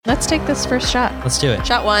Let's take this first shot. Let's do it.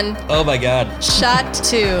 Shot 1. Oh my God. Shot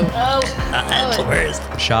 2.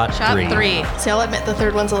 Shot Shot 3. 3. See, I'll admit the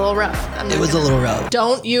third one's a little rough. It was a little rough.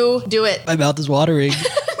 Don't you do it. My mouth is watering.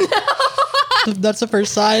 That's the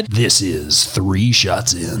first side. This is 3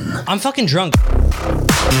 Shots In. I'm fucking drunk.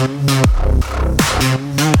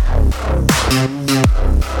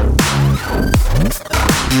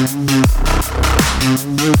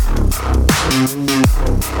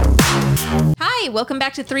 Hi, welcome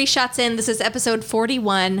back to 3 Shots In. This is episode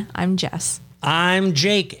 41. I'm Jess. I'm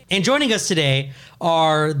Jake. And joining us today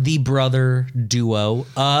are the brother duo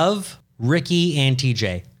of Ricky and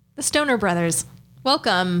TJ. The Stoner Brothers.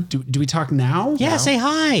 Welcome. Do we talk now? Yeah, say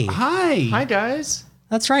hi. Hi. Guys.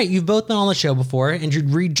 That's right. You've both been on the show before, and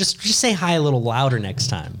you'd just say hi a little louder next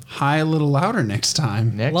time. Hi a little louder next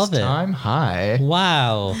time. Next Love it. time, hi.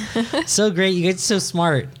 Wow. So great. You guys are so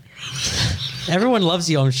smart. Everyone loves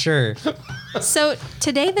you, I'm sure. So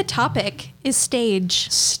today the topic is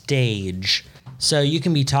stage. Stage. So you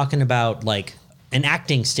can be talking about like an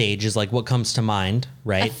acting stage is like what comes to mind, A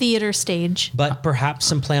right? theater stage. But perhaps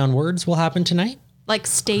some play on words will happen tonight. Like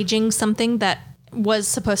staging something that was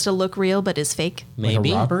supposed to look real but is fake.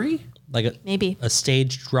 Maybe. A robbery? Like Maybe. a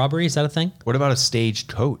staged robbery. Is that a thing? What about a stage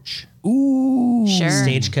coach? Ooh. Sure.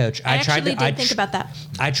 Stagecoach. I actually did think about that.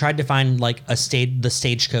 I tried to find like the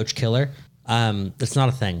stagecoach killer. It's not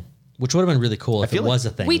a thing, which would have been really cool if it feel like was a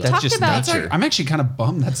thing. We but- talked just about nature. I'm actually kind of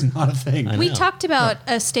bummed that's not a thing. We know. talked about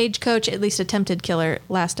a stagecoach, at least attempted killer,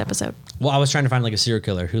 last episode. Well, I was trying to find like a serial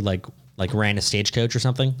killer who like ran a stagecoach or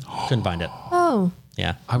something. Couldn't find it. Oh.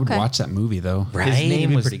 Yeah. I would Okay. watch that movie thoh. Right. His It'd name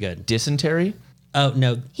be was pretty good. Dysentery. Oh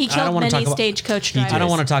no, He I don't killed wanna many talk about- stagecoach drivers. I don't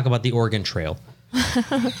want to talk about the Oregon Trail.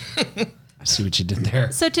 I see what you did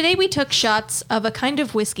there. So today we took shots of a kind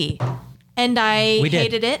of whiskey, and We did.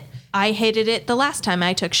 hated it. I hated it the last time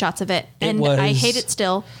I took shots of it, and was- I hate it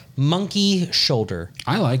still. Monkey Shoulder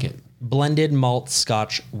I like it. blended malt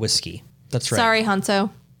Scotch whiskey. That's right. Sorry, Hanso.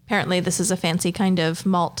 Apparently, this is a fancy kind of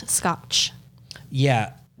malt scotch.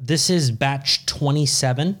 Yeah, this is batch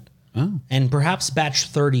 27. Oh. And perhaps batch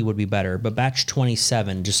 30 would be better, but batch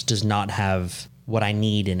 27 just does not have what I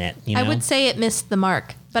need in it. You know? I would say it missed the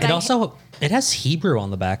mark, but it has Hebrew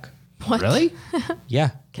on the back. what? Really?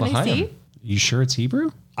 Yeah. Can I Behind see? him. You sure it's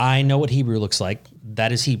Hebrew? I know what Hebrew looks like.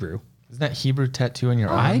 That is Hebrew. Isn't that Hebrew tattoo on your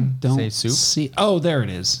arm? I don't say soup. see. Oh, there it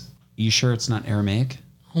is. You sure it's not Aramaic?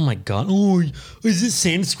 Oh my God. Oh, is it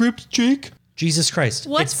Sanskrit, Jake? Jesus Christ.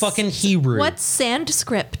 It's fucking Hebrew. What's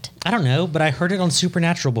Sanskrit? I don't know, but I heard it on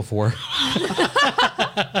Supernatural before.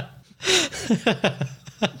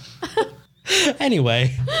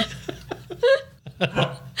 Anyway.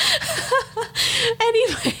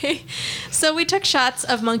 Anyway, so we took shots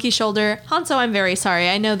of Monkey Shoulder. Hanso, I'm very sorry.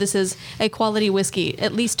 I know this is a quality whiskey,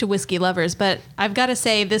 at least to whiskey lovers, but I've got to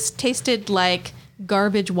say this tasted like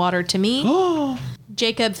garbage water to me.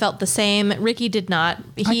 Jacob felt the same. Ricky did not.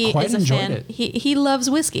 He quite is a enjoyed fan. it. He loves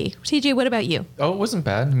whiskey. TJ, what about you? Oh, it wasn't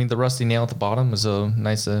bad. I mean, the rusty nail at the bottom was a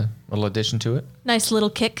nice little addition to it. Nice little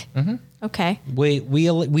kick. Mm-hmm. Okay.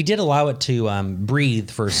 We did allow it to breathe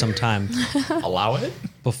for some time Allow it?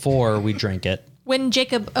 before we drank it. When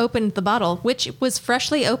Jacob opened the bottle, which was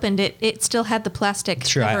freshly opened, it still had the plastic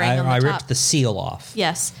Sure, covering on the I top. ripped the seal off.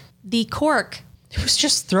 Yes. The cork, It was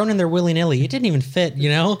just thrown in there willy-nilly. It didn't even fit, you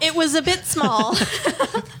know? it was a bit small.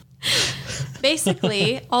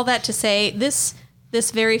 Basically, all that to say, this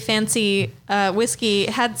very fancy whiskey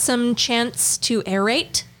had some chance to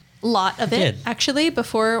aerate, a lot of It it, did. actually,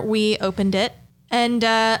 before we opened it. And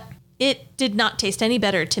it did not taste any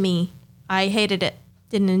better to me. I hated it.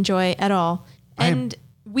 Didn't enjoy at all. And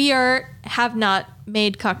we have not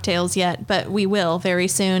made cocktails yet, but we will very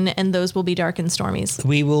soon, and those will be Dark and Stormies.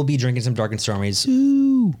 We will be drinking some Dark and Stormies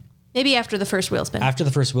Maybe after the first wheel spin. after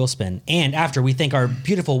the first wheel spin. And after we thank our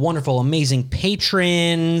beautiful, wonderful, amazing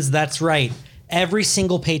patrons. That's right. Every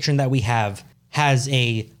single patron that we have has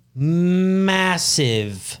a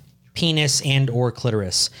massive penis and or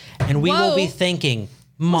clitoris. And we will Whoa. be thanking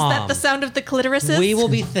Mom. Was that the sound of the clitorises? We will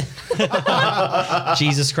be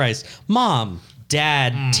Jesus Christ. Mom,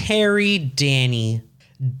 Dad, Terry, Danny,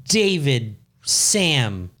 David,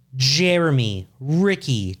 Sam, Jeremy,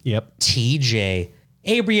 Ricky, Yep. TJ,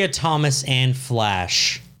 Abria, Thomas, and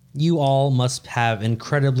Flash. You all must have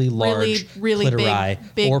incredibly large really clitori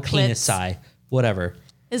big or clits. penisi, whatever.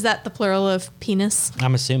 Is that the plural of penis?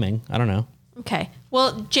 I'm assuming. I don't know. Okay.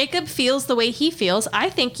 Well, Jacob feels the way he feels. I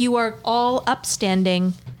think you are all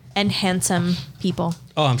upstanding and handsome people.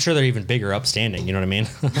 Oh, I'm sure they're even bigger upstanding. You know what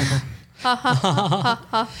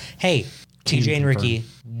I mean? Hey, TJ and Ricky,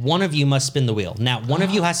 one of you must spin the wheel. Now, one of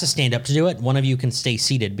you has to stand up to do it. One of you can stay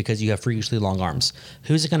seated because you have freakishly long arms.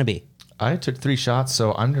 Who's it going to be? I took 3 shots,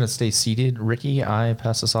 so I'm going to stay seated. Ricky, I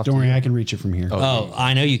pass this off Don't to worry, you. I can reach it from here. Oh,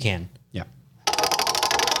 I know you can. Yeah.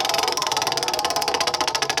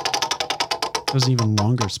 It was an even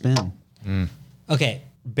longer spin. Okay,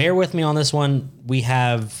 bear with me on this one. We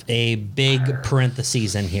have a big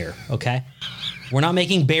parentheses in here, okay? We're not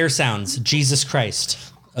making bear sounds. Jesus Christ.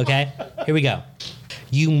 Okay, here we go.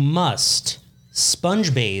 You must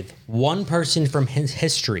sponge bathe one person from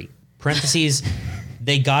history. Parentheses,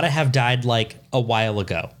 they gotta have died like a while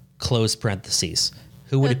ago. Close parentheses.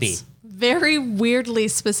 Who would it be? That's very weirdly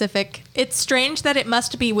specific. It's strange that it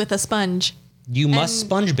must be with a sponge. You must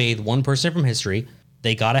sponge bathe one person from history.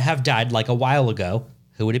 They gotta have died like a while ago.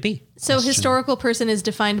 Who would it be? So historical person is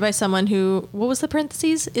defined by someone who, what was the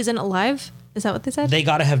parentheses? Isn't alive? Is that what they said? They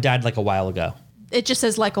gotta have died like a while ago. It just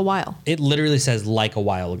says like a while. It literally says like a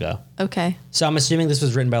while ago. Okay. So I'm assuming this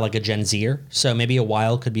was written by like a Gen Zer. So maybe a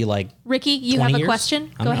while could be like Ricky, you 20 have a years?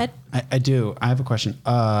 question? I Go don't know. ahead. I do. I have a question.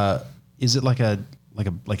 Is it like a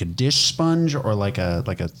dish sponge or like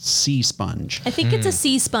a sea sponge? I think it's a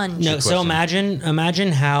sea sponge. No, so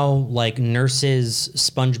imagine how like nurses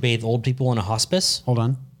sponge bathe old people in a hospice, Hold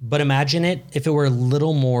on. but imagine it if it were a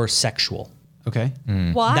little more sexual. Okay.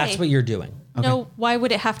 Why? That's what you're doing. No, why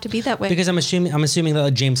would it have to be that way? Because I'm assuming that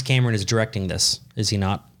like, James Cameron is directing this. Is he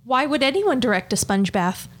not? Why would anyone direct a sponge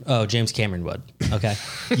bath? Oh, James Cameron would. Okay.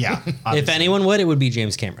 Yeah. If anyone would, it would be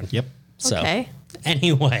James Cameron. Yep. So Okay.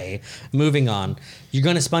 anyway, moving on. You're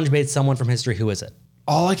going to sponge bathe someone from history. Who is it?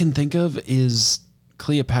 All I can think of is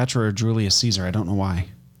Cleopatra or Julius Caesar. I don't know why.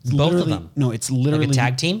 It's Both of literally- them? No, it's literally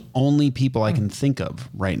tag team? only people I can think of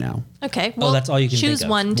right now. Okay. Well, Oh, that's all you can choose think of.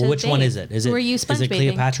 one to Well, which one bathe. is it? Is Who it are you sponge is it bathing?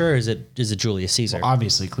 Cleopatra or is it Julius Caesar?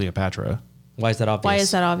 Obviously Cleopatra. Why is that obvious? Why is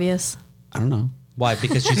that obvious? I don't know. Why?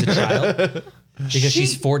 Because she's a child? Because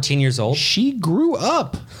she's 14 years old? She grew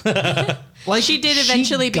up. Like She did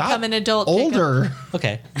eventually got become an adult, Jacob. Older.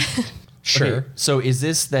 Okay. Sure. Okay, so is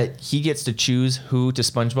this that he gets to choose who to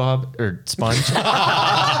SpongeBob or Sponge?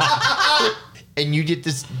 And you get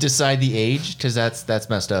to decide the age? Because that's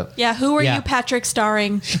messed up. Yeah, who are Yeah. you, Patrick,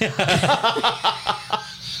 starring? So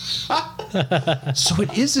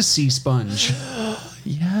it is a sea sponge.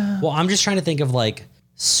 Well, I'm just trying to think of like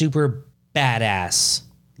super badass,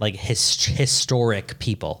 like historic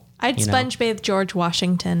people. I'd you know? sponge bathe George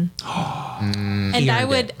Washington. And He I earned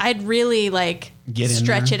would it. I'd really like Get in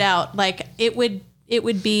stretch there. it out. Like it would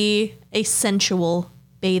be a sensual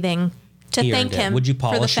bathing to He thank earned it. him. Would you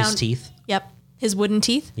for the polish his found- teeth? Yep. His wooden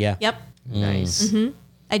teeth? Yeah. Yep. Nice.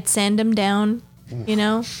 I'd sand him down, you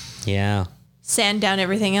know? Yeah. Sand down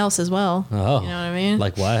everything else as well. Oh. You know what I mean?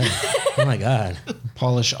 Like what? Oh my God.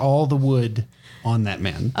 Polish all the wood on that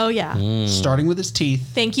man. oh yeah. Starting with his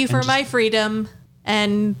teeth. Thank you for my freedom.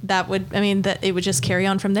 And that would that it would just carry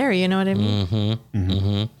on from there, you know what I mean?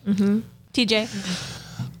 TJ,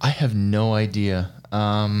 I have no idea.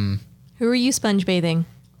 who are you sponge bathing?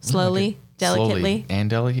 Slowly, delicately, Slowly and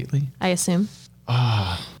delicately. I assume.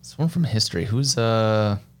 Someone from history. Who's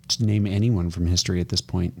Just name anyone from history at this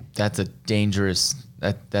point. that's a dangerous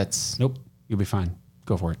that's Nope. You'll be fine.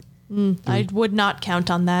 Go for it. I would not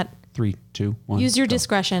count on that. 3, 2, 1. Use your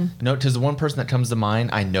discretion. no, because the one person that comes to mind,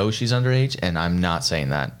 I know she's underage, and I'm not saying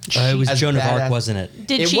that. It was As Joan of Arc, badass- wasn't it?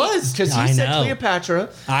 Did It she? was because I he said know. Cleopatra.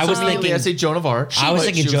 I was immediately thinking- I say Joan of Arc. I was but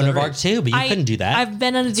thinking she Joan of Arc underage. too, but you couldn't do that. I've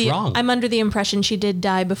been under It's the. wrong. I'm under the impression she did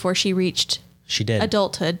die before she reached She did.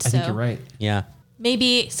 adulthood. So I think you're right. Yeah.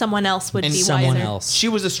 maybe someone else would And be Someone wiser. else. She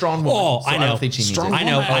was a strong woman. Oh, so I know. I don't think she needs Strong it.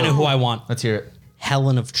 I know who I want. Let's hear it.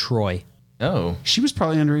 Helen of Troy. Oh, She was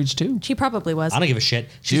probably underage too. She probably was. I don't give a shit.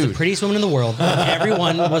 She's the Dude. prettiest woman in the world.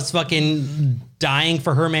 Everyone was fucking dying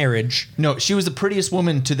for her marriage. no, she was the prettiest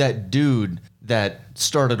woman to that dude that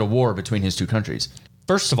started a war between his two countries.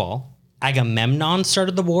 First of all, Agamemnon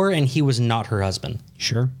started the war and he was not her husband.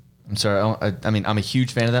 Sure. I'm sorry. I mean, I'm a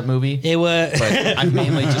huge fan of that movie, It was but I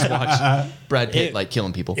mainly just watch Brad Pitt like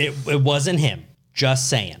killing people. it wasn't him. Just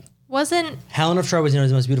saying. Wasn't Helen of Troy was known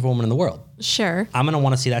as the most beautiful woman in the world. sure. I'm gonna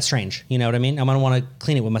want to see that strange. You know what I mean? I'm gonna want to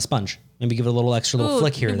clean it with my sponge. Maybe give it a little extra little Ooh,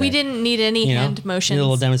 flick here. or we there. didn't need any You know? hand motions. Need a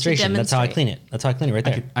little to demonstration. That's how I demonstrate. clean it. That's how I clean it right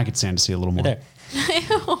there. I could stand to see a little more. Right there.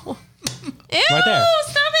 Ew, Right there.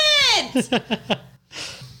 stop it!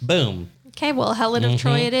 Boom. Okay, well, Helen of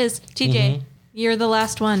Troy it is. TJ, you're the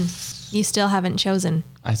last one. You still haven't chosen.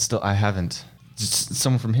 I haven't. Just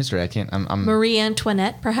someone from history. I can't. I'm Marie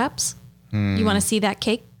Antoinette, perhaps? You want to see that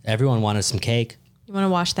cake? Everyone wanted some cake. You want to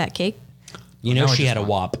wash that cake? You know Now I she just had a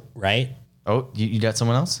wop, right? Oh, you got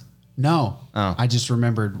someone else? No. Oh. I just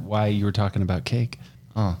remembered why you were talking about cake.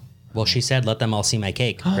 Oh, Well, she said, "Let them all see my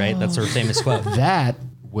cake." Right? That's her famous quote. That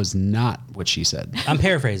was not what she said. I'm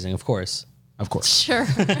paraphrasing, of course. Of course. Sure.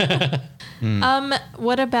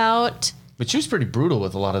 What about? But she was pretty brutal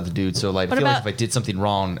with a lot of the dudes. So like, I What feel like about- if I did something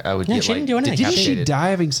wrong, I would Yeah, get she didn't do anything. Didn't she decapitated. die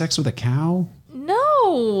having sex with a cow?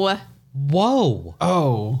 No. Whoa!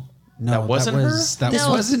 Oh. No, That wasn't her? That No.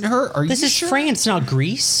 wasn't her. Are This you is sure? France, not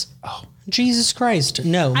Greece. Oh. Jesus Christ!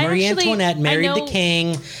 No, I Marie actually- Antoinette I married the know-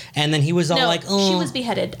 king, and then he was all No, like, "Oh." she was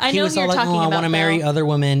beheaded. I He know was who all you're like, talking "Oh, I about. want to marry though. other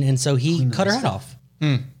women," and so he cut her head off.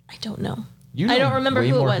 I don't know. You I know don't remember way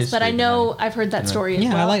who it more was, but I history know than I've heard that story as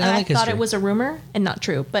Yeah, I well. like- I and like I thought history. it was a rumor and not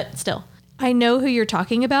true, but still. I know who you're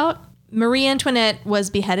talking about. Marie Antoinette was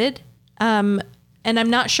beheaded. And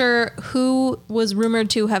I'm not sure who was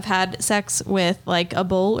rumored to have had sex with like a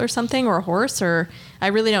bull or something or a horse, or I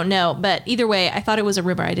really don't know. But either way, I thought it was a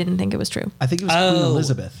rumor. I didn't think it was true. I think it was Queen Oh.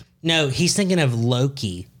 Elizabeth. No, he's thinking of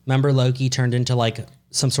Loki. Remember Loki turned into like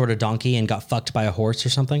some sort of donkey and got fucked by a horse or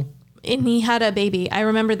something? And he had a baby. I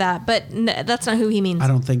remember that, but that's not who he means. I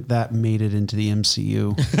don't think that made it into the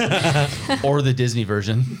MCU. or the Disney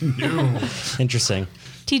version. Interesting.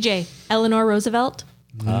 TJ, Eleanor Roosevelt.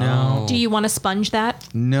 No, Do you want to sponge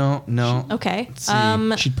that? no. Okay.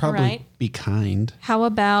 She'd probably right. be kind. How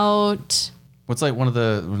about What's like one of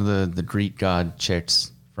the Greek god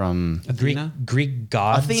chicks from? Athena? Greek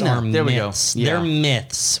gods Athena. are There we go. myths. Yeah. They're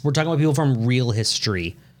myths. We're talking about people from real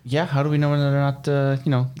history. Yeah, how do we know when they're not?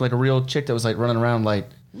 Like a real chick that was like running around like.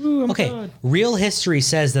 Ooh, I'm Okay, good. real history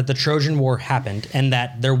says that the Trojan War happened and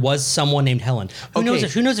that there was someone named Helen. Who knows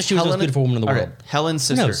if she was the most beautiful woman in the all world? right, Helen's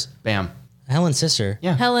sister. knows? Bam. Helen's sister.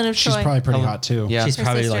 Yeah. Helen of She's Troy? probably pretty Helen- hot too. Yeah. She's Her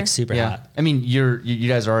probably sister. like super Yeah. hot. I mean, you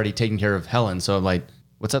guys are already taking care of Helen, so I'm like,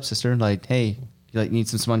 what's up, sister? Like, hey, you like need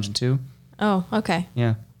some sponging too? Oh, okay.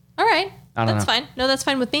 Yeah. All right. I don't That's know. fine. No, that's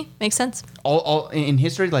fine with me. Makes sense. All in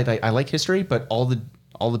history, like I like history, but all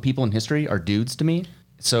the people in history are dudes to me.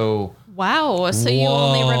 So Wow. So you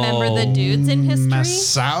only remember the dudes in history?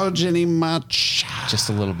 Misogyny much? just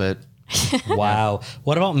a little bit. Wow.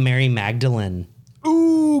 What about Mary Magdalene?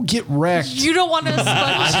 Ooh, get wrecked. You don't want to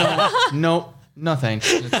sponge. No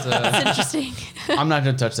thanks. It's, That's interesting. I'm not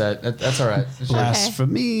gonna touch that. That's all right. Blast for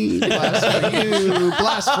me, blast for you,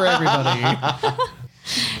 blast for everybody.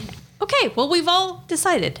 Okay. Well, we've all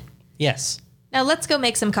decided. Yes. Now let's go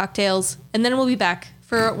make some cocktails, and then we'll be back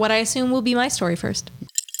for what I assume will be my story first.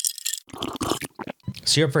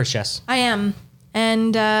 So you're up first, Jess. I am.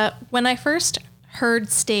 And when I first heard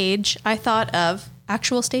stage, I thought of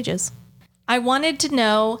actual stages. I wanted to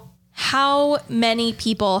know how many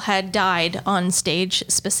people had died on stage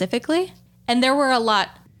specifically. And there were a lot.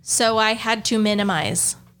 So I had to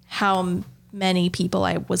minimize how many people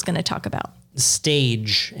I was going to talk about.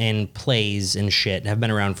 Stage and plays and shit have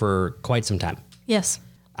been around for quite some time. Yes.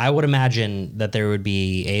 I would imagine that there would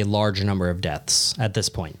be a large number of deaths at this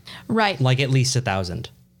point, Right. like at least 1,000.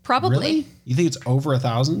 Probably. Really? You think it's over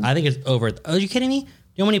 1,000? I think it's over. Are you kidding me? You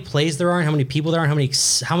know how many plays there are, and how many people there are, and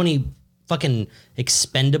how many fucking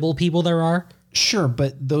expendable people there are? Sure,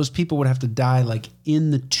 but those people would have to die like in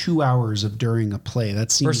the 2 hours of during a play.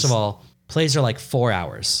 That seems. First of all, plays are like 4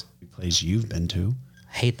 hours. plays you've been to.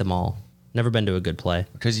 I hate them all. Never been to a good play.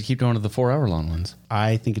 Because you keep going to the 4 hour long ones.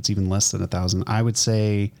 I think it's even less than 1,000. I would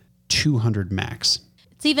say 200 max.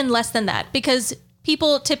 It's even less than that because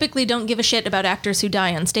people typically don't give a shit about actors who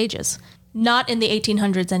die on stages. Not in the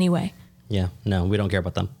 1800s anyway. Yeah, no, we don't care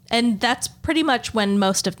about them, And that's pretty much when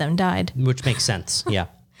most of them died. which makes sense. Yeah.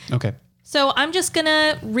 Okay. So I'm just going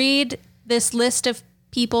to read this list of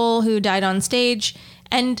people who died on stage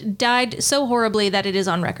and died so horribly that it is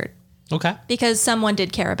on record Okay. because someone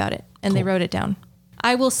did care about it and they wrote it down.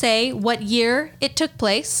 I will say what year it took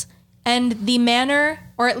place and the manner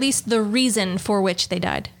or at least the reason for which they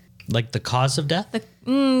died. Like the cause of death?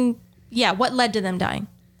 Yeah, what led to them dying.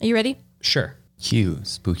 Are you ready? Sure. Cue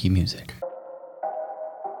spooky music.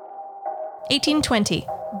 1820,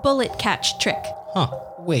 bullet catch trick. Huh.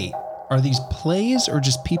 Wait, are these plays or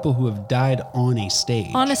just people who have died on a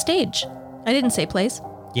stage? On a stage. I didn't say plays.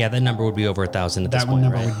 Yeah, that number would be over 1,000 at this that point,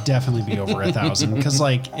 number right? would definitely be over 1,000 because,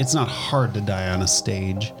 like, it's not hard to die on a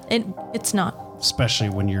stage, It's not. especially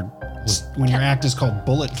when your act is called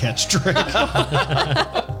bullet catch trick.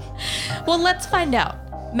 Well, let's find out.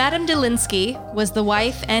 Madame Delinsky was the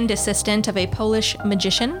wife and assistant of a Polish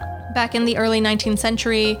magician. Back in the early 19th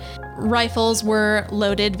century, rifles were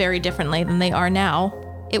loaded very differently than they are now.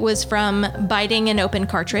 It was from biting an open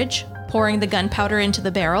cartridge, pouring the gunpowder into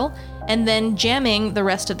the barrel, and then jamming the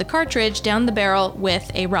rest of the cartridge down the barrel with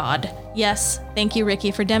a rod. Yes, thank you,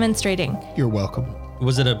 Ricky, for demonstrating. You're welcome.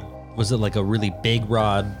 Was it like a really big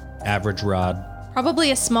rod, average rod?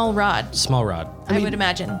 Probably a small rod, Small rod. I would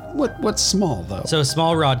imagine. What's small though? So a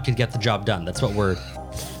small rod could get the job done. That's what we're...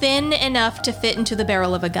 Thin enough to fit into the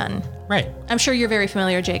barrel of a gun. Right. I'm sure you're very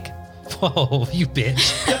familiar, Jake. Whoa, you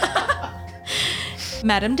bitch.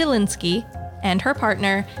 Madame Delinsky and her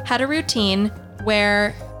partner had a routine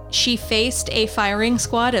where she faced a firing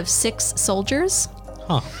squad of 6 soldiers.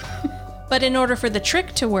 Huh. But in order for the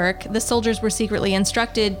trick to work, the soldiers were secretly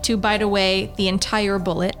instructed to bite away the entire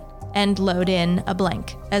bullet and load in a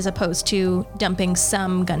blank, as opposed to dumping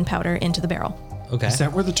some gunpowder into the barrel. Okay. Is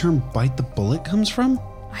that where the term "bite the bullet" comes from?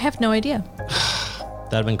 I have no idea,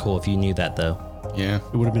 That'd have been cool if you knew that, though. Yeah.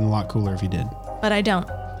 It would have been a lot cooler if you did. but I don't.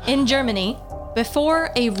 In Germany,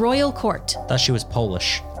 before a royal court, Thought she was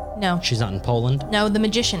Polish. no, She's not in Poland? no, the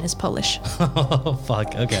magician is Polish. Oh,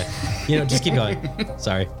 fuck. Okay. Just keep going.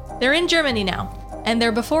 Sorry. They're in Germany now, and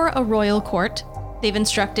they're before a royal court. They've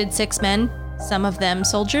instructed 6 men, some of them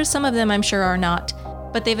soldiers, some of them I'm sure are not,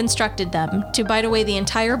 but they've instructed them to bite away the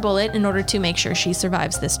entire bullet in order to make sure she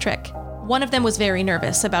survives this trick. One of them was very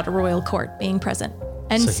nervous about a royal court being present,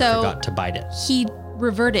 and So he so forgot to bite it. he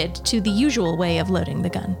reverted to the usual way of loading the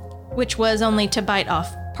gun, which was only to bite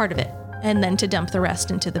off part of it and then to dump the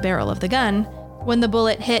rest into the barrel of the gun. When the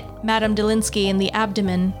bullet hit Madame Delinsky in the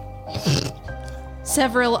abdomen,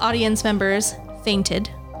 several audience members fainted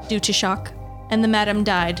due to shock, and the madam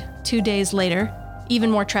died 2 days later.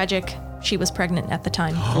 Even more tragic, she was pregnant at the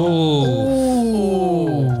time.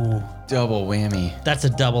 Oh. Double whammy. That's a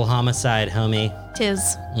double homicide, homie.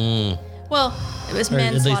 Tis. Well, it was Or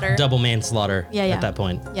at least manslaughter. double manslaughter Yeah. at that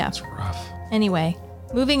point. Yeah. It's rough. Anyway,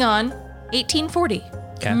 moving on. 1840.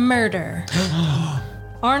 Okay. Murder.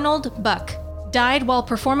 Arnold Buck died while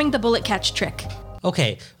performing the bullet catch trick.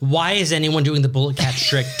 Okay, why is anyone doing the bullet catch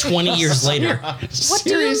trick 20 years later? What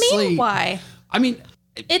do you mean, why? I mean,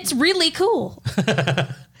 It's really cool.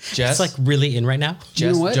 Jess, It's like really in right now.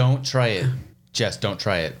 Jess, what? don't try it. Jess, don't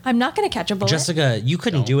try it. I'm not going to catch a bullet. Jessica, you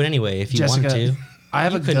couldn't do it anyway if you wanted to. I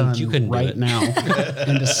have You a couldn't- gun you couldn't do right it. now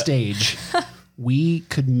and a stage. We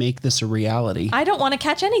could make this a reality. I don't want to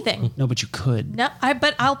catch anything. No, but you could. No,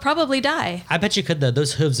 but I'll probably die. I bet you could though.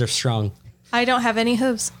 Those hooves are strong. I don't have any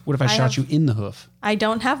hooves. What if I shot you in the hoof? I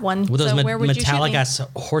don't have one. With those so where would you shoot metallic me? ass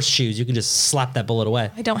horseshoes, you can just slap that bullet away.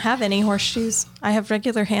 I don't have any horseshoes. I have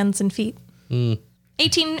regular hands and feet.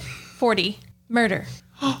 1840, murder.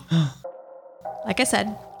 Like I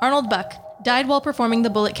said, Arnold Buck died while performing the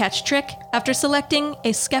bullet catch trick after selecting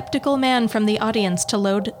a skeptical man from the audience to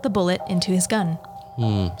load the bullet into his gun.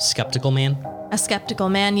 Skeptical man? A skeptical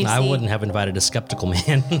man, you see. I wouldn't have invited a skeptical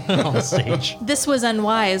man on stage. This was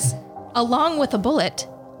unwise. Along with a bullet,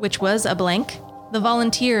 which was a blank, the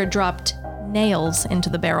volunteer dropped nails into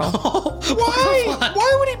the barrel Why?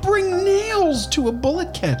 Why would he bring nails to a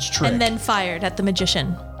bullet catch trick? and then fired at the magician.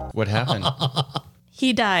 What happened?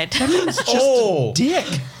 He died. Oh, Dick.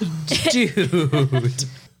 Dude.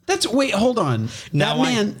 That's wait. Hold on. Now that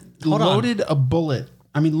man hold on.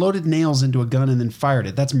 loaded nails into a gun and then fired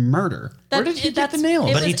it. That's murder. Where did he get the nails?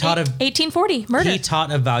 It But he was taught 1840, murder. He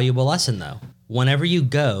taught a valuable lesson though. Whenever you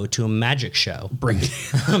go to a magic show, Bring it.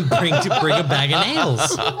 bring a bag of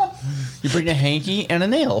nails. you bring a hanky and a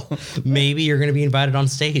nail. Maybe you're going to be invited on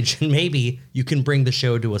stage, and maybe you can bring the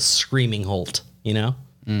show to a screaming halt. You know?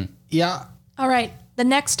 Yeah. All right, the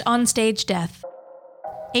next onstage death.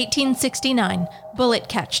 1869, bullet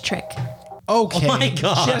catch trick. Okay. Oh my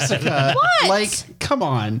God. Jessica. What? Like, come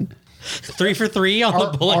on. 3 for 3 on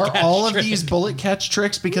Are, the bullet are catch all of trick. these bullet catch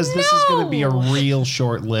tricks? Because this is going to be a No. real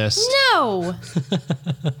short list. No,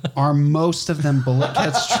 Are most of them bullet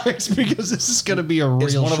catch tricks? Because this is going to be a real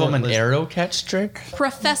Is one of short them an list. arrow catch trick?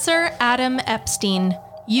 Professor Adam Epstein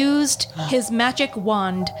used his magic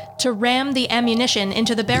wand to ram the ammunition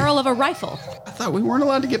into the barrel of a rifle I thought we weren't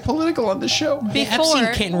allowed to get political on this show.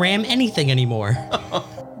 Epstein can't ram anything anymore.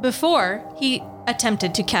 before he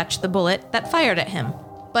attempted to catch the bullet that fired at him.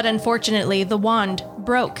 But unfortunately, the wand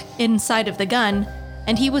broke inside of the gun,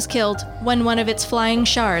 and he was killed when one of its flying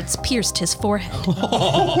shards pierced his forehead.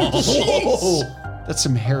 That's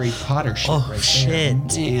some Harry Potter shit Oh, right shit.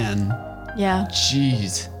 there. Man. Yeah,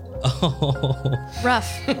 Jeez.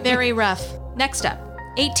 rough, very rough. Next up,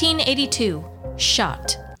 1882,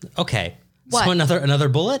 shot. Okay. What? So another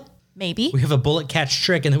bullet? Maybe. We have a bullet catch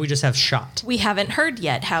trick, and then we just have shot. We haven't heard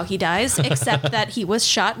yet how he dies, except that he was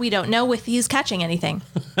shot. We don't know if he's catching anything.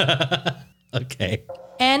 Okay.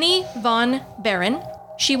 Annie von Baron.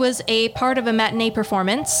 She was a part of a matinee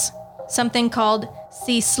performance, something called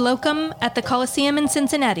See Slocum at the Coliseum in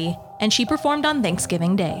Cincinnati, and she performed on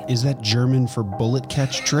Thanksgiving Day. Is that German for bullet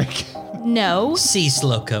catch trick? No, C.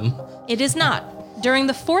 Slocum. it is not. During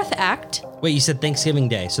the fourth act, Wait, you said Thanksgiving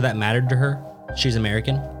Day, so that mattered to her? She's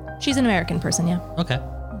American? She's an American person, yeah. Okay.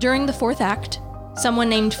 During the fourth act, someone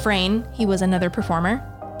named Frayne, he was another performer,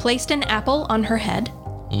 placed an apple on her head,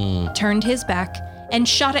 turned his back, and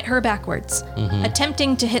shot at her backwards,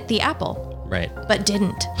 attempting to hit the apple, Right. but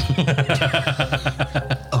didn't.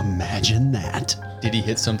 Imagine that. Did he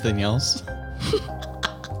hit something else?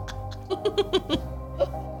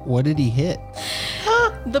 What did he hit?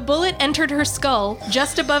 The bullet entered her skull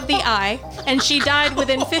just above the eye, and she died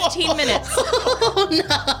within 15 minutes.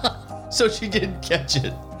 So she didn't catch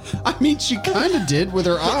it. I mean, she kind of did with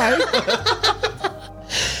her eye.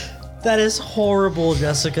 That is horrible,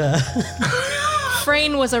 Jessica.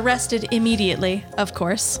 Frayne was arrested immediately, of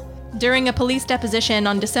course. During a police deposition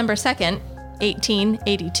on December 2nd,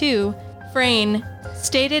 1882, Frayne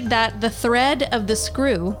stated that the thread of the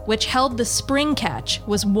screw which held the spring catch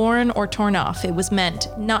was worn or torn off. It was meant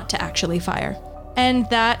not to actually fire. And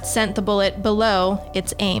that sent the bullet below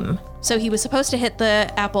its aim. So he was supposed to hit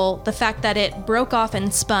the apple. The fact that it broke off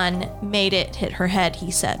and spun made it hit her head, he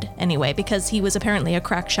said, anyway, because he was apparently a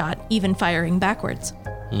crack shot, even firing backwards.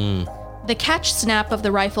 The catch snap of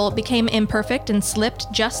the rifle became imperfect and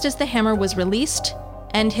slipped just as the hammer was released,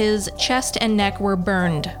 and his chest and neck were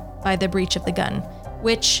burned by the breech of the gun,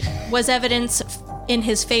 which was evidence in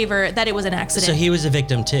his favor that it was an accident. So he was a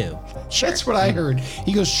victim too. That's what I heard.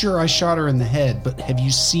 He goes, sure, I shot her in the head, but have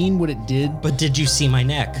you seen what it did? But did you see my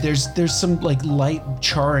neck? There's some like light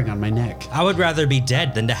charring on my neck. I would rather be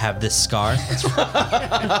dead than to have this scar.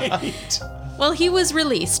 Well, he was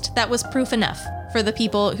released. That was proof enough for the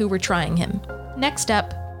people who were trying him. Next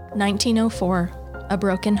up, 1904, A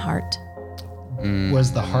Broken Heart.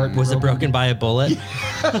 Was the heart Was it broken by a bullet?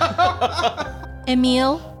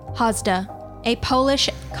 Emil Hozda, a Polish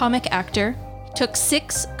comic actor, took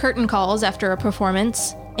 6 curtain calls after a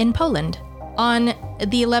performance in Poland. On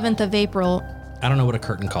the 11th of April, I don't know what a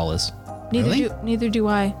curtain call is. neither do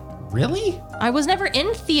I. Really? I was never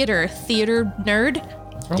in theater nerd.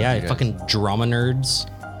 Yeah, you guys? fucking drama nerds.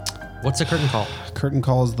 What's a curtain call? Curtain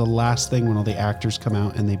call is the last thing when all the actors come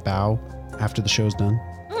out and they bow after the show's done.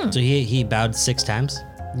 So he bowed 6 times?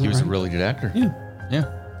 He was a really good actor. Yeah.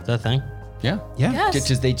 Yeah. Is that a thing? Yeah. Yeah. Yes. Just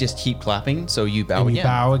 'cause they just keep clapping, so you bow And again. you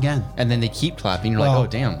bow again. And then they keep clapping. You're like, oh,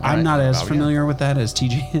 damn. all I'm right, not as bow again. familiar with that as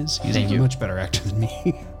TJ is. He's Thank a you. much better actor than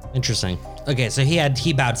me. Interesting. Okay, so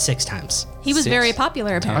he bowed 6 times. He was 6 very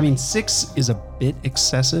popular, I apparently. mean, 6 is a bit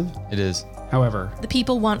excessive. It is. However, The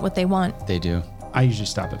people want what they want. They do. I usually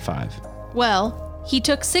stop at 5. Well, he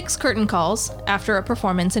took 6 curtain calls after a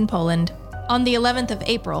performance in Poland on the 11th of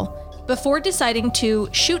April before deciding to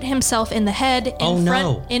shoot himself in the head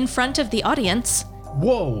in front of the audience,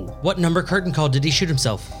 Whoa! What number curtain call did he shoot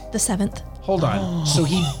himself? the 7th. Hold on. So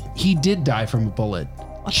he did die from a bullet.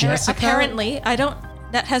 Jessica? Apparently,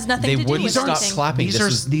 that has nothing They to do wouldn't with stop anything. clapping.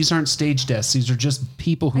 These aren't stage deaths. These are just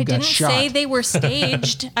people who I got didn't shot. say they were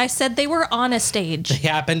staged. I said they were on a stage. He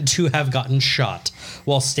happened to have gotten shot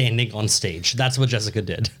while standing on stage. That's what Jessica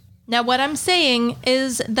did. Now, what I'm saying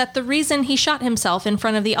is that the reason he shot himself in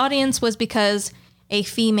front of the audience was because a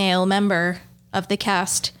female member of the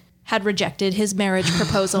cast had rejected his marriage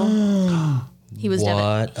proposal. He was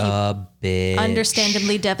What a bitch.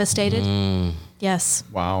 understandably devastated. Yes.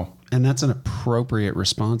 Wow. And that's an appropriate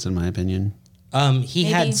response, in my opinion. He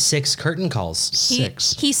Maybe. had 6 curtain calls. He,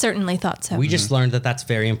 6. he certainly thought so. We just learned that that's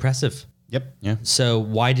very impressive. Yep. Yeah. So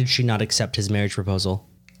why did she not accept his marriage proposal?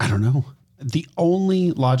 I don't know. The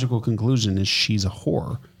only logical conclusion is she's a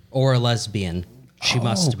whore. Or a lesbian? She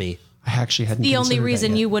must be. I actually hadn't. The only considered that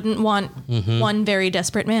reason yet. you wouldn't want one very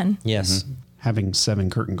desperate man. Yes. having 7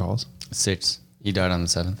 curtain calls. 6. He died on the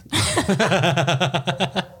 7th.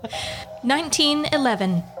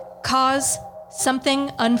 1911. Cause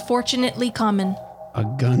something unfortunately common. A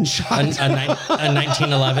gunshot. A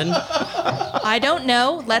 1911? I don't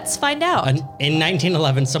know. Let's find out. In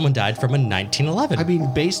 1911, someone died from a 1911. I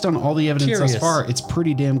mean, based on all the evidence Curious. thus far, it's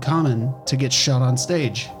pretty damn common to get shot on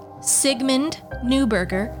stage. Sigmund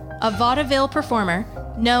Neuberger, a vaudeville performer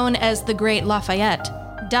known as the Great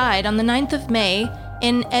Lafayette, died on the 9th of May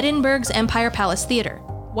in Edinburgh's Empire Palace Theatre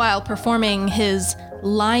while performing his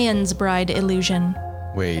Lion's Bride illusion.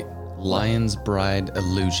 Wait. Lion's Bride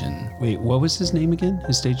Illusion. Wait, what was his name again?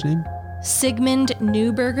 His stage name? Sigmund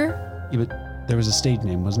Neuberger? Yeah, but there was a stage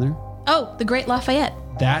name, wasn't there? Oh, the Great Lafayette.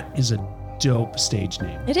 That is a dope stage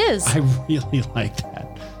name. It is. I really like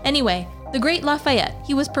that. Anyway, the Great Lafayette.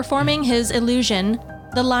 He was performing his illusion,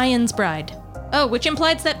 The Lion's Bride. Oh, which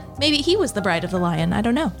implies that maybe he was the bride of the lion. I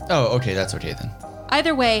don't know. Oh, okay. That's okay then.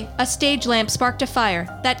 Either way, a stage lamp sparked a fire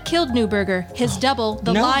that killed Neuberger, his double,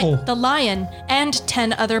 the lion, and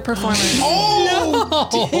 10 other performers.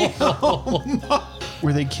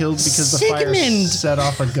 Were they killed because the fire Sigmund. set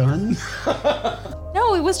off a gun?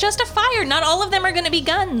 No, it was just a fire. Not all of them are going to be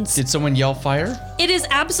guns. Did someone yell fire? It is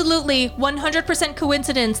absolutely 100%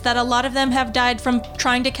 coincidence that a lot of them have died from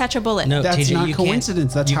trying to catch a bullet. No, That's TJ, not you can't-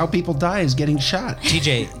 coincidence. That's how people die, is getting shot.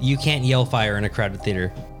 TJ, you can't yell fire in a crowded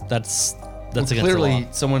theater. That's against Clearly, the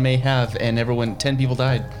law. someone may have, and 10 people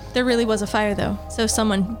died. There really was a fire, though, so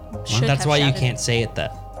someone should That's have why you shouted. can't say it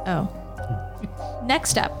that. Oh.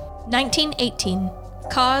 Next up, 1918.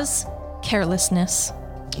 Cause carelessness.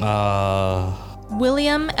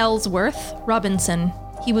 William Ellsworth Robinson.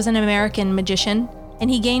 He was an American magician, and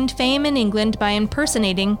he gained fame in England by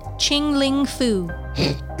impersonating Ching Ling Fu,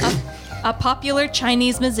 a popular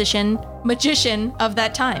Chinese magician of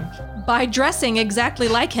that time, by dressing exactly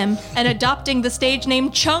like him and adopting the stage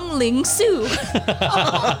name Chung Ling Su.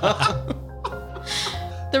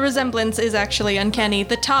 The resemblance is actually uncanny.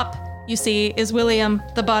 The top, you see, is William.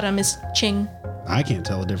 The bottom is Ching. I can't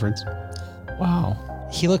tell the difference. Wow.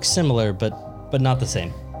 He looks similar, but not the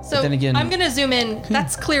same. So then again- I'm going to zoom in.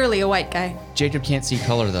 That's clearly a white guy. Jacob can't see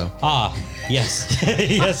color, though. Ah, yes.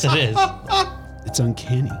 Yes, it is. It's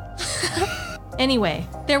uncanny. Anyway,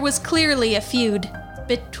 there was clearly a feud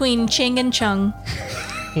between Ching and Chung.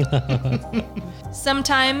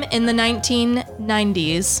 Sometime in the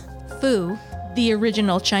 1990s, Fu, the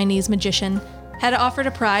original Chinese magician, had offered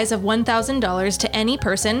a prize of $1,000 to any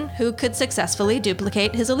person who could successfully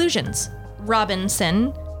duplicate his illusions.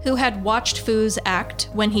 Robinson, who had watched Fu's act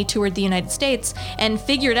when he toured the United States and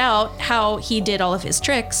figured out how he did all of his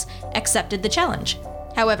tricks, accepted the challenge.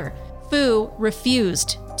 However, Fu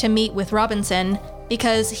refused to meet with Robinson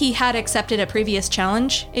because he had accepted a previous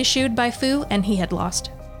challenge issued by Fu and he had lost.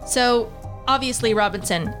 So, obviously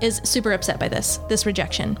Robinson is super upset by this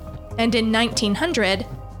rejection. And in 1900,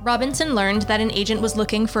 Robinson learned that an agent was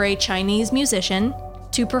looking for a Chinese musician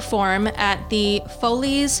to perform at the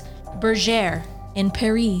Folies Bergère in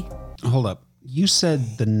Paris. Hold up. You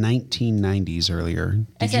said the 1990s earlier.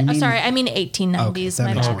 I mean 1890s. Okay, that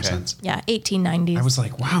my makes bad. more sense. Yeah, 1890s. I was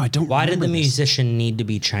like, wow, I don't Why did remember the this. musician need to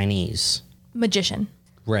be Chinese? Magician.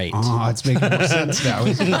 Right. Oh, it's making more sense now.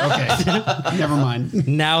 Okay. Never mind.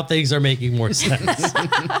 Now things are making more sense.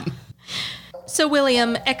 So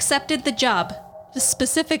William accepted the job.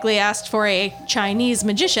 Specifically asked for a Chinese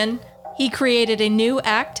magician. He created a new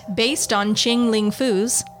act based on Ching Ling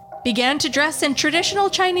Fu's, began to dress in traditional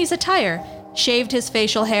Chinese attire, shaved his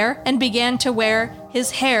facial hair, and began to wear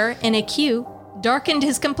his hair in a queue, darkened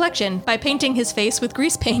his complexion by painting his face with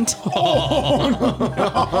grease paint.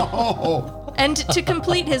 And to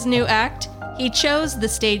complete his new act, he chose the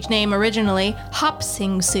stage name originally, Hop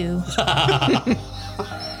Sing Su.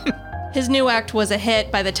 His new act was a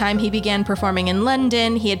hit by the time he began performing in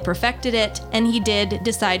London. He had perfected it, and he did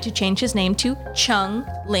decide to change his name to Chung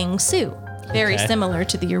Ling Su, very Okay. similar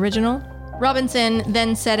to the original. Robinson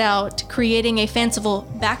then set out creating a fanciful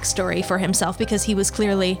backstory for himself because he was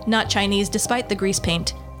clearly not Chinese despite the grease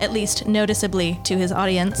paint, at least noticeably to his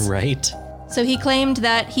audience. Right. So he claimed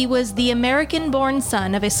that he was the American-born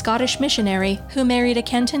son of a Scottish missionary who married a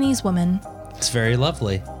Cantonese woman. It's very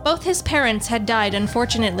lovely. Both his parents had died,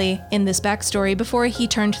 unfortunately, in this backstory before he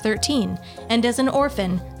turned 13, and as an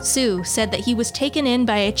orphan, Su said that he was taken in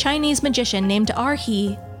by a Chinese magician named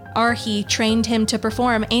Arhe. Arhe trained him to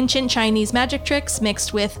perform ancient Chinese magic tricks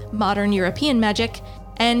mixed with modern European magic,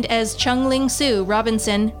 and as Chung Ling Su,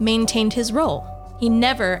 Robinson maintained his role. He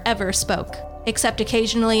never ever spoke, except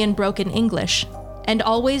occasionally in broken English, and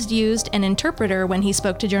always used an interpreter when he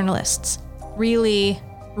spoke to journalists.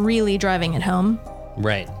 Really driving it home.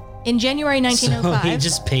 Right. In January So 1905. he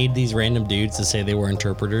just paid these random dudes to say they were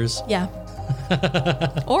interpreters. Yeah.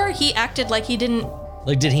 Or he acted like he didn't.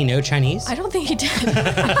 Like, did he know Chinese? I don't think he did.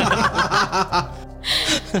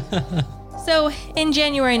 So, in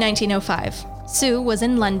January 1905, Su was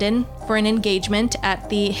in London for an engagement at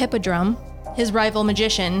the Hippodrome. His rival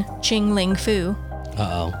magician, Ching Ling Fu,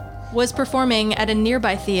 Uh-oh. was performing at a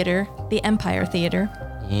nearby theater, the Empire Theater.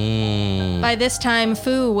 By this time,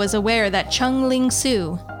 Fu was aware that Chung Ling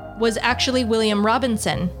Su was actually William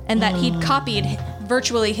Robinson and that he'd copied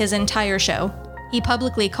virtually his entire show. He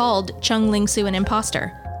publicly called Chung Ling Su an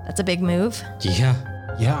imposter. That's a big move. Yeah.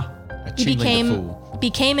 Yeah. He Ching Ling the Fool.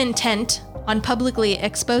 became intent on publicly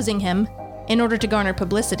exposing him in order to garner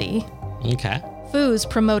publicity. Okay. Fu's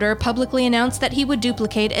promoter publicly announced that he would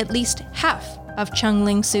duplicate at least half of Chung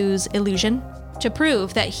Ling Su's illusion to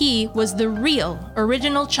prove that he was the real,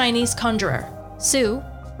 original Chinese conjurer. Su,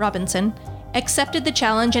 Robinson, accepted the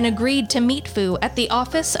challenge and agreed to meet Fu at the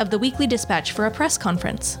office of the Weekly Dispatch for a press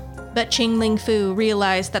conference. But Ching Ling Fu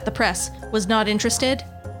realized that the press was not interested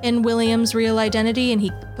in William's real identity and he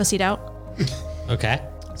pussied out. Okay.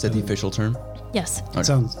 Is that the official term? Yes.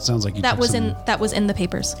 Sounds like you That took was some- in the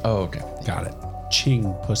papers. Oh, okay. Got it.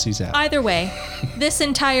 Ching pussy's out. Either way, this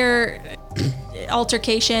entire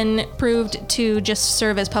altercation proved to just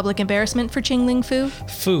serve as public embarrassment for Qingling Fu.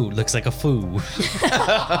 Foo looks like a foo.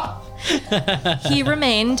 He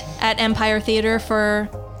remained at Empire Theater for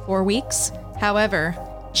 4 weeks. However,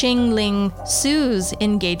 Qingling Su's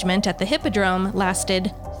engagement at the Hippodrome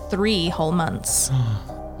lasted 3 whole months.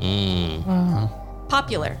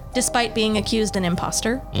 Popular, despite being accused an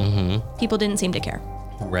imposter. People didn't seem to care.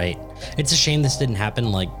 Right. It's a shame this didn't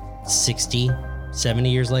happen like 60, 70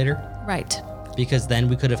 years later, Right. because then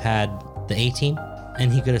we could have had the A-Team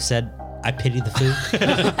and he could have said, I pity the foo.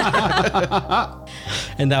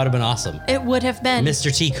 And that would have been awesome. It would have been.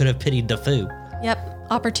 Mr. T could have pitied the foo. Yep.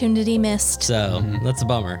 Opportunity missed. So that's a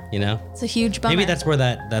bummer, you know? It's a huge bummer. Maybe that's where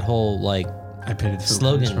that whole like I pity the food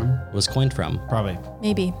slogan from. was coined from. Probably.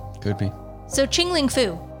 Maybe. Could be. So Qingling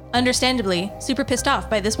Fu, understandably, super pissed off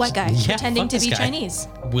by this white guy Yeah, pretending fuck to this be guy. Chinese.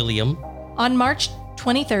 William. On March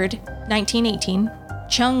 23rd, 1918,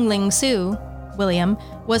 Qingling Su, William,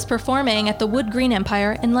 was performing at the Wood Green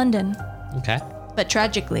Empire in London, Okay. but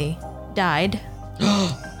tragically died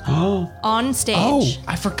on stage. Oh,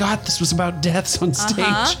 I forgot this was about deaths on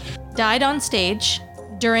stage. Died on stage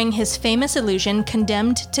during his famous illusion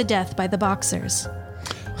Condemned to Death by the Boxers.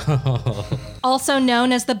 Also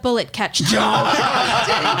known as the bullet catch trick.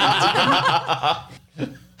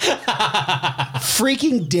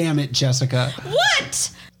 Freaking damn it, Jessica.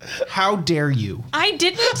 What? How dare you? I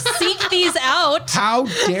didn't seek these out. How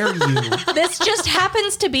dare you? This just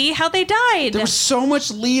happens to be how they died. There was so much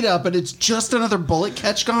lead up and it's just another bullet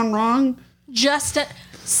catch gone wrong.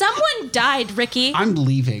 Someone died, Ricky. I'm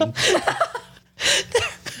leaving.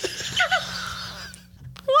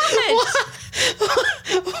 What?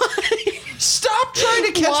 Stop trying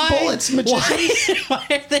to catch bullets, magician. Why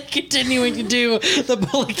are they continuing to do the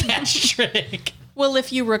bullet catch trick? Well,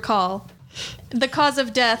 if you recall, the cause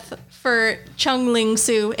of death for Qingling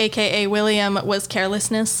Su, aka William, was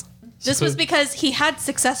carelessness. This was because he had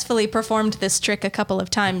successfully performed this trick a couple of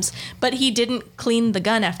times, but he didn't clean the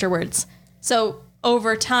gun afterwards. So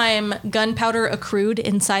over time, gunpowder accrued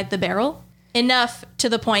inside the barrel, enough to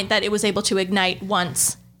the point that it was able to ignite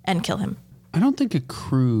once and kill him. I don't think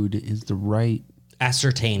accrued is the right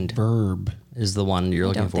Ascertained verb. is the one you're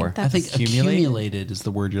looking for. I think Accumulate? accumulated is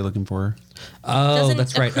the word you're looking for. Oh, Doesn't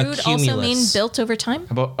that's right. accrued also mean Accumulus. built over time?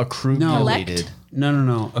 How about accrued? Collect?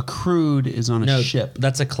 No. Accrued is on a No, ship.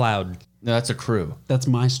 that's a cloud. No, that's a crew. That's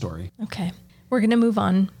my story. Okay, we're gonna move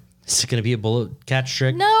on. Is it going to be a bullet catch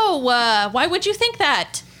trick? No, why would you think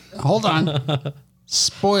that? Hold on.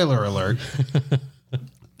 Spoiler alert.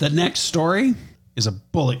 The next story is a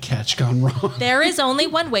bullet catch gone wrong. There is only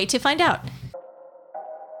one way to find out.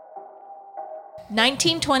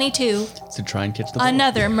 1922, To try and catch the bullet.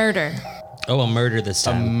 another murder. Oh, a murder this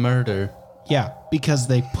A time. murder. Yeah, because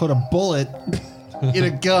they put a bullet in a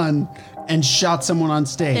gun and shot someone on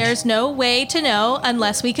stage. There's no way to know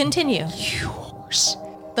unless we continue. Horse.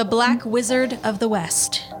 The Black Wizard of the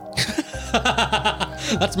West.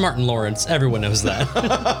 That's Martin Lawrence. Everyone knows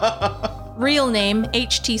that. Real name,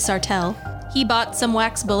 H.T. Sartell. He bought some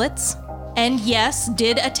wax bullets and, yes,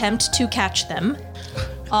 did attempt to catch them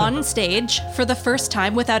on stage for the first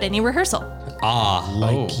time without any rehearsal.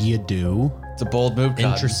 Like you do. It's a bold move.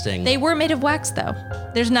 Cotton. Interesting. They were made of wax, though.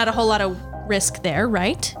 There's not a whole lot of risk there,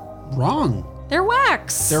 right? Wrong. They're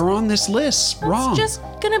wax. They're on this list. Wrong. It's just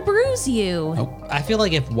gonna bruise you. I feel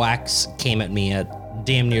like if wax came at me at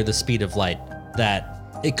damn near the speed of light, that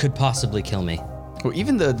it could possibly kill me. Well,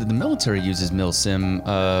 even the military uses milsim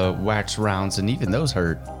wax rounds, and even those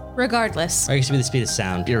hurt. Regardless, Or it used to be the speed of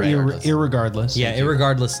sound. Irregardless. Yeah,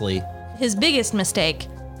 irregardlessly. his biggest mistake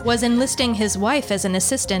was enlisting his wife as an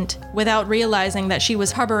assistant without realizing that she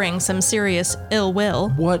was harboring some serious ill will.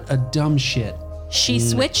 What a dumb shit. She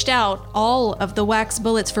switched out all of the wax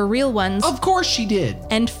bullets for real ones Of course she did.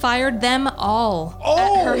 and fired them all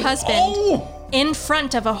at her husband in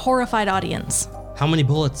front of a horrified audience. How many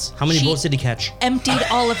bullets? How many She- bullets did he catch? Emptied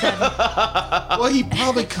all of them. Well, he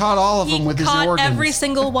probably caught all of He them with his caught organs. every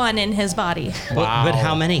single one in his body. But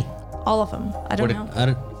how many? All of them. I don't know. I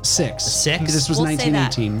don't, 6. Six? This was We'll say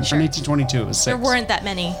that. 1918. Sure. Or 1922. It was 6. There weren't that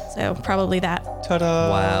many, so probably that. Ta-da!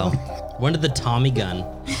 wow. When did the Tommy gun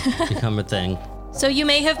become a thing? So you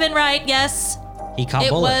may have been right, yes. He caught It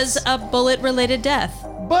bullets. was a bullet-related death,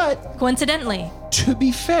 But coincidentally. to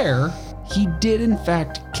be fair, he did in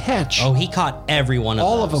fact catch Oh, he caught every one of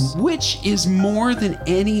all of those. them, which is more than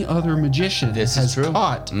any other magician This is has true.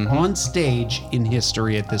 caught on stage in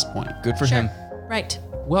history at this point. Good for him. Right.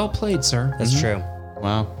 Well played, sir. That's true.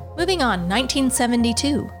 Wow. Moving on,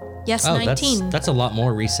 1972. Yes, Oh, 19. that's a lot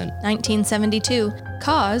more recent. 1972.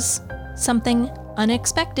 Cause something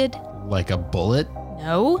unexpected. Like a bullet?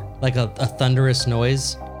 No, Like a thunderous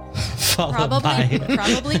noise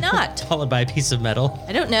probably not. followed by a piece of metal.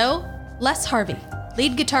 I don't know. Les Harvey,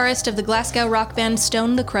 lead guitarist of the Glasgow rock band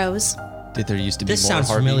Stone the Crows, Did there used to be This more sounds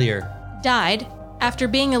Harvey? familiar. died after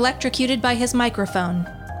being electrocuted by his microphone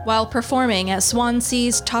while performing at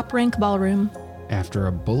Swansea's Top Rank Ballroom. After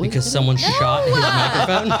a bullet? Because someone shot his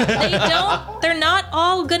microphone? They're not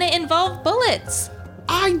all gonna involve bullets.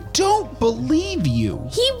 I don't believe you.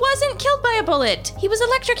 He wasn't killed by a bullet. He was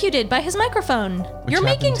electrocuted by his microphone. You're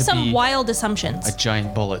happened making to some be wild assumptions. A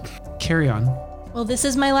giant bullet. Carry on. Well, this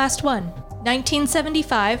is my last one.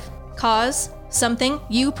 1975. Cause something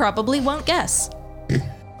you probably won't guess.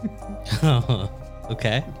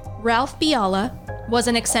 Okay. Ralph Biala was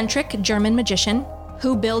an eccentric German magician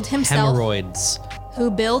who billed himself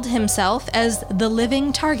as the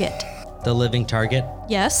living target. The living target.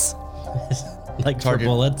 Yes, Like Target. for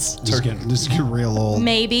bullets. This is getting real old.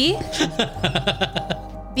 maybe.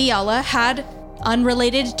 Biala had,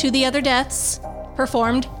 unrelated to the other deaths,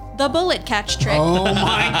 performed the bullet catch trick. Oh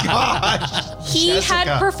my gosh. He had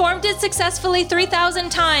Jessica. performed it successfully 3,000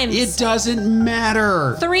 times. It doesn't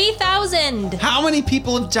matter. 3,000. How many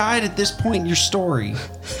people have died at this point in your story?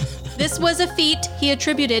 This was a feat he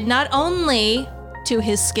attributed not only to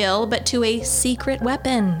his skill, but to a secret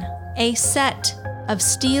weapon, a set of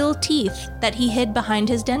steel teeth that he hid behind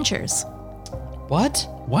his dentures. What?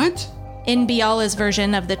 What? In Biala's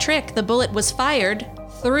version of the trick, the bullet was fired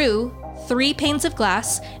through 3 panes of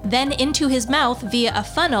glass, then into his mouth via a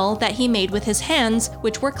funnel that he made with his hands,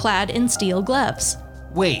 which were clad in steel gloves.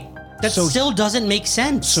 Wait. That still doesn't make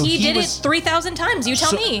sense. So He did was- it 3,000 times, you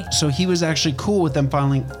tell me. So he was actually cool with them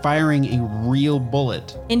firing a real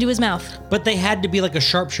bullet. Into his mouth. But they had to be like a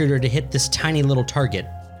sharpshooter to hit this tiny little target.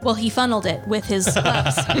 Well, he funneled it with his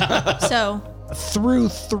gloves. So, Through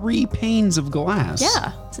 3 panes of glass.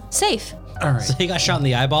 yeah, safe. All right. So he got shot in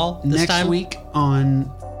the eyeball this Next time? week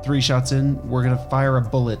on 3 Shots In, we're going to fire a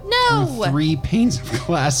bullet No! through 3 panes of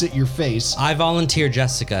glass at your face. I volunteer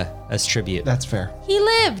Jessica as tribute. That's fair. He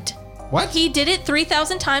lived. What? He did it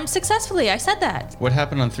 3,000 times successfully. I said that. What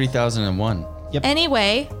happened on 3001?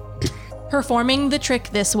 Anyway, performing the trick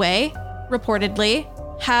this way, reportedly,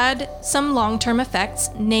 had some long-term effects,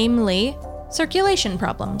 namely circulation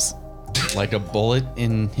problems. Like a bullet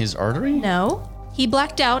in his artery? No. He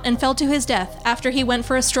blacked out and fell to his death after he went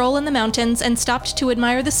for a stroll in the mountains and stopped to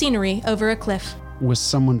admire the scenery over a cliff. Was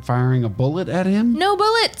someone firing a bullet at him? No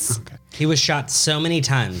bullets. He was shot so many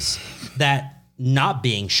times that not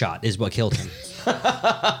being shot is what killed him.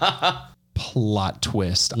 Plot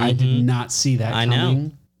twist. I did not see that I know.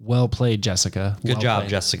 coming. Well played, Jessica. Good Well job, played.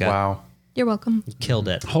 Jessica. Wow. You're welcome. Killed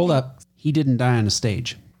it. Hold up. He didn't die on a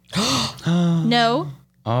stage. No.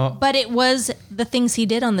 Oh. But it was the things he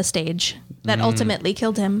did on the stage that ultimately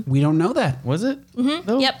killed him. We don't know that. Was it?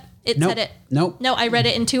 No? Yep, it Nope. said it. Nope. No, I read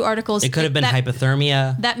it in 2 articles. It could have been that,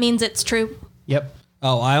 hypothermia. That means it's true. Yep.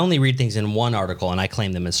 Oh, I only read things in one article and I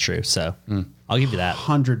claim them as true. So I'll give you that.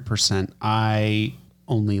 100%. I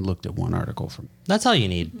only looked at one article from. That's all you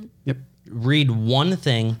need. Yep. Read one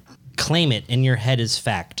thing, claim it in your head as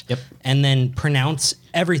fact. Yep. And then pronounce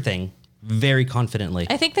everything very confidently.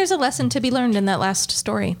 I think there's a lesson to be learned in that last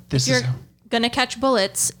story. This if is you're how- going to catch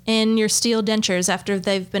bullets in your steel dentures after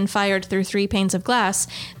they've been fired through 3 panes of glass,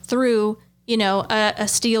 through, a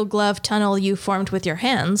steel glove tunnel you formed with your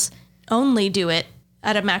hands, only do it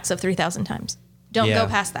at a max of 3,000 times. Don't Yeah. go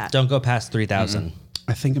past that. Don't go past 3,000.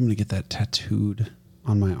 I think I'm going to get that tattooed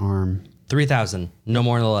on my arm. 3,000. No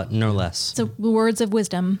more, no less. So words of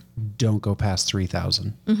wisdom. Don't go past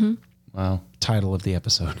 3,000. Wow. Title of the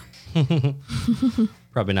episode.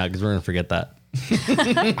 Probably not because we're going to forget that.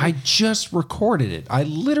 I just recorded it. I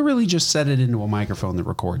literally just set it into a microphone that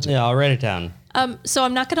records it. Yeah, I'll write it down. So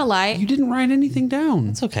I'm not going to lie. You didn't write anything down.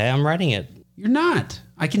 It's okay. I'm writing it. You're not.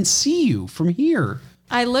 I can see you from here.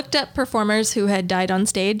 I looked up performers who had died on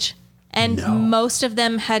stage, and most of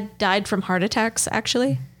them had died from heart attacks,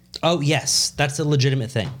 actually. Oh, yes. That's a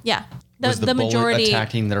legitimate thing. Yeah. Was the bullet majority.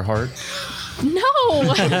 attacking their heart? No.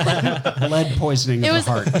 Lead poisoning It of was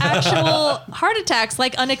the heart. actual heart attacks,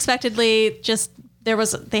 like unexpectedly,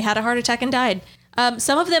 they had a heart attack and died.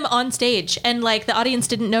 Some of them on stage, and like the audience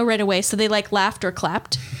didn't know right away, so they like laughed or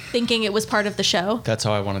clapped, thinking it was part of the show. That's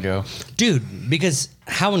how I want to go. Dude, because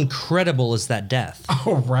how incredible is that death?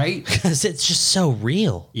 Oh, right? Because it's just so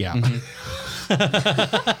real. Yeah.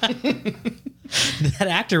 That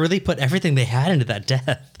actor really put everything they had into that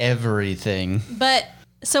death. Everything. But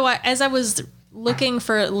so as I was looking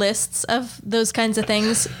for lists of those kinds of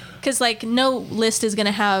things because like no list is going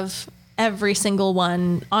to have every single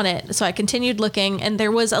one on it. So I continued looking, and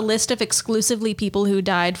there was a list of exclusively people who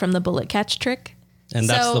died from the bullet catch trick. And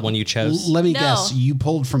that's So- the one you chose. Let me No. guess. You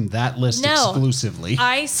pulled from that list No. exclusively.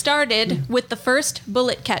 I started with the first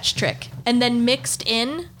bullet catch trick and then mixed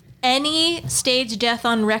in any stage death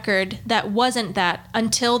on record that wasn't that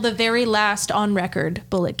until the very last on record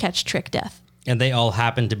bullet catch trick death. And they all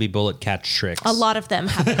happen to be bullet catch tricks. A lot of them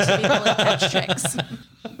happen to be bullet catch tricks.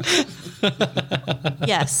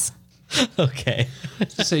 Yes. Okay.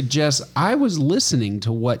 Say, Jess, I was listening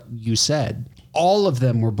to what you said. All of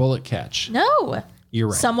them were bullet catch. No. You're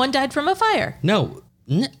right. Someone died from a fire. No.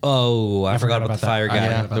 Oh, I forgot about the fire guy.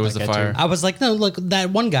 Yeah, there was the fire. I was like, no, look, that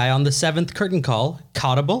one guy on the 7th curtain call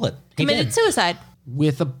caught a bullet. He Committed did. suicide.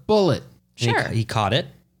 With a bullet. And Sure. He caught it.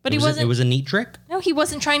 But It he was a- wasn't- It was a neat trick. No, he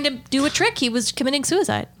wasn't trying to do a trick. He was committing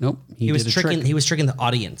suicide. Nope. He was did a tricking. trick. He was tricking the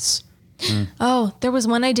audience. Oh, there was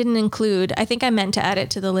one I didn't include. I think I meant to add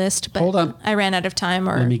it to the list, but Hold on. I ran out of time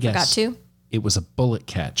or Let me forgot guess. to. It was a bullet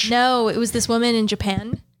catch. No, it was this woman in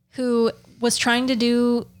Japan who was trying to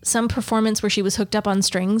do some performance where she was hooked up on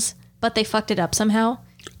strings, but they fucked it up somehow.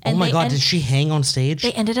 Oh my they God! en- Did she hang on stage?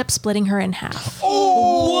 They ended up splitting her in half.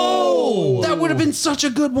 Whoa! That would have been such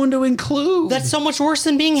a good one to include. That's so much worse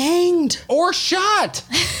than being hanged. or shot.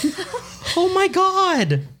 Oh my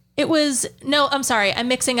God! It was, no, I'm sorry, I'm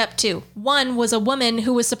mixing up two. One was a woman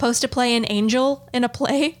who was supposed to play an angel in a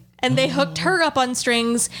play, and they hooked her up on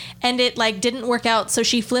strings, and it like didn't work out, so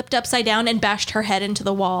she flipped upside down and bashed her head into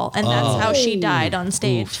the wall, and that's how she died on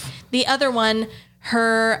stage. The other one,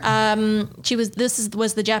 her,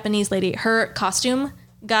 was the Japanese lady. Her costume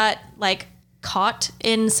got like caught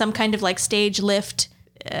in some kind of like stage lift,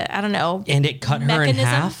 I don't know, And it cut her in mechanism.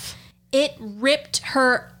 half. It ripped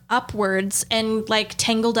her upwards and like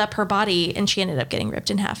tangled up her body, and she ended up getting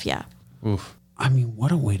ripped in half. Yeah. I mean,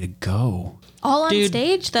 what a way to go. All on Dude,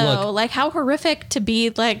 stage though. look. Like how horrific to be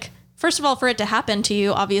like, first of all, for it to happen to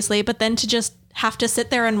you, obviously, but then to just have to sit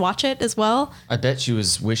there and watch it as well. I bet she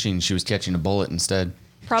was wishing she was catching a bullet instead.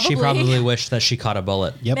 Probably. She probably wished that she caught a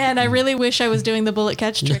bullet. Yep. Man, I really wish I was doing the bullet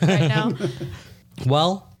catch trick right now.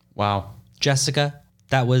 Well, Wow. Jessica,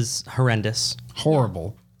 that was horrendous.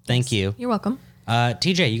 Horrible. Thank you. You're welcome.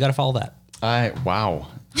 TJ, you got to follow that. Wow.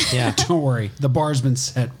 Yeah. Don't worry. The bar's been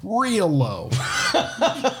set real low.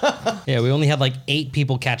 Yeah, we only had like 8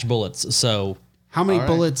 people catch bullets. So How many right.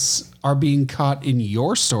 bullets are being caught in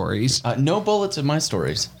your stories? No bullets in my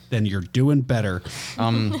stories. Then you're doing better.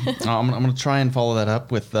 I'm going to try and follow that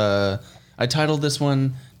up with, I titled this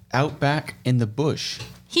one Outback in the Bush.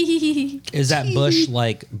 is that bush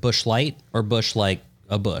like bush light or bush like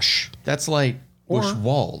a bush? That's like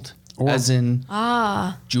Bushwald, as in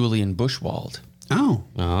Julian Bushwald. Oh.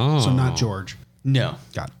 Oh. So not George. No.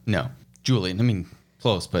 Got it. No. Julian. I mean,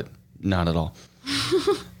 close, but not at all.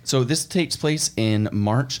 So this takes place in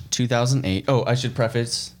March 2008. Oh, I should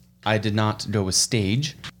preface, I did not go with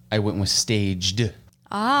stage. I went with staged.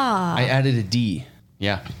 I added a D.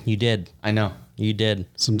 Yeah, You did. I know. You did.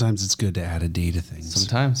 Sometimes it's good to add a D to things.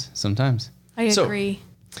 Sometimes. I So- agree.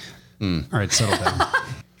 All right, settle down.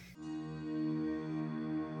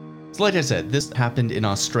 So like I said, this happened in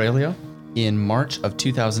Australia in March of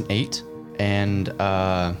 2008 and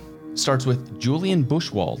starts with Julian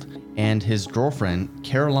Bushwald and his girlfriend,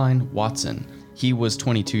 Caroline Watson. He was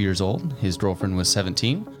 22 years old. His girlfriend was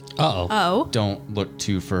 17. Uh-oh. Oh. Don't look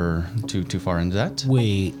too far into that.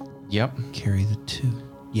 Wait. Yep. Carry the 2.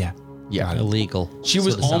 Yeah. Yeah. Illegal. She That's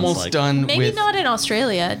was what it sounds almost like. done Maybe with not in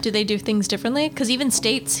Australia. Do they do things differently? Because even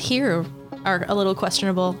states here are a little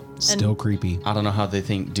questionable. And Still creepy. I don't know how they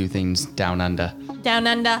do things down under, down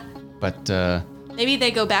under. but Maybe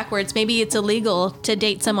they go backwards. Maybe it's illegal to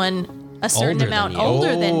date someone a certain Older than amount you.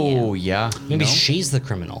 older than oh you. yeah, Maybe no? she's the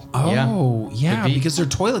criminal. Oh, yeah, Could be. because their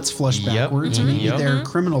toilets flush Yep. backwards. Maybe Yep. their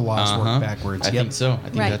criminal laws Uh-huh. work backwards. I Yep. think so. I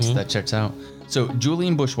think Right. that checks out. So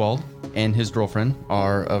Julian Bushwald and his girlfriend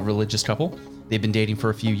are a religious couple. They've been dating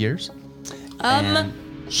for a few years. And-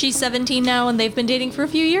 She's 17 now, and they've been dating for a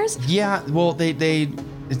few years. yeah, well,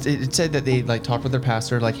 it said that they like talked with their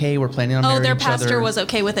pastor, like, hey, we're planning on marrying their each other. pastor was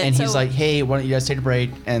okay with it, and he's so- like, hey, why don't you guys take a break?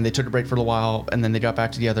 And they took a break for a while, and then they got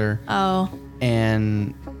back together. Oh,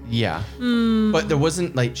 And yeah, but there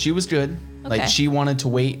wasn't like she was good. Like Okay. she wanted to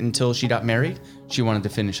wait until she got married. She wanted to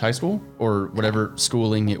finish high school or whatever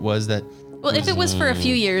schooling it was that well, if it was for a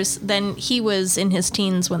few years, then he was in his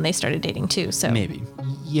teens when they started dating too. So maybe.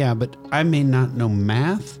 Yeah, but I may not know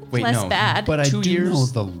math, Wait, less no. bad. but I 2 do years? know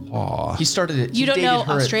the law. He started it. You he don't dated know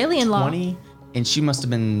her at Australian law. 20, and she must have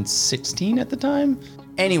been 16 at the time.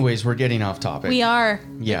 Anyways, we're getting off topic. we are.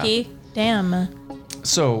 Yeah. Vicky. Damn.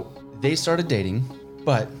 So they started dating,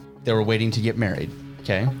 but they were waiting to get married.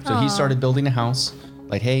 Okay. So he started building a house.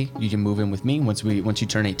 Like, hey, you can move in with me once you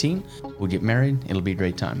turn 18. We'll get married. It'll be a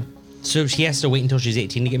great time. So she has to wait until she's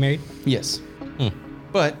 18 to get married? Yes.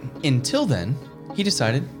 But until then, he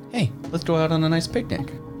decided, hey, let's go out on a nice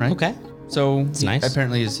picnic. Right. Okay. So nice.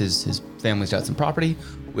 Apparently his family's got some property.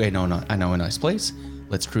 I know a nice place.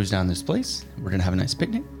 Let's cruise down this place. We're gonna have a nice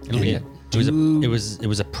picnic. It'll be it. It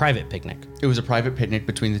was a private picnic. It was a private picnic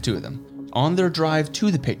between the two of them. On their drive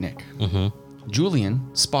to the picnic,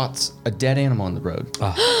 Julian spots a dead animal on the road.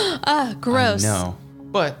 Gross. No,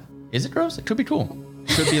 but is it gross? It could be cool.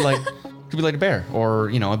 Could be like a bear or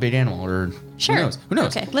a big animal or Sure. Who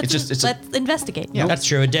knows? Okay, let's investigate. Yeah. That's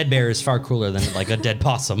true. A dead bear is far cooler than like a dead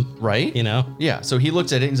possum. Right? Yeah. So he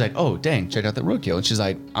looks at it and he's like, "Oh, dang! Check out that roadkill." And she's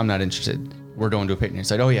like, "I'm not interested. We're going to a picnic."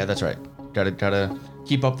 He's like, "Oh yeah, that's right. Gotta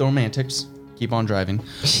keep up the romantics. Keep on driving."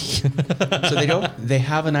 So they go. They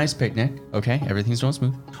have a nice picnic. Okay, everything's going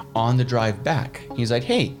smooth. On the drive back, he's like,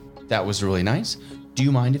 "Hey, that was really nice. Do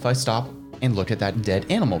you mind if I stop and look at that dead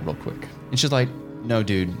animal real quick?" And she's like, "No,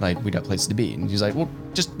 dude. Like, we got places to be." And he's like, "Well,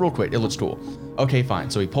 just real quick. It looks cool." Okay, fine.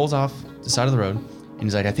 So he pulls off the side of the road, and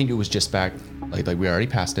he's like, "I think it was just back. Like we already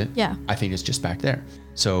passed it. Yeah. I think it's just back there."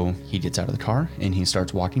 So he gets out of the car and he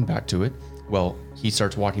starts walking back to it. Well, he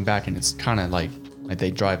starts walking back, and it's kind of like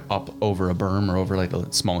they drive up over a berm or over like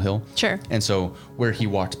a small hill. Sure. And so where he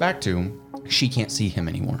walked back to, she can't see him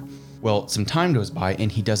anymore. Well, some time goes by and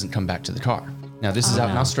he doesn't come back to the car. Now this is out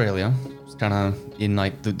in Australia. It's kind of in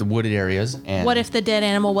like the wooded areas. And What if the dead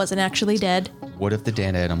animal wasn't actually dead? What if the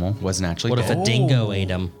dead animal wasn't actually What dead? if a dingo ate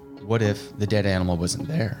him? What if the dead animal wasn't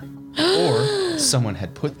there? Or someone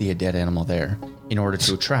had put the dead animal there in order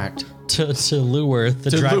to attract. To lure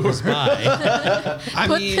the drivers by.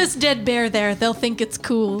 Put this dead bear there. They'll think it's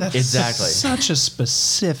cool. That's Exactly. such a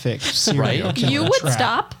specific serial Right? killer You would trap.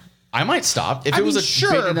 stop. I might stop if I it was mean, a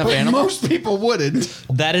sure, big enough but animal. most people wouldn't.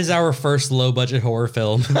 That is our first low budget horror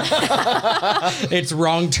film. It's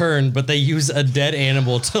Wrong Turn, but they use a dead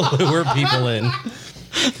animal to lure people in.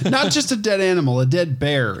 Not just a dead animal, a dead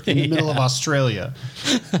bear in the middle of Australia.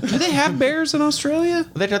 Do they have bears in Australia?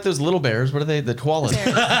 They got those little bears. What are they? The koalas.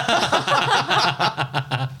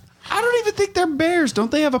 I don't even think they're bears.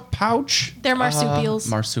 Don't they have a pouch? They're marsupials.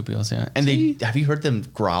 Marsupials, yeah. And have you heard them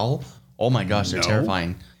growl? Oh my gosh, they're No.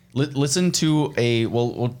 terrifying. Listen to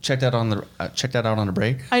we'll check that on the check that out on a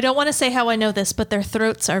break. I don't want to say how I know this, but their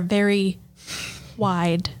throats are very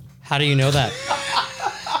wide. How do you know that?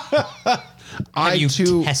 Have you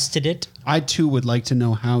too would like to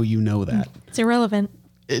know how you know that. It's irrelevant.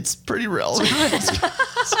 It's pretty relevant.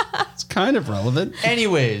 It's kind of relevant.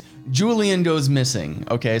 Anyways, Julian goes missing.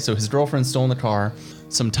 Okay, so his girlfriend's still in the car.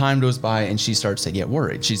 Some time goes by and she starts to get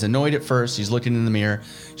worried. She's annoyed at first. She's looking in the mirror.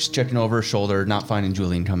 She's checking over her shoulder, not finding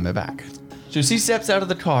Julian coming back. So she steps out of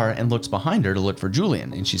the car and looks behind her to look for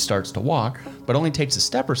Julian. And she starts to walk, but only takes a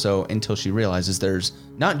step or so until she realizes there's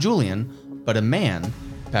not Julian, but a man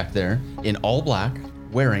back there in all black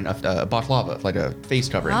wearing a baklava, like a face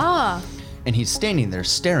covering. And he's standing there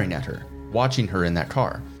staring at her, watching her in that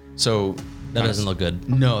car. So That doesn't look good.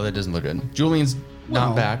 No, that doesn't look good. Julian's not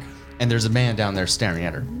Well- back, and there's a man down there staring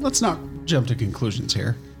at her. Let's not jump to conclusions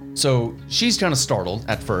here. So she's kind of startled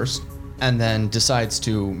at first, and then decides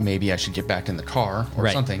to maybe I should get back in the car or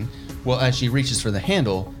Right. something. Well, as she reaches for the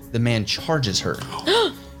handle, the man charges her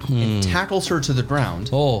and tackles her to the ground,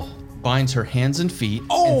 Oh, binds her hands and feet,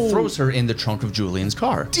 and throws her in the trunk of Julian's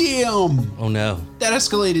car. Damn! oh no. That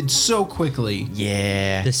escalated so quickly.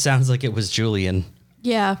 Yeah. This sounds like it was Julian.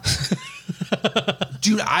 Yeah.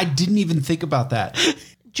 Dude, I didn't even think about that.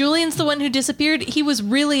 Julian's the one who disappeared. He was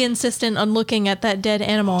really insistent on looking at that dead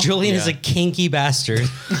animal. Julian is Yeah. a kinky bastard.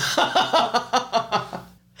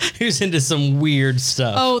 Who's into some weird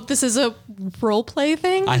stuff. Oh, this is a role play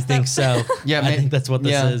thing? I think so. Yeah, I think that's what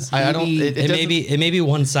this yeah, is. I don't. Maybe- It may be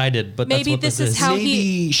one-sided, but Maybe that's what this is how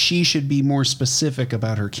Maybe she should be more specific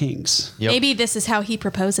about her kinks. Yep. Maybe this is how he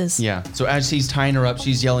proposes. Yeah. So as he's tying her up,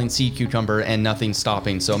 she's yelling "sea cucumber" and nothing's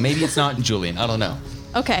stopping. So maybe it's not Julian. I don't know.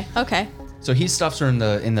 Okay. So he stuffs her in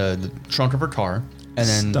the trunk of her car and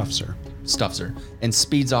then Stuffs her. and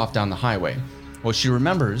speeds off down the highway. Well, she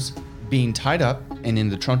remembers being tied up and in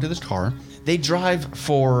the trunk of this car. They drive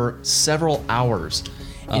for several hours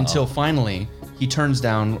until finally he turns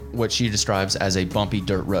down what she describes as a bumpy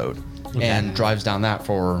dirt road and drives down that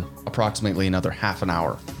for approximately another half an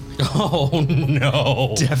hour. Oh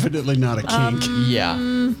no. Definitely not a kink.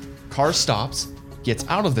 Yeah. Car stops, gets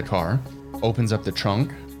out of the car, opens up the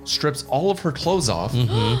trunk, strips all of her clothes off,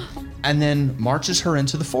 and then marches her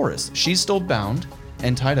into the forest. She's still bound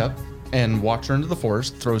and tied up, and walks her into the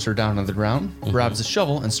forest, throws her down on the ground, grabs a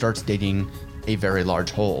shovel, and starts digging a very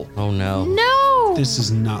large hole. Oh no. No. This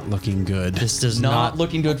is not looking good. This does Not not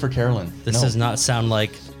looking good for Carolyn. This No. does not sound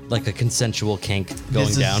like a consensual kink going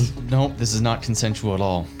This is- down. Nope, this is not consensual at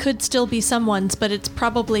all. Could still be someone's, but it's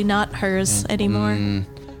probably not hers anymore.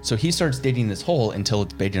 So he starts digging this hole until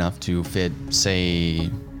it's big enough to fit, say,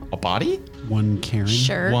 a body? One Karen.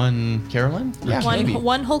 Sure. One Carolyn? Yeah, maybe.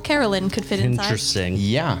 One whole Carolyn could fit inside. Interesting.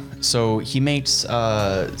 Yeah. So he makes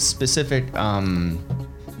a specific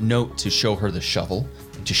note to show her the shovel,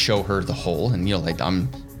 to show her the hole, and like I'm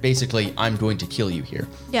going to kill you here.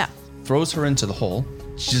 Yeah. Throws her into the hole.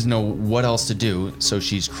 She doesn't know what else to do, so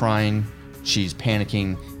she's crying, she's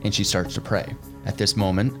panicking, and she starts to pray. At this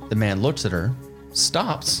moment, the man looks at her,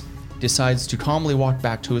 stops, decides to calmly walk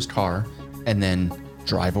back to his car, and then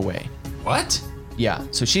drive away. What? Yeah,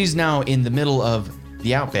 so she's now in the middle of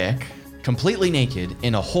the outback, completely naked,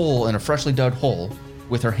 in a hole, in a freshly dug hole,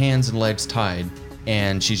 with her hands and legs tied,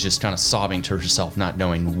 and she's just kind of sobbing to herself, not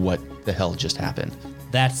knowing what the hell just happened.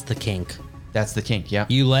 That's the kink. That's the kink, yeah.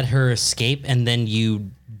 You let her escape and then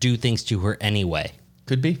you do things to her anyway.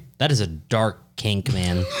 Could be. That is a dark kink,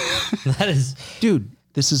 man. That is. Dude,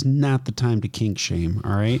 this is not the time to kink shame,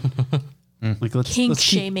 all right? Like let's Kink let's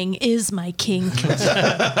keep, shaming is my kink.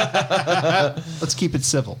 let's keep it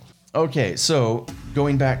civil. Okay, so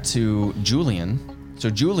going back to Julian. So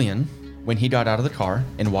Julian, when he got out of the car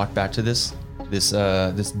and walked back to this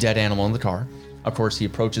dead animal in the car, of course he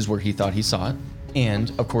approaches where he thought he saw it,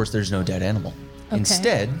 and of course there's no dead animal. Okay.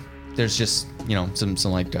 Instead, there's just some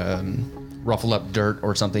like ruffled up dirt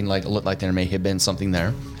or something, like looked like there may have been something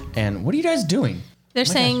there. And what are you guys doing? They're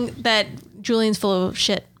saying that Julian's full of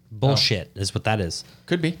shit. Bullshit is what that is.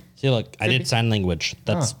 Could be. See, look, I did sign language.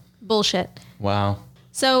 That's Bullshit. Wow.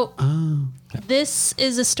 So this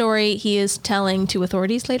is a story he is telling to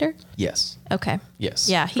authorities later? Yes. Okay. Yes.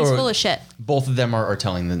 Yeah, he's Or full of shit. Both of them are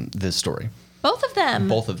telling this story. Both of them.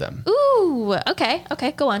 Both of them. Ooh, okay.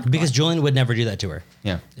 Okay, go on. because Julian would never do that to her.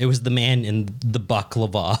 Yeah. It was the man in the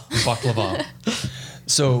baklava. Baklava.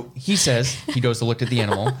 So he says he goes to look at the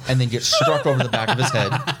animal and then gets struck over the back of his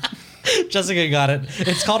head. Jessica got it.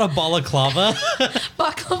 It's called a balaclava.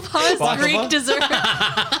 Baklava is Baklava? Greek dessert.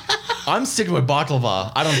 I'm sticking with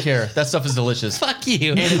baklava. I don't care. That stuff is delicious. Fuck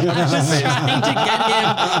you. I was just trying to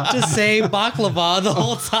get him to say baklava the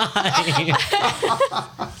whole time.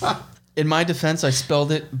 In my defense, I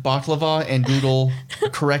spelled it baklava and Google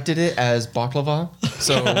corrected it as baklava.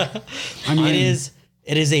 So I mean,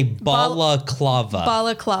 It is a balaclava.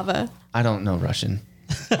 Balaclava. I don't know Russian.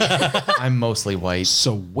 I'm mostly white.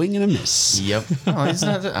 so wing and a miss. Yep. Oh, it's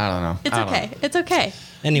not, I don't know. It's I don't okay. know. It's okay.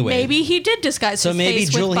 Anyway. Maybe he did disguise So his maybe face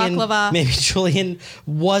Julian, with baklava. maybe Julian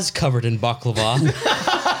was covered in baklava,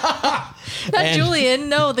 Not and- Julian,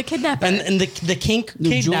 no, the kidnapper. and the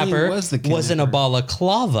kidnapper Julian was the was in a kidnapper.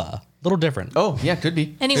 balaclava. Little different. Oh, yeah, could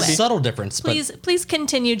be. Anyway. Subtle difference. please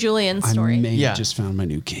continue Julian's I story. may Yeah. have just found my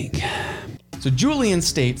new king. So Julian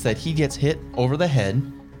states that he gets hit over the head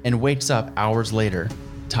and wakes up hours later,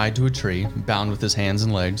 tied to a tree, bound with his hands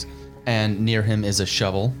and legs, and near him is a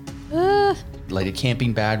shovel, like a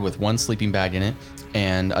camping bag with one sleeping bag in it,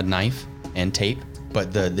 and a knife and tape,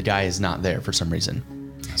 but the guy is not there for some reason.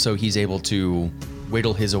 So he's able to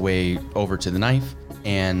whittle his way over to the knife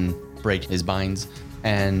and break his binds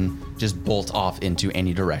and just bolt off into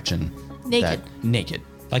any direction. Naked. Naked.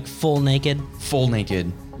 Like full naked. Full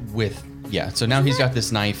naked with, yeah. So now he's got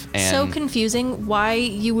this knife and... So confusing why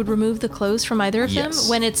you would remove the clothes from either of Yes. them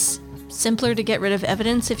when it's simpler to get rid of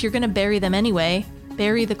evidence. If you're going to bury them anyway,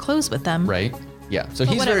 bury the clothes with them. Right? Yeah. So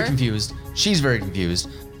But he's very whatever. confused. She's very confused.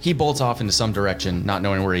 He bolts off into some direction, not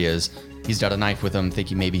knowing where he is. He's got a knife with him,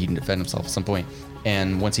 thinking maybe he can defend himself at some point.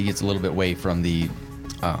 And once he gets a little bit away from the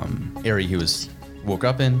area he was woke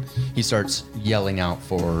up in, he starts yelling out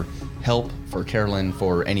for help, for Carolyn,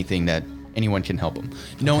 for anything that anyone can help him,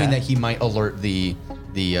 knowing Okay. that he might alert the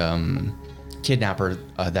kidnapper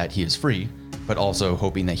that he is free, but also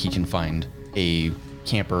hoping that he can find a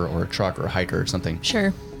camper or a truck or a hiker or something.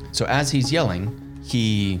 Sure. So as he's yelling,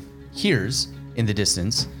 he hears in the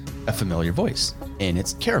distance a familiar voice, and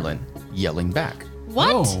it's Carolyn yelling back.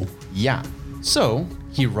 What? Oh, Yeah. So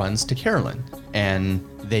he runs to Carolyn, and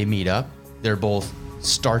they meet up. They're both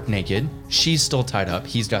stark naked. She's still tied up.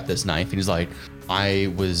 He's got this knife, and he's like,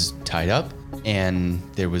 I was tied up, and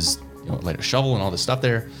there was like a shovel and all this stuff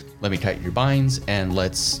there. Let me cut your binds, and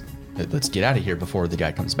let's get out of here before the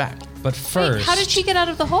guy comes back. But first, Wait, how did she get out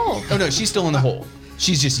of the hole? Oh no, she's still in the hole.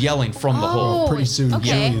 She's just yelling from the hole. pretty soon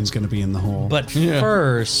okay. Julian's going to be in the hole. But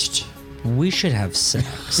first, we should have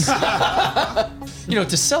sex.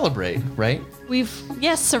 to celebrate, right?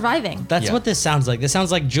 Surviving. That's Yeah. what this sounds like. This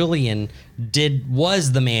sounds like Julian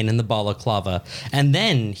was the man in the balaclava, and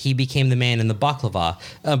then he became the man in the baklava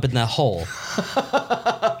up in the hole,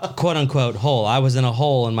 quote unquote hole. I was in a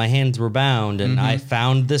hole and my hands were bound, and I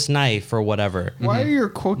found this knife or whatever. Why are your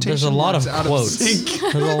quotations? There's a lot of out quotes. Of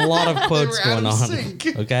sync? There's a lot of quotes They were out going of on. sync.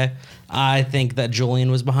 Okay, I think that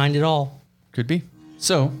Julian was behind it all. Could be.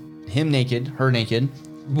 So, him naked, her naked.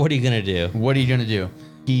 What are you gonna do? What are you gonna do?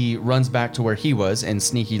 He runs back to where he was and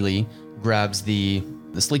sneakily grabs the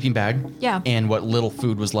sleeping bag. Yeah. And what little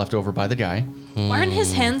food was left over by the guy. Aren't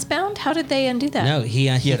his hands bound? How did they undo that? No, he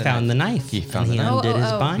had a found knife. the knife. He found and the he knife. undid his Oh,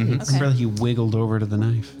 oh, oh. bindings. Okay. Remember, he wiggled over to the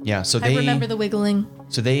knife. Yeah. So I they remember the wiggling.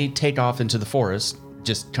 So they take off into the forest,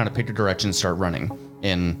 just kind of pick a direction and start running.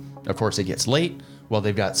 And of course, it gets late. Well,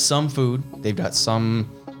 they've got some food. They've got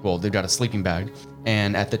a sleeping bag.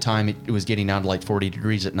 And at the time, it was getting down to like 40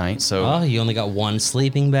 degrees at night. So, Oh, you only got one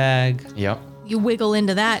sleeping bag. yep. You wiggle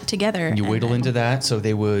into that together. You and wiggle then- into that. So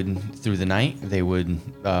they would, through the night, they would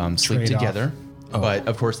sleep Trade together. But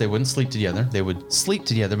of course, they wouldn't sleep together. They would sleep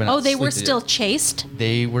together. But not Oh, they sleep were together. still chased?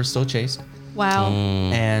 They were still chased. Wow.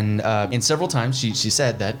 And several times she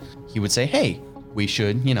said that he would say, hey, we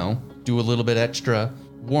should, do a little bit extra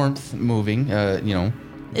warmth moving,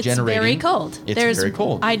 It's generating. very cold. It's very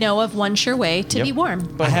cold. I know of one sure way to Yep. be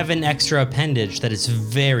warm. I have an extra appendage that is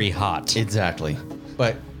very hot. Exactly.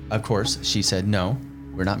 But of course, she said, no,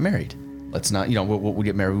 we're not married. Let's not, we'll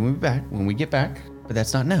get married when we get back, but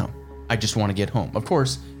that's not now. I just want to get home. Of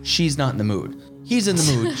course, she's not in the mood. He's in the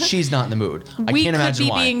mood. She's not in the mood. I We can't could imagine be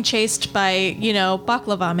why. being chased by,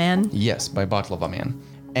 baklava man. Yes, by Baklava Man.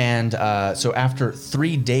 And so after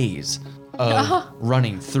 3 days of Uh-huh.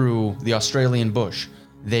 running through the Australian bush,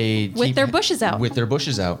 With their bushes out. With their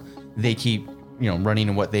bushes out, they keep, running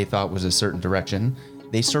in what they thought was a certain direction.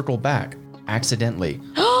 They circle back accidentally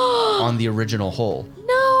on the original hole.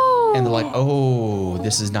 No. And they're like, oh,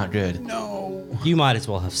 this is not good. No. You might as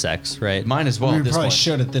well have sex, right? Mine as well We at this probably point.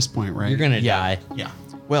 should at this point, right? You're gonna Yeah. die. Yeah.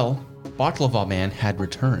 Well, Baklava Man had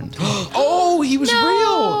returned. Oh, he was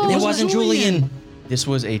real. It wasn't Julian. This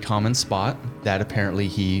was a common spot that apparently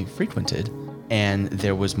he frequented, and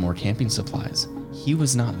there was more camping supplies. He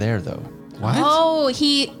was not there though. What? Oh,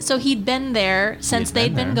 he'd been there since had been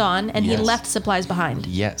they'd been there. gone, and he Yes. left supplies behind.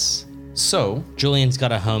 Yes. So Julian's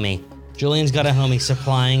got a homie. Julian's got a homie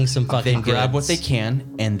supplying some they fucking grab what goods. they can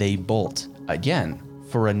and they bolt again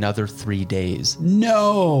for another 3 days.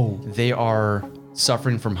 No. They are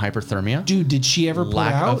suffering from hypothermia, Dude, did she ever pull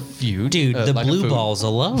lack out? of food, Dude, the lack of blue food, balls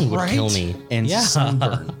alone would Right? kill me. and yeah.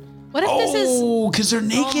 sunburn. What if this is? Oh, because they're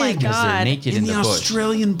naked. my Because they're God. naked In in the the bush.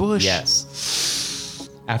 Australian bush. Yes.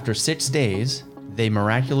 After 6 days, they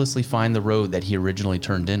miraculously find the road that he originally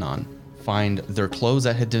turned in on, find their clothes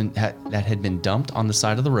that had been dumped on the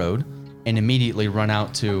side of the road, and immediately run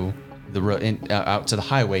out to the out to the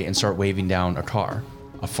highway and start waving down a car.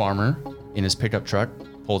 A farmer in his pickup truck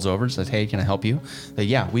pulls over and says, "Hey, can I help you?" Like,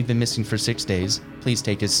 "Yeah, we've been missing for 6 days. Please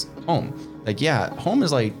take us home." Like, "Yeah, home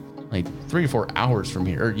is like 3 or 4 hours from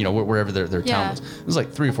here, or wherever their Yeah. town is. It was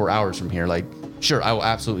like 3 or 4 hours from here. Like, sure, I will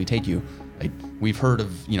absolutely take you. Like, we've heard of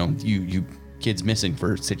you kids missing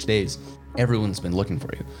for 6 days. Everyone's been looking for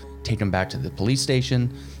you. Take them back to the police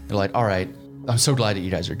station. They're like, "All right, I'm so glad that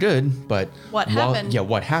you guys are good, but What happened?" Yeah,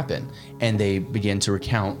 what happened?" And they begin to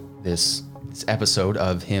recount this episode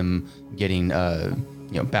of him getting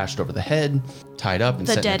bashed over the head, tied up, and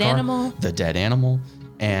The set in a dead car. animal? The dead animal,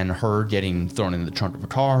 and her getting thrown in the trunk of a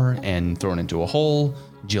car and thrown into a hole.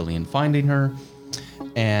 Jillian finding her,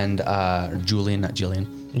 and Julian, not Jillian.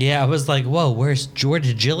 Yeah, I was like, whoa, where did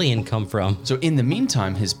Jillian come from? So in the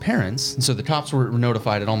meantime, his parents, so the cops were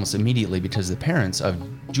notified almost immediately because the parents of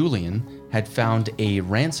Julian had found a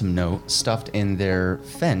ransom note stuffed in their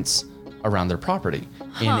fence around their property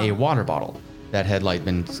in a water bottle that had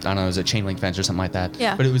been, I don't know, it was a chain link fence or something like that.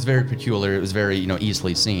 Yeah. But it was very peculiar. It was very,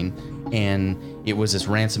 easily seen. And it was this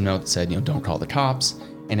ransom note that said, don't call the cops.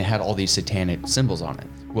 And it had all these satanic symbols on it.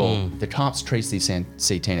 Well, the cops traced these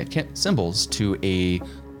satanic symbols to a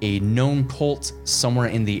known cult somewhere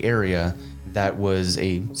in the area that was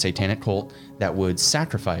a satanic cult that would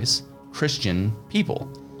sacrifice Christian people.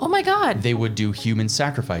 Oh my God. They would do human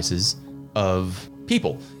sacrifices of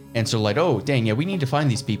people. And so oh, dang, yeah, we need to find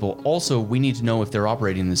these people. Also, we need to know if they're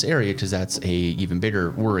operating in this area because that's a even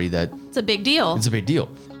bigger worry that It's a big deal. it's a big deal.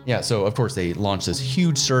 Yeah, so of course they launched this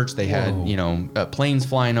huge search. They had, planes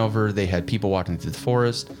flying over. They had people walking through the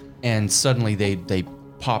forest. And suddenly they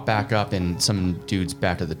pop back up in some dude's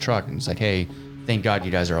back of the truck. And it's like, "Hey, thank God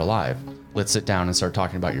you guys are alive. Let's sit down and start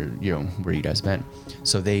talking about where you guys been."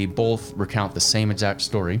 So they both recount the same exact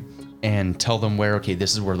story and tell them where, okay,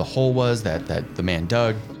 this is where the hole was that the man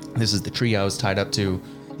dug. This is the tree I was tied up to.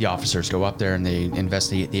 The officers go up there and they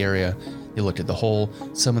investigate the area. They look at the hole.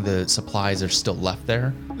 Some of the supplies are still left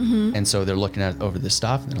there. And so they're looking at over this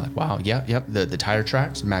stuff and they're like, wow, yep. The tire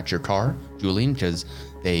tracks match your car, Julian, because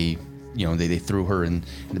they threw her in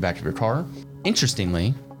the back of your car.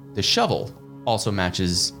 Interestingly, the shovel also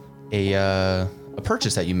matches a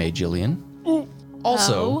purchase that you made, Jillian.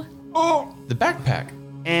 Also, the backpack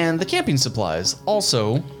and the camping supplies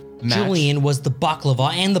also match. Julian was the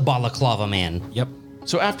baklava and the balaclava man. Yep.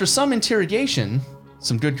 So after some interrogation,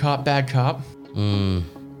 some good cop, bad cop,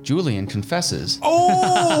 Julian confesses.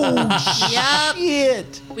 Yep.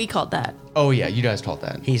 Shit. We called that. Oh yeah, you guys called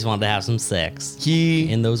that. He's wanted to have some sex He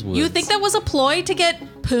in those woods. You think that was a ploy to get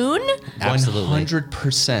Poon? Absolutely.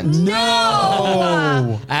 100%.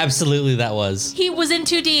 No. Absolutely, that was. He was in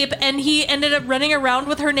too deep and he ended up running around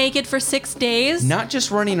with her naked for 6 days. Not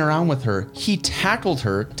just running around with her, he tackled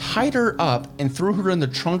her, tied her up, and threw her in the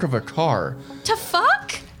trunk of a car. To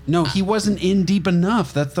fuck? No, he wasn't in deep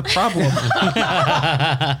enough. That's the problem.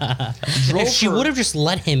 If she would have just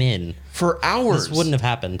let him in, For hours. this wouldn't have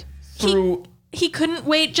happened. Through He couldn't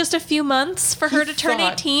wait just a few months for her to turn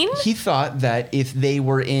 18? He thought that if they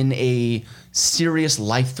were in a serious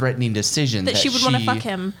life-threatening decision, That she would wanna fuck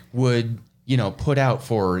him. Would put out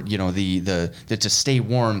for the to stay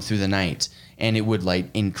warm through the night, and it would like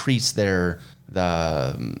increase their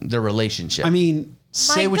relationship. I mean,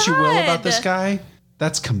 say what you will about this God. guy.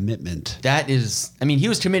 That's commitment. that is, he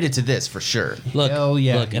was committed to this for sure. Look, Hell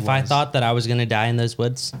yeah, look. he If I was. thought that I was going to die in those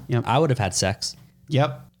woods, Yep. I would have had sex.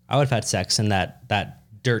 Yep. I would have had sex in that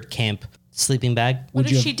dirt camp sleeping bag. What you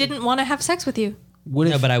if have- she didn't want to have sex with you? Would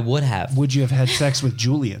No, if, but I would have. would you have had sex with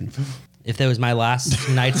Julian? If that was my last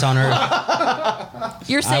nights on Earth,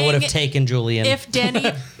 You're I saying would have taken Julian. if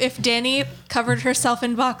Danny covered herself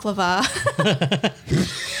in baklava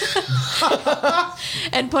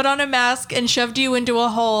and put on a mask and shoved you into a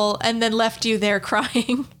hole and then left you there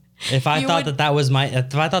crying. If I you thought would- that was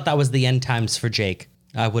if I thought that was the end times for Jake,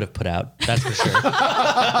 I would have put out. That's for sure.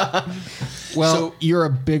 Well, you're a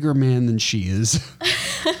bigger man than she is.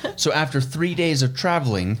 So after 3 days of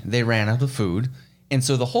traveling, they ran out of food, and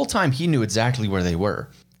so the whole time he knew exactly where they were.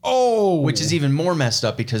 Oh. Which is even more messed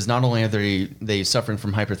up because not only are they suffering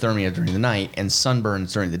from hypothermia during the night and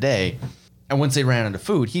sunburns during the day, and once they ran out of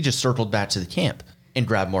food, he just circled back to the camp and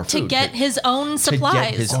grabbed more To food. get his own to supplies.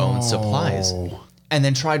 get his own supplies. And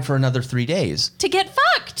then tried for another 3 days. To get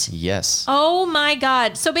fucked. Yes. Oh my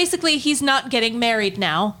God. So basically he's not getting married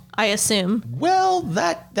now, I assume. Well,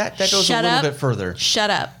 that goes Shut a little up. bit further. Shut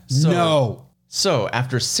up. No. So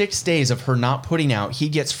after 6 days of her not putting out, he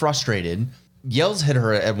gets frustrated, yells at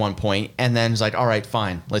her at one point, and then is like, all right,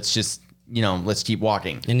 fine. Let's just, let's keep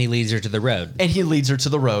walking. And he leads her to the road. And he leads her to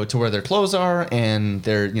the road to where their clothes are, and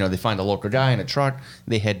they find a local guy in a truck.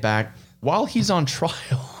 They head back. While he's on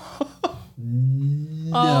trial,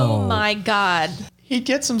 Oh my God. he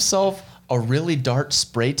gets himself a really dark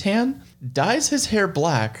spray tan, dyes his hair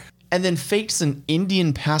black, and then fakes an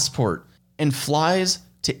Indian passport and flies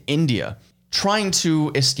to India, trying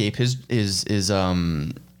to escape his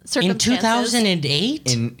In Circumstances.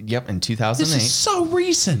 2008? in 2008. This is so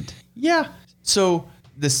recent. Yeah. So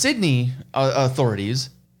the Sydney authorities,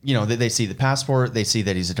 they see the passport, they see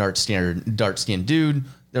that he's a dark-skinned dude.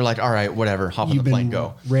 They're like, all right, whatever, hop on You've the plane, been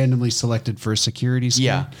go. randomly selected for a security scan.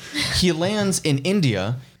 Yeah. He lands in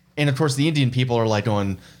India, and of course the Indian people are like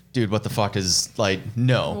going, dude, what the fuck is, like,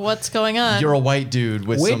 no. What's going on? You're a white dude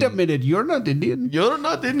with Wait some... a minute, you're not Indian. You're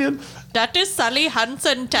not Indian. That is Sally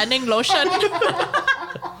Hansen tanning lotion.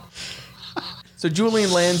 So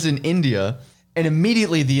Julian lands in India, and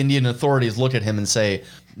immediately the Indian authorities look at him and say,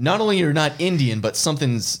 not only you're not Indian, but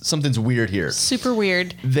something's weird here. Super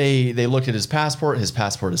weird. They looked at his passport. His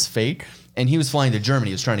passport is fake, and he was flying to Germany.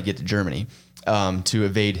 He was trying to get to Germany to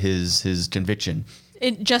evade his conviction.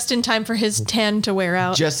 Just in time for his tan to wear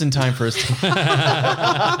out. Just in time for his.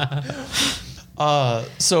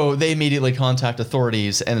 So they immediately contact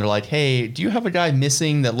authorities, and they're like, "Hey, do you have a guy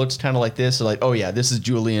missing that looks kind of like this?" They're like, "Oh yeah, this is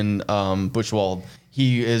Julian Bushwald.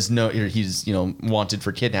 He is he's wanted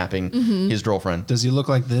for kidnapping his girlfriend." Does he look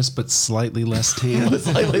like this, but slightly less tan?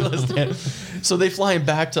 Slightly less than. So they fly him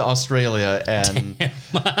back to Australia, and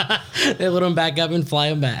They load him back up and fly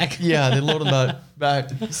him back. yeah, they load him back,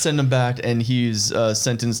 send him back, and he's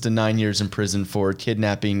sentenced to 9 years in prison for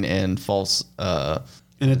kidnapping and false. An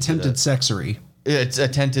attempted sexery. It's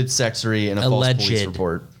attempted sexery and a false police Alleged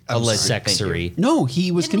report. Alleged thank you. Sexery. No,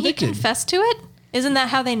 he was Didn't he convicted. confess to it? Isn't that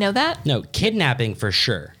how they know that? No, kidnapping for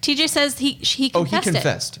sure. TJ says he Oh, confessed he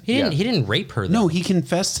confessed. He didn't. Yeah. He didn't rape her. Though. No, he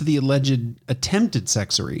confessed to the alleged attempted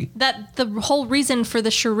sexery. That the whole reason for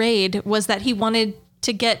the charade was that he wanted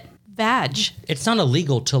to get vag. It's not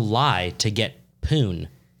illegal to lie to get poon.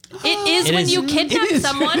 It is when you kidnap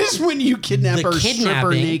someone. It is when you kidnap The or strip her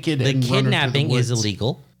kidnapping, naked the and run her through the kidnapping is woods.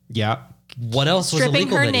 illegal. Yeah. What else was Stripping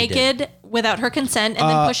illegal her that he did? naked without her consent and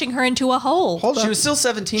then pushing her into a hole. Hold She on. was still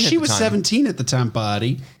 17 at She the was time. 17 at the time,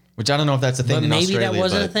 buddy. Which I don't know if that's a thing But in maybe Australia. that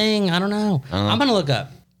wasn't a but thing. I don't know. I'm gonna look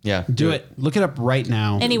up. Yeah. Do it. Look it up right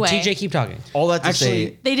now. Anyway, TJ, keep talking. All that to Actually-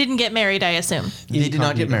 say, they didn't get married, I assume. they did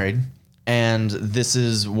not get Incognito. married. And this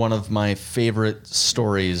is one of my favorite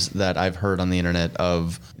stories that I've heard on the internet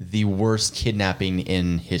of the worst kidnapping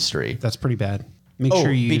in history. That's pretty bad. Make Oh,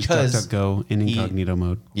 sure you use because DuckDuckGo in he- incognito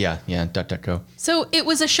mode. Yeah, DuckDuckGo. So it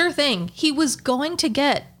was a sure thing. He was going to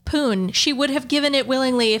get Poon. She would have given it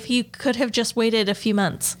willingly if he could have just waited a few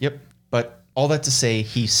months. Yep. But all that to say,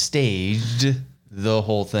 he staged the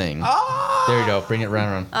whole thing. There you go. Bring it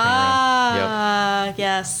round. Yep.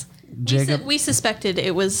 Yes. Jacob, We suspected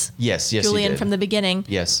it was Yes, you Julian did. from the beginning.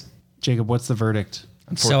 Yes. Jacob, what's the verdict?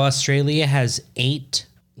 So Australia has 8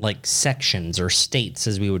 like sections or states,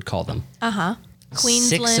 as we would call them.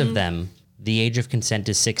 Queensland. 6 of them, the age of consent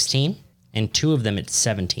is 16, and 2 of them it's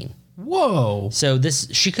 17. Whoa. So this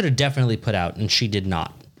she could have definitely put out, and she did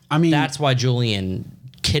not. I mean, That's why Julian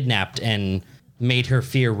kidnapped and made her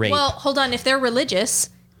fear rape. Well, hold on. If they're religious,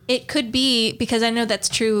 it could be, because I know that's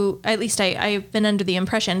true. At least I've been under the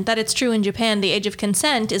impression that it's true in Japan. The age of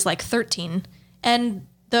consent is like 13. And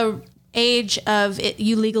the age of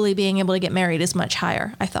you legally being able to get married is much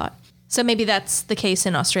higher, I thought. So maybe that's the case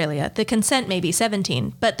in Australia. The consent may be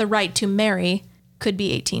 17, but the right to marry could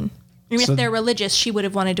be 18. I mean, So- if they're religious, she would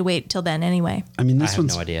have wanted to wait till then anyway. I mean, this have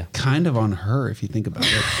one's no idea. kind of on her if you think about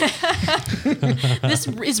it. This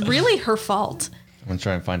is really her fault. I'm going to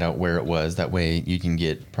try and find out where it was. That way you can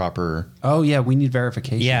get proper. Oh, yeah, we need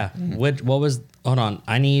verification. yeah. What was? Hold on.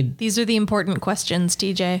 I need. These are the important questions,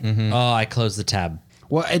 TJ. Oh, I closed the tab.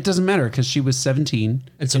 Well, it doesn't matter because she was 17.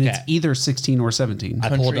 It's and okay. It's either 16 or 17. I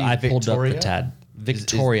pulled Country up the Victoria? tab.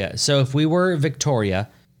 Victoria. So if we were Victoria,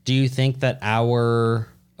 do you think that our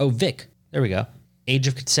Vic? There we go. Age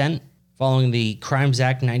of consent following the Crimes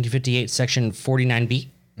Act 1958, Section 49B.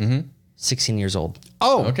 16 years old.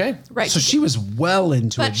 Oh, Okay. Right. So she was well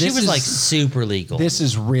into But it. she She was like super legal. this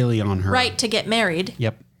is really on her. Right to get married.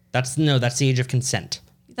 Yep. That's the age of consent.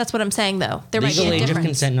 That's what I'm saying, though. There Legal might be a age of difference.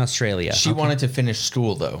 consent in Australia. She wanted to finish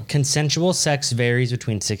school, though. Consensual sex varies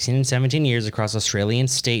between 16 and 17 years across Australian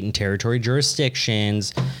state and territory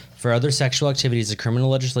jurisdictions. For other sexual activities, the criminal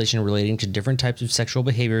legislation relating to different types of sexual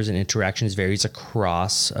behaviors and interactions varies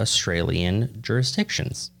across Australian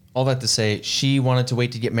jurisdictions. All that to say, she wanted to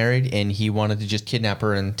wait to get married, and he wanted to just kidnap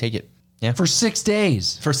her and take it. Yeah. For 6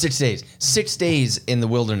 days. For 6 days. 6 days in the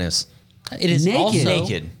wilderness. It is Naked. also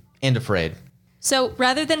Naked and afraid. So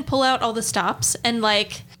rather than pull out all the stops and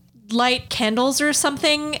like light candles or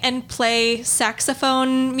something and play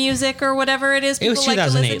saxophone music or whatever it is, It was people like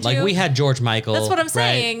to 2008. listen Like to, we had George Michael. That's what I'm right?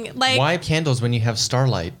 saying. Like Why candles when you have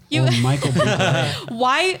starlight? you, Or Michael Bublé.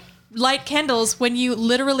 why light candles when you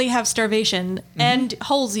literally have starvation and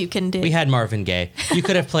holes you can dig? We had Marvin Gaye. You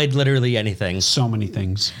could have played literally anything. So many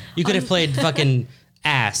things. You could have played fucking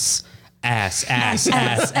ass. Ass, ass,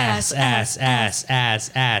 ass, ass, ass, ass,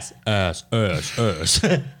 ass, ass, ass, ass.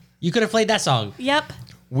 You could have played that song. Yep.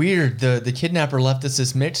 Weird. The kidnapper left us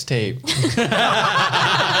this mixtape.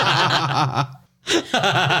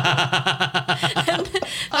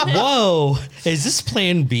 Whoa, is this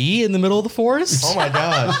Plan B in the middle of the forest? Oh my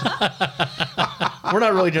gosh. We're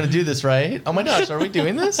not really going to do this, right? Oh my gosh, are we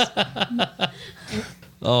doing this?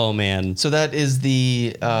 Oh man. So that is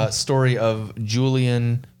the story of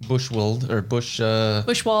Julian Bushwald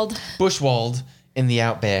Bushwald in the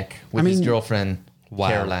outback with his mean- girlfriend Wow.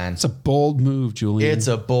 Caroline. It's a bold move, Julian. It's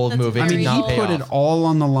a bold That's move. It very did he not pay put off. it all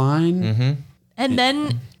on the line. And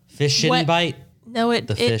then Fish didn't What- bite. no,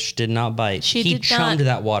 The fish did not bite. She He did chummed not.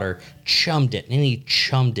 that water, chummed it, and he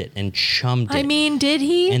chummed it and chummed it. I mean, did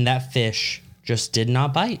he? and that fish just did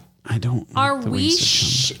not bite. I don't. Are like the way we you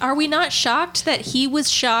said chump. are we not shocked that he was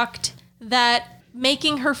shocked that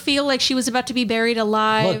making her feel like she was about to be buried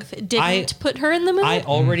alive Look, didn't put her in the mood? I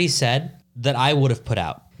already said that I would have put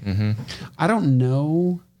out. I don't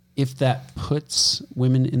know if that puts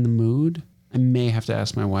women in the mood. I may have to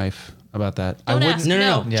ask my wife about that. Don't I ask. No,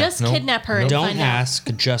 no, no. Yeah, Just no. kidnap her and Don't find out. ask,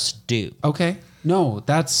 just do. Okay. No,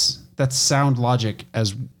 that's sound logic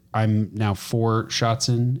as I'm now 4 shots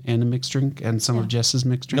in and a mixed drink and some of Jess's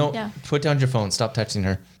mixed drink. No, Yeah. put down your phone. Stop texting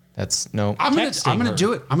her. That's no. I'm gonna Texting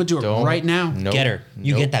do it. I'm gonna do it Don't. right now. Nope. Get her.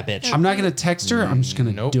 You Nope. get that bitch. I'm not gonna text her. I'm just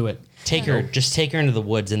gonna Nope. do it. Take her. Just take her into the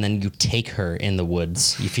woods, and then you take her in the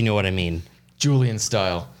woods, if you know what I mean. Julian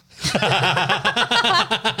style.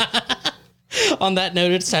 On that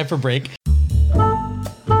note, it's time for break.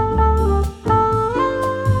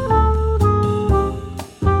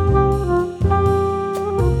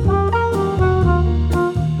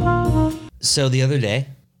 So the other day,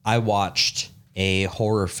 I watched a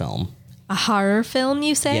horror film. A horror film,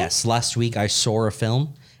 you say? Yes, last week I saw a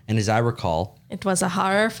film, and as I recall, It was a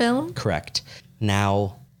horror film? correct.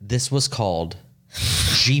 Now, this was called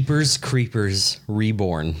Jeepers Creepers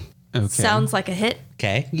Reborn. Okay. Sounds like a hit.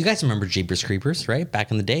 Okay, you guys remember Jeepers Creepers, right? Back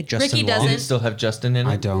in the day, Justin Ricky Long. doesn't. Did it still have Justin in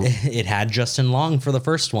it? I don't. It had Justin Long for the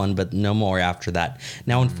first one, but no more after that.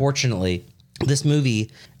 Now, unfortunately, this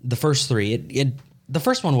movie, the first three, the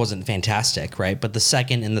first one wasn't fantastic, right? But the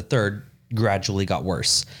second and the third gradually got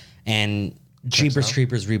worse. And Jeepers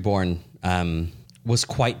Creepers Reborn was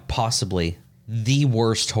quite possibly the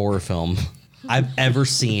worst horror film I've ever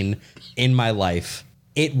seen in my life.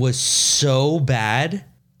 It was so bad.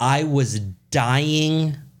 I was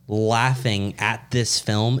dying laughing at this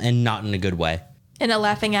film, and not in a good way. In a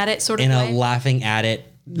laughing at it sort of In way? a laughing at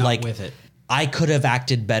it, Not like with it. I could have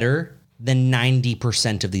acted better than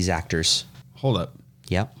 90% of these actors. Hold up.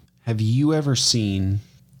 Yep. Have you ever seen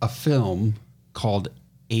a film called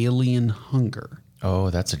Alien Hunger? Oh,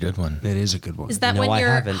 that's a good one. That is a good one. Is that No, when I you're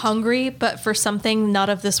haven't. hungry, but for something not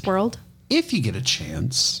of this world? If you get a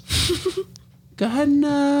chance, go ahead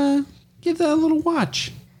and give that a little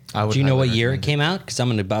watch. Do Do you know what year it came out? Because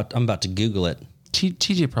I'm about to Google it.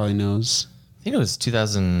 TJ probably knows. I think it was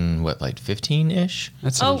 15-ish. That Oh,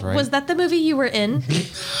 sounds right. was that the movie you were in?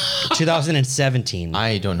 2017.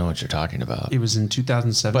 I don't know what you're talking about. It was in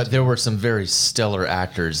 2007. But there were some very stellar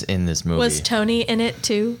actors in this movie. Was Tony in it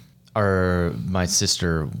too? My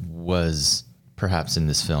sister was perhaps in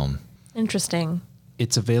this film. Interesting.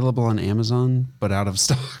 It's available on Amazon, but out of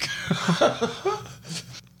stock.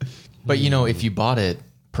 But if you bought it,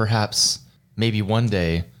 perhaps maybe one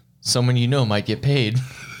day someone you know might get paid.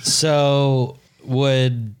 So,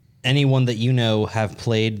 would anyone that you know have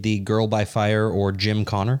played the Girl by Fire or Jim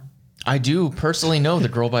Connor? I do personally know the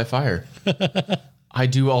Girl by Fire. I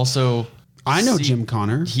do also. I know Jim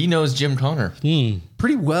Connor He knows Jim Connor.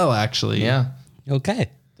 pretty well, actually. Yeah. Okay.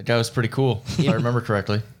 The guy was pretty cool, if I remember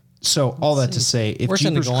correctly. So all that to say, if Where's it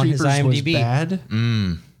gonna Jeepers go on his Creepers was IMDb? bad,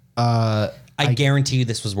 I guarantee you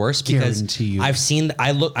this was worse because guarantee you.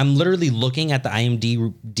 I'm literally looking at the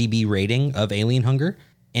IMDb rating of Alien Hunger,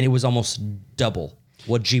 and it was almost double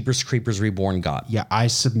what Jeepers Creepers Reborn got. yeah, I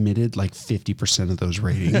submitted like 50% of those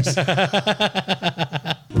ratings.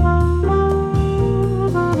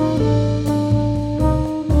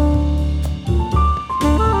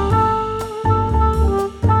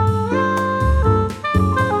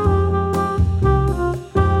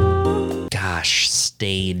 Gosh,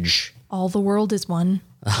 stage. All the world is one.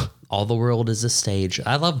 All the world is a stage.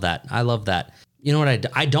 I love that. I love that. You know what?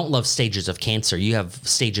 I don't love stages of cancer. You have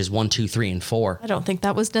stages 1, 2, 3, and 4. I don't think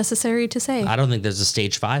that was necessary to say. I don't think there's a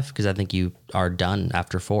stage 5 because I think you are done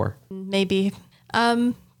after 4. Maybe.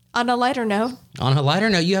 On a lighter note, On a lighter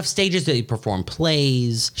note, you have stages that you perform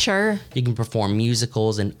plays. sure, You can perform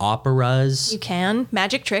musicals and operas, you can.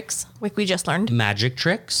 Magic tricks, like we just learned. magic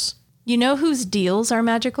tricks. You know whose deals are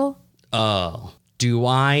magical? Oh, do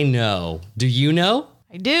I know? Do you know?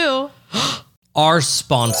 I do. Our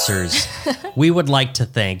sponsors. We would like to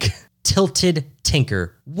thank Tilted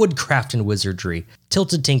Tinker, Woodcraft and Wizardry.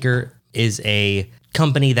 Tilted Tinker is a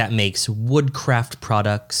company that makes woodcraft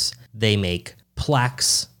products. They make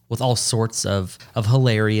plaques with all sorts of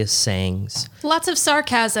hilarious sayings. Lots of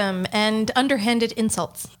sarcasm and underhanded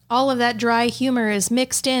insults. All of that dry humor is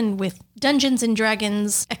mixed in with Dungeons and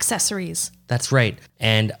Dragons accessories. That's right.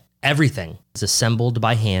 And everything is assembled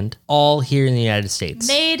by hand, all here in the United States.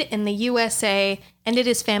 Made in the USA, and it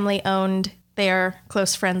is family owned. They are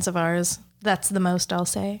close friends of ours. That's the most I'll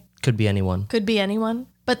say. Could be anyone. Could be anyone.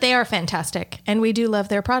 But they are fantastic, and we do love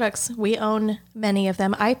their products. We own many of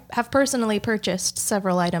them. I have personally purchased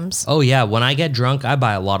several items. Oh yeah, when I get drunk, I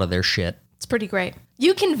buy a lot of their shit. It's pretty great.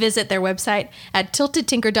 You can visit their website at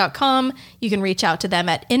tiltedtinker.com. You can reach out to them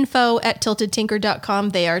at info@tiltedtinker.com.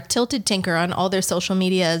 They are Tilted Tinker on all their social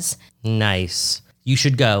medias. Nice. You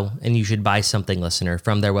should go and you should buy something, listener,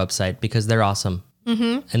 from their website because they're awesome.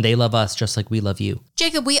 Mm-hmm. And they love us just like we love you.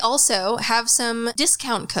 Jacob, we also have some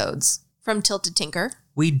discount codes from Tilted Tinker.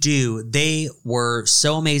 We do. They were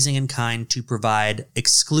so amazing and kind to provide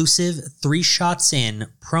exclusive 3 shots in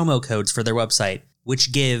promo codes for their website,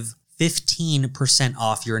 which give 15%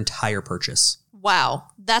 off your entire purchase. Wow,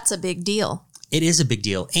 that's a big deal. It is a big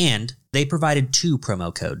deal. And they provided 2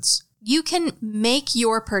 promo codes. You can make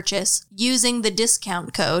your purchase using the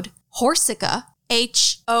discount code HORSICA,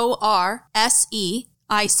 HORSEICA.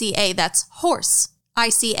 That's horse,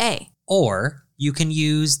 ICA. Or you can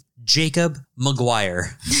use Jacob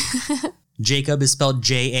Maguire. Jacob is spelled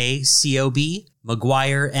Jacob,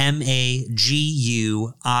 Maguire, Maguire.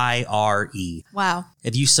 Wow.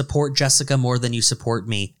 If you support Jessica more than you support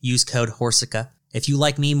me, use code HORSICA. If you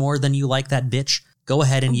like me more than you like that bitch, go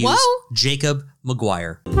ahead and use Jacob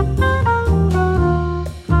Maguire.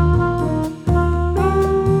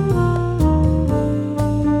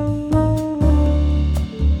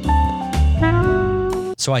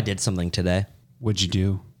 So I did something today. What'd you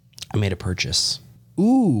do? I made a purchase.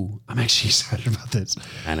 Ooh, I'm actually excited about this.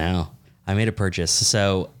 I know. I made a purchase.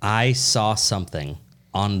 So I saw something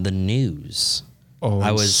on the news. Oh,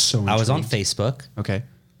 I was on Facebook. Okay.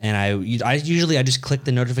 And I usually just click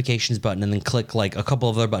the notifications button and then click like a couple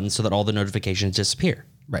of other buttons so that all the notifications disappear.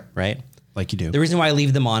 Right. Right? Like you do. The reason why I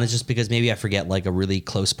leave them on is just because maybe I forget like a really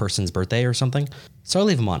close person's birthday or something. So I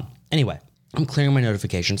leave them on. Anyway, I'm clearing my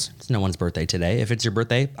notifications. It's no one's birthday today. If it's your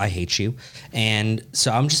birthday, I hate you. And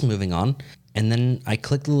so I'm just moving on. And then I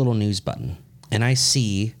click the little news button and I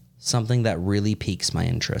see something that really piques my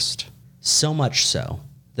interest. So much so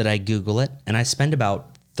that I Google it and I spend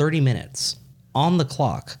about 30 minutes on the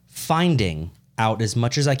clock finding out as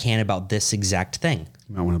much as I can about this exact thing.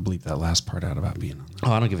 You might want to bleep that last part out about being on that.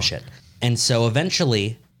 Oh, I don't give a shit. And so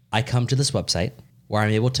eventually I come to this website where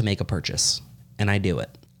I'm able to make a purchase and I do it.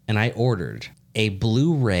 And I ordered a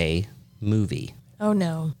Blu-ray movie. Oh,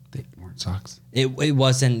 no. They weren't socks. It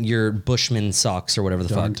wasn't your Bushman socks or whatever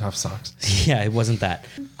the Darn fuck. tough socks. Yeah, it wasn't that.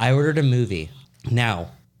 I ordered a movie.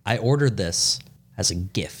 Now, I ordered this as a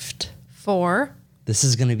gift. For? This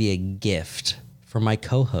is going to be a gift for my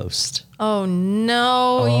co-host. Oh,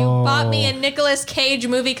 no. You bought me a Nicolas Cage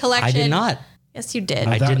movie collection. I did not. Yes, you did.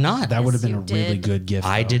 I did not. That would have been you a really did. good gift.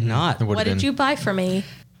 I though. did not. What did you buy for me?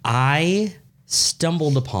 I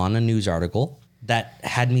stumbled upon a news article that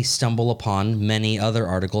had me stumble upon many other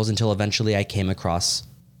articles until eventually I came across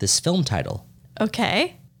this film title.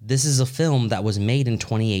 Okay. This is a film that was made in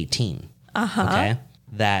 2018. Uh-huh. Okay.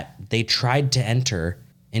 That they tried to enter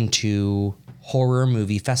into horror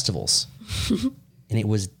movie festivals. And it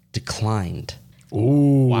was declined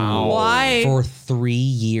Ooh. Wow. Why? for 3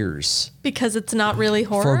 years Because it's not really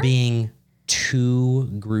horror? for being too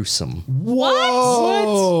gruesome.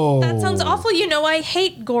 Whoa. That sounds awful. You know, I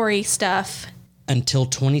hate gory stuff. Until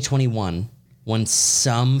 2021, when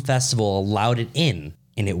some festival allowed it in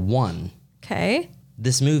and it won. Okay.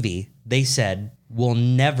 This movie, they said, will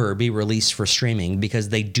never be released for streaming because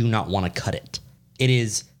they do not want to cut it. It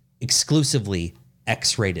is exclusively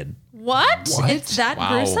X-rated. What? It's that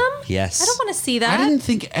gruesome? Yes. I don't want to see that. I didn't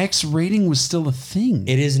think X rating was still a thing.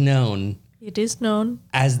 It is known It is known.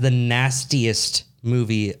 as the nastiest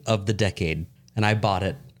movie of the decade. And I bought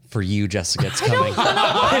it for you, Jessica. It's coming. It's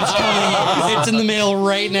coming. It's in the mail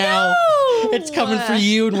right now. No! It's coming for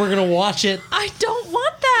you, and we're going to watch it. I don't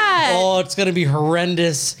want that. Oh, it's going to be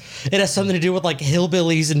horrendous. It has something to do with like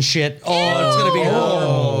hillbillies and shit. Oh, it's going to be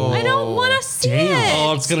horrible. I don't want to see Damn. it.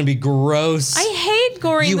 Oh, it's going to be gross. I hate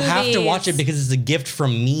gory You movies. have to watch it because it's a gift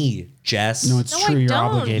from me, Jess. No, it's No, true. I You're don't.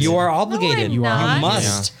 obligated. You are obligated. I'm you not.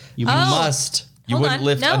 must. You Oh. must. You Hold wouldn't on.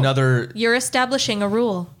 lift No. another. You're establishing a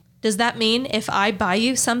rule. Does that mean if I buy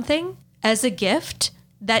you something as a gift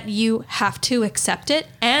that you have to accept it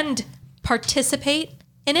and participate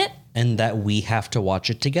in it? And that we have to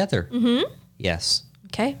watch it together. Mm-hmm. Yes.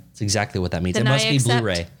 Okay. That's exactly what that means. Then it must I be accept.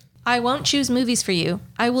 Blu-ray. I won't choose movies for you.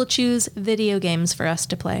 I will choose video games for us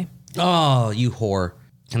to play. Oh, you whore.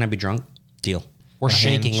 Can I be drunk? Deal. We're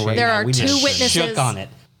shaking right There now. are We just two witnesses. shook on it.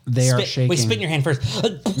 They are Spit- shaking. Wait, spit in your hand first.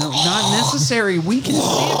 No, not necessary. We can see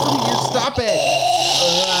it from here. Stop it.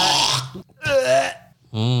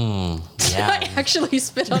 Yeah. I actually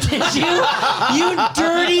spit on it. You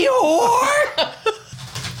dirty whore!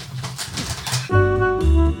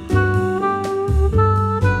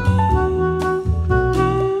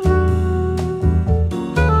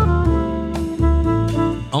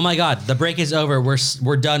 Oh my god, the break is over.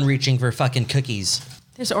 We're done reaching for fucking cookies.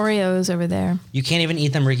 There's Oreos over there. You can't even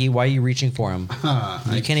eat them, Ricky. Why are you reaching for them?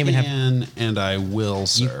 You can't even have- and I will, You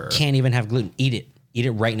sir. can't even have gluten. Eat it. Eat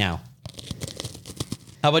it right now.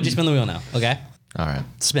 How about you spin the wheel now? Okay? All right.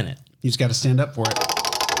 Spin it. You just got to stand up for it.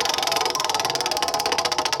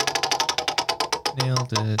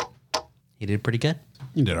 Nailed it. He did pretty good.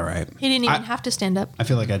 You did all right. He didn't even have to stand up. I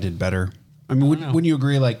feel like I did better. I mean, wouldn't you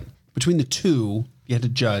agree? Like between the two, you had to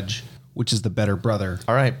judge which is the better brother.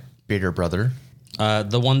 All right, bigger brother.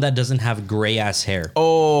 The one that doesn't have gray ass hair.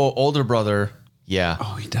 Oh, older brother. Yeah.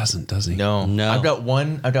 Oh, he doesn't, does he? No. No. I've got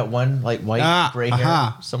one like white gray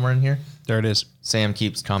hair somewhere in here. There it is. Sam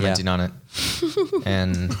keeps commenting on it.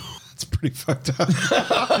 And It's pretty fucked up.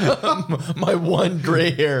 my one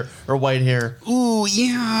gray hair or white hair. Ooh,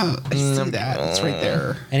 yeah. I see that. It's right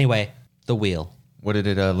there. Anyway, the wheel. What did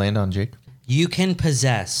it land on, Jake? You can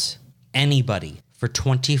possess anybody for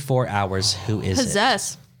 24 hours. Who is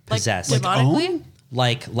Possess. Possess. Like, demonically? Own? it?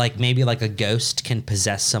 Like maybe like a ghost can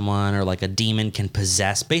possess someone, or like a demon can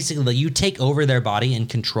possess. Basically, like, you take over their body and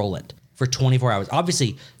control it for 24 hours.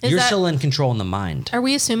 Obviously, you're that- still in control in the mind. Are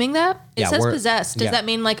we assuming that? It Yeah, says we're- possessed. Does yeah. that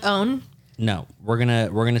mean like own? No, we're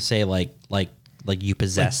gonna say like you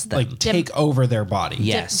possess them. Like take over their body.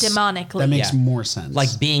 Yes. Demonically. That makes Yeah. more sense.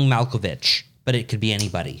 like being Malkovich, but it could be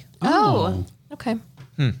anybody. Oh. Okay.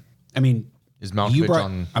 I mean, Is Malkovich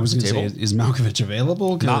on I was the going to say, table? is Malkovich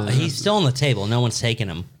available? 'Cause- He's still on the table. No one's taking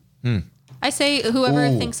him. I say whoever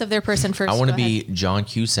thinks of their person first. I want to go be ahead. John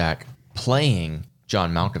Cusack playing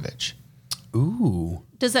John Malkovich. Ooh.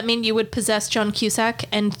 Does that mean you would possess John Cusack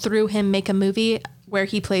and through him make a movie where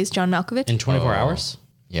he plays John Malkovich? In 24 hours?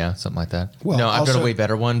 Yeah, something like that. Well, no, I've got also- a way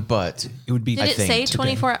better one, but It would be. Did it think say today.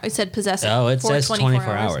 24? It said possess. Oh, it for says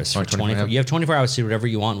 24 hours. For 24 24. hours. You have 24 hours to do whatever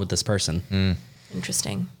you want with this person.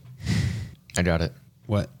 Interesting. I got it.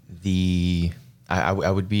 What?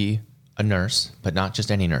 I would be a nurse, but not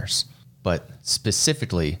just any nurse, but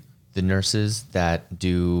specifically the nurses that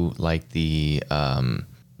do like the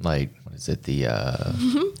like what is it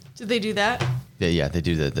Did they do that? they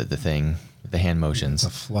do the thing, the hand motions. A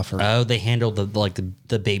fluffer. Oh, they handle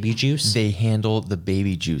the baby juice. They handle the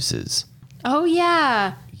baby juices. Oh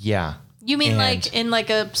yeah. Yeah. You mean And like in like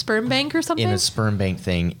a sperm bank or something? in a sperm bank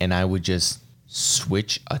thing, and I would just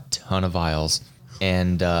switch a ton of vials,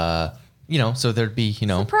 and so there'd be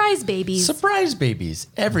Surprise babies. surprise babies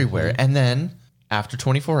everywhere, and then after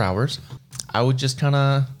 24 hours, I would just kind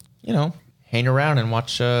of hang around and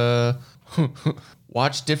watch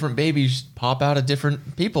watch different babies pop out of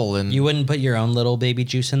different people, and You wouldn't put your own little baby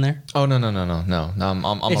juice in there? oh no, I'm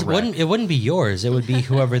a wreck. It wouldn't be yours. It would be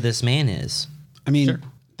whoever this man is. I mean,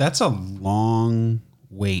 that's a long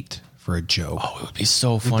wait for a joke. Oh, it would be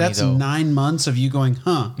so funny That's though. 9 months of you going,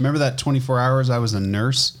 remember that 24 hours I was a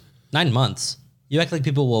nurse? 9 months. You act like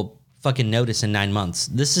people will fucking notice in 9 months.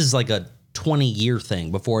 This is like a 20-year thing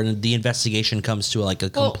before the investigation comes to like a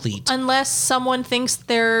Well, complete. unless someone thinks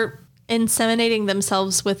they're inseminating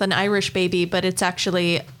themselves with an Irish baby, but it's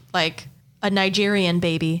actually like a Nigerian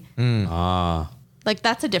baby. Like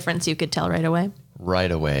that's a difference you could tell right away.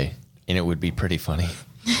 right away, and it would be pretty funny.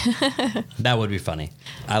 That would be funny.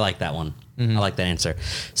 I like that one. I like that answer.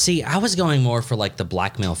 See, I was going more for like the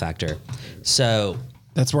blackmail factor. So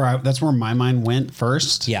That's where my mind went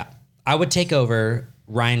first. yeah, I would take over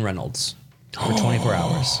Ryan Reynolds for 24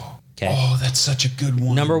 hours. Okay. Oh, that's such a good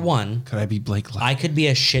one. Number one, Could I be Blake Lively? I could be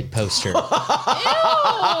a shit poster.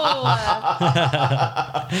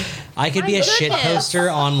 I could be a shit goodness. poster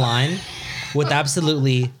online with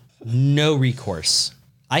absolutely no recourse.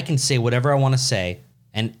 I can say whatever I want to say,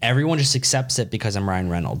 and everyone just accepts it because I'm Ryan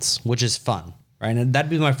Reynolds, which is fun, right? And that'd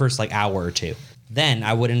be my first like hour or two. Then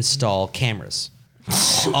I would install cameras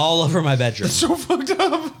all over my bedroom. so fucked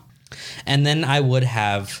up. And then I would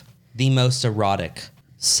have the most erotic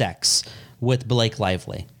sex with Blake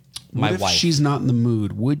Lively, my What if wife. she's not in the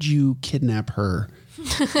mood? Would you kidnap her?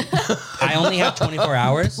 I only have 24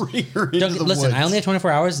 hours. Bring her into Don't, the listen, woods. I only have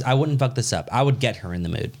 24 hours. I wouldn't fuck this up. I would get her in the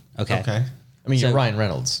mood. Okay. Okay. I mean, So- you're Ryan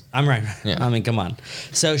Reynolds. I'm right. Yeah. I mean, come on.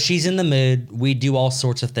 So she's in the mood. We do all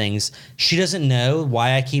sorts of things. She doesn't know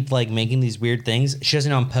why I keep like making these weird things. She doesn't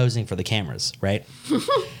know I'm posing for the cameras, right?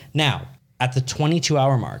 Now, at the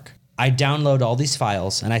 22-hour mark, I download all these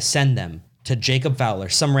files and I send them to Jacob Fowler,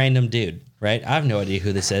 some random dude, right? I have no idea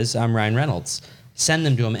who this is. I'm Ryan Reynolds. Send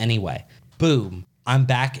them to him anyway. Boom. I'm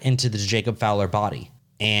back into the Jacob Fowler body.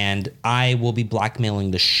 And I will be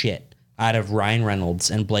blackmailing the shit out of Ryan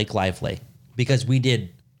Reynolds and Blake Lively because we did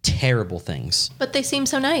terrible things. But they seem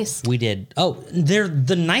so nice. We did. Oh, they're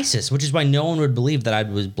the nicest, which is why no one would believe that I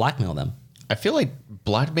would blackmail them. I feel like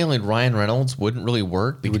blackmailing Ryan Reynolds wouldn't really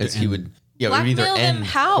work because he would. Yeah, it would either Blackmail them end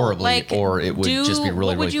how? horribly Like, or it would just be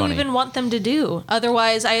really, what would really you funny. even want them to do?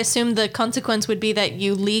 Otherwise, I assume the consequence would be that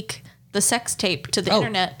you leak the sex tape to the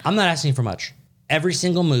internet. I'm not asking for much. Every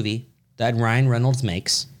single movie that Ryan Reynolds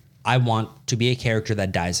makes, I want to be a character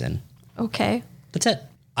that dies in. Okay. That's it.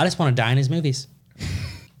 I just want to die in his movies.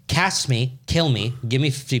 Cast me, kill me, give me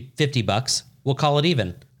 50 bucks. We'll call it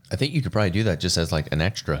even. I think you could probably do that just as like an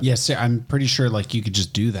extra. Yes, I'm pretty sure like you could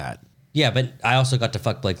just do that. Yeah, but I also got to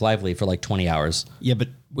fuck Blake Lively for like 20 hours. Yeah, but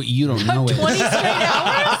What you don't know 20 is straight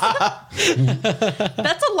hours?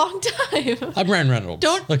 That's a long time. I'm Ryan Reynolds.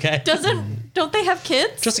 Okay. Don't they have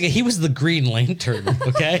kids? Jessica, he was the Green Lantern.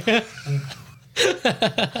 Okay.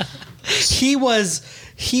 he was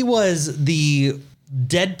the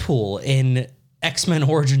Deadpool in X-Men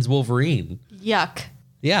Origins Wolverine. Yuck.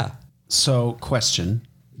 Yeah. So, question.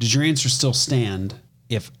 Does your answer still stand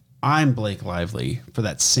if I'm Blake Lively for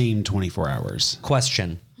that same 24 hours?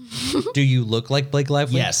 Question. Do you look like Blake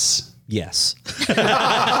Lively? Yes. Yes.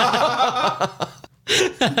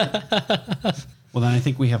 Well, then I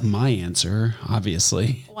think we have my answer,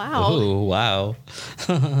 obviously. Wow. Oh, wow.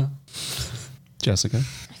 Jessica?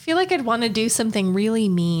 I feel like I'd want to do something really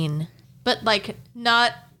mean, but like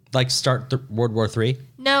not. Like start World War III?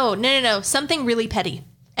 No. Something really petty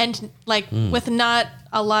and like with not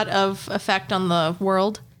a lot of effect on the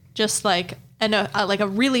world. Just like like a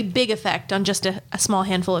really big effect on just a small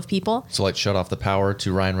handful of people. So like shut off the power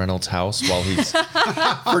to Ryan Reynolds' house while he's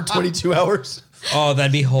for 22 hours. Oh,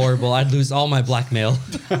 that'd be horrible. I'd lose all my blackmail.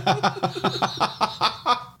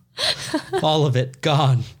 All of it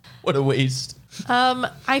gone. What a waste.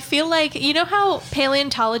 I feel like, you know how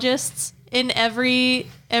paleontologists in every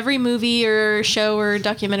movie or show or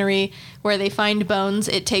documentary where they find bones,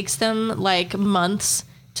 it takes them like months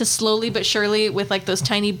to slowly but surely with like those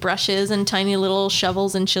tiny brushes and tiny little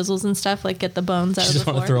shovels and chisels and stuff, like get the bones out You of just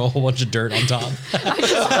the want floor. to throw a whole bunch of dirt on top.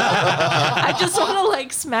 I just want to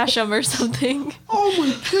like smash them or something. Oh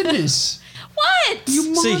my goodness. What?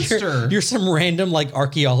 You So monster. you're some random like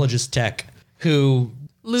archaeologist tech who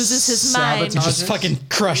Loses his mind. Sabotage. just fucking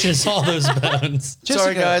crushes all those bones.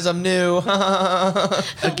 Sorry guys, I'm new.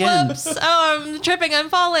 Again, Whoops. Oh, I'm tripping. I'm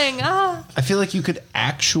falling. Ah. I feel like you could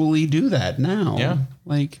actually do that now. Yeah.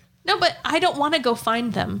 Like, No, but I don't want to go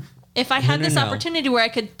find them. If I had this no. opportunity where I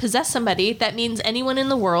could possess somebody, that means anyone in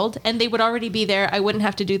the world, and they would already be there. I wouldn't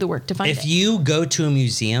have to do the work to find If it. you go to a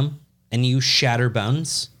museum and you shatter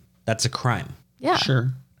bones, that's a crime. Yeah.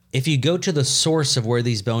 sure. If you go to the source of where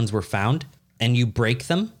these bones were found and you break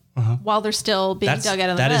them, While they're still being dug out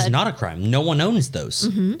of the that mud. is not a crime. No one owns those.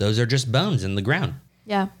 Those are just bones in the ground.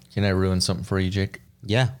 Yeah. Can I ruin something for you, Jake?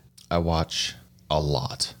 Yeah. I watch a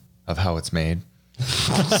lot of how it's made.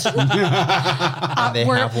 They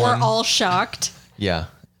We're have one. all shocked. Yeah.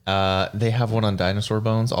 They have one on dinosaur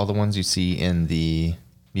bones. All the ones you see in the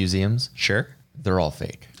museums, Sure. they're all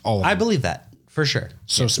fake. All of I them. believe that for sure.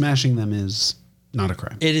 So smashing them is not a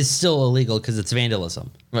crime. It is still illegal because it's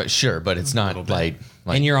vandalism Well, sure, but it's not like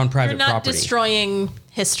and you're on You're private not property. destroying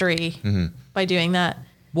history by doing that.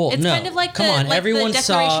 Well, it's no. kind of like Come the, on, like everyone the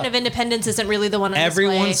Declaration saw- of Independence isn't really the one on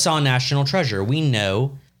Everyone display. saw National Treasure. We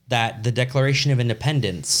know that the Declaration of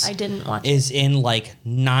Independence I didn't watch is in like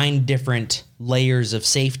 9 different layers of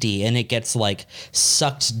safety, and it gets like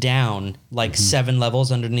sucked down like 7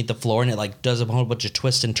 levels underneath the floor, and it like does a whole bunch of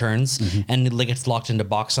twists and turns, and it like gets locked into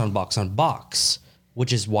box on box on box,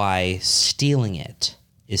 which is why stealing it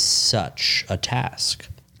is such a task.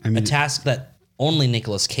 I mean- a task that only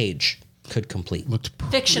Nicolas Cage could complete. Looked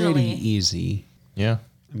Fictionally. pretty easy. yeah.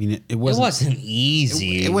 I mean, it It wasn't. wasn't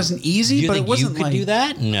easy. It wasn't easy, You but think it wasn't you could like, do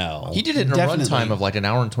that? No. He did it in a Definitely. runtime of like an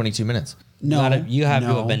hour and 22 minutes. No, You have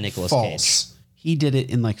to have been Nicolas false. Cage. He did it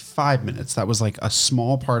in like 5 minutes. That was like a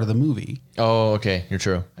small part of the movie. Oh, okay. You're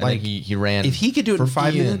true. I Like, think he ran. If he could do it in for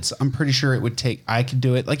 5 Ian. minutes, I'm pretty sure it would take. I could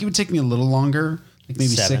do it. Like it would take me a little longer, like maybe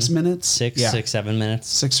 6 minutes, 7 minutes.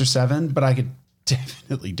 6 or 7. But I could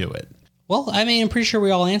definitely do it. Well, I mean, I'm pretty sure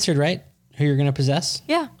we all answered, right? Who you're going to possess?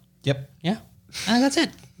 Yeah. Yep. Yeah. That's it.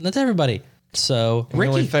 That's everybody. So, We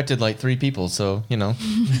only Ricky. affected like 3 people, so you know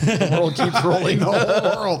the world keeps rolling. The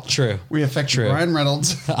whole world. True. We affected True. Ryan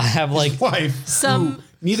Reynolds, I have like, wife. Some- who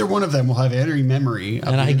neither one of them will have any memory. Of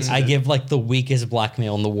and the I incident. give like the weakest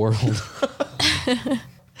blackmail in the world.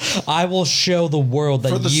 I will show the world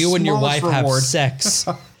For that the you and your wife smallest reward. have sex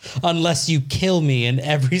unless you kill me in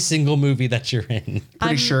every single movie that you're in.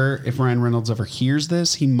 pretty sure if Ryan Reynolds ever hears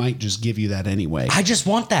this, he might just give you that anyway. I just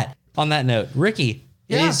want that. On that note, Ricky,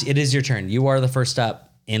 Yeah. it is your turn. You are the first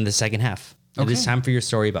up in the second half. It is Okay. time for your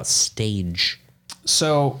story about stage.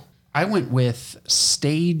 So I went with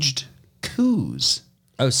staged coups.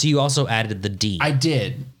 Oh, so you also added the D. I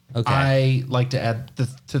did. Okay. I like to add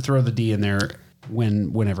to throw the D in there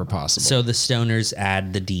whenever possible. So the stoners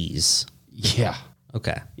add the D's. yeah,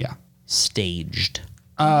 Okay. yeah. Staged.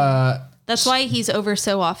 That's why he's over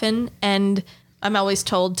so often, and I'm always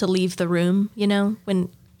told to leave the room, you know, when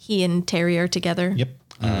he and Terry are together. Yep.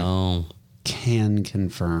 Oh. Can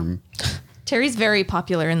confirm. Terry's very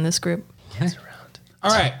popular in this group. All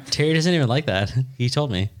right. Terry doesn't even like that. He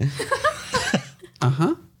told me.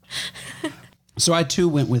 So I too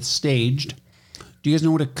went with staged. Do you guys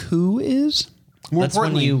know what a coup is? More That's when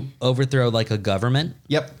importantly, you overthrow like a government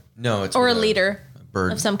Yep. No, it's Or a with leader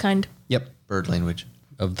bird. of some kind. Yep. bird language.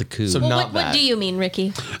 of the coup. So Well, not what that. do you mean,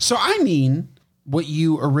 Ricky? So I mean what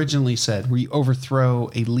you originally said, where you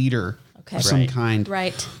overthrow a leader Okay. of some Right. kind.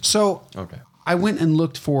 Right. So Okay. I went and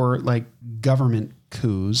looked for like government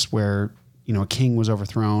coups where, a king was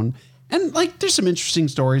overthrown. And like there's some interesting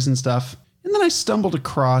stories and stuff. And then I stumbled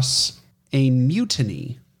across a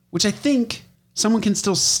mutiny, which I think someone can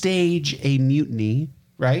still stage a mutiny,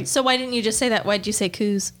 right? So why didn't you just say that? Why'd you say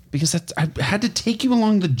coups? Because I had to take you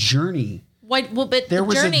along the journey. Why? Well, but There the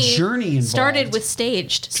was a journey involved. started with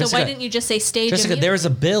staged. So why Jessica- didn't you just say stage? Jessica, and there is a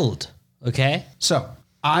build. Okay, So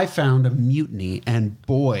I found a mutiny, and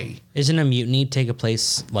boy, isn't a mutiny take a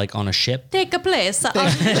place like on a ship? take a place?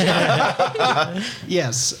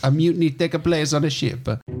 yes, a mutiny take a place on a ship.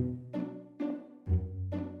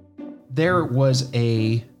 There was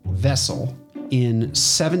a vessel in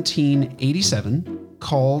 1787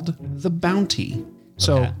 called the Bounty.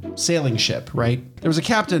 So, Okay. sailing ship, right? There was a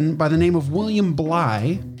captain by the name of William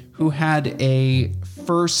Bligh who had a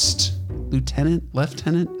first lieutenant,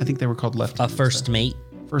 I think they were called A lieutenants. first mate.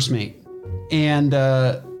 First mate. And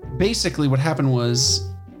basically, what happened was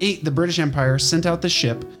the British Empire sent out the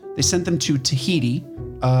ship. They sent them to Tahiti.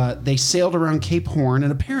 They sailed around Cape Horn,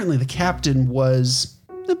 and apparently the captain was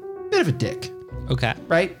a bit of a dick, Okay.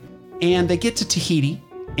 right? And they get to Tahiti,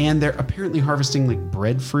 and they're apparently harvesting like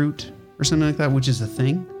breadfruit or something like that, which is a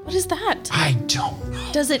thing. What is that? I don't know.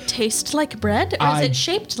 Does it taste like bread, or is I it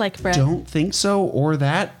shaped like bread? Don't think so, or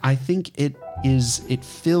that. I think it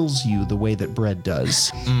fills you the way that bread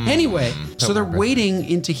does. Anyway, so they're waiting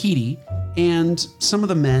in Tahiti, and some of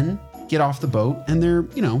the men get off the boat and they're,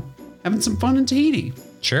 having some fun in Tahiti,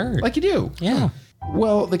 Sure. like you do. yeah.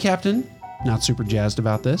 Well, the captain, not super jazzed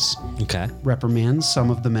about this, Okay. reprimands some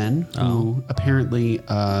of the men who apparently,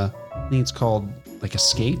 I think it's called like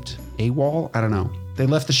escaped, AWOL, I don't know. They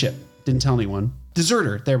left the ship, didn't tell anyone.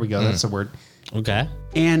 Deserter, there we go, that's the word. Okay.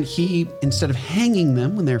 And he, instead of hanging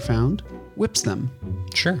them when they're found, whips them,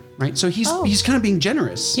 Sure. right? So he's kind of being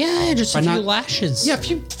generous. Yeah, just a By few not- lashes. Yeah,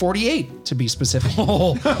 48 to be specific.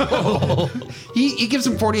 Oh. He gives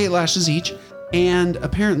them 48 lashes each. And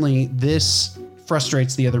apparently this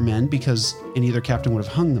frustrates the other men because any other captain would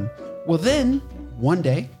have hung them. Well, then one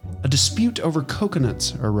day, a dispute over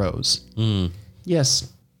coconuts arose.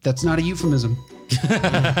 Yes, that's not a euphemism.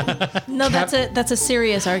 No, that's a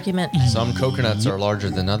serious argument. Some coconuts are larger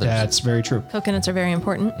than others. That's very true. Coconuts are very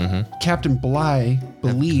important. Captain Bligh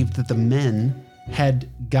believed that the men had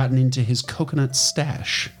gotten into his coconut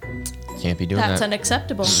stash. Can't be doing That's that.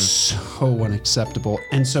 unacceptable. So unacceptable.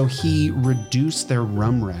 And so he reduced their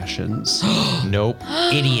rum rations. Nope.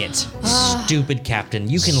 Idiot. Stupid captain.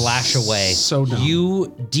 You can lash away. So dumb.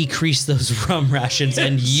 You decrease those rum rations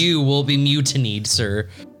and you will be mutinied, sir.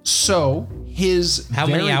 So his How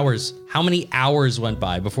many hours? How many hours went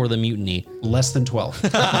by before the mutiny? Less than 12.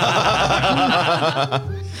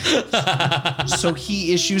 So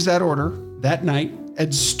he issues that order that night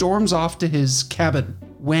and storms off to his cabin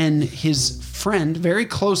when his friend, very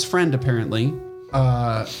close friend apparently,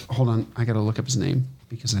 hold on, I gotta look up his name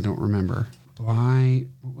because I don't remember. Bligh,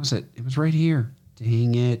 what was it? It was right here.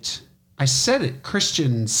 Dang it. I said it,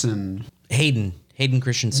 Christensen. Hayden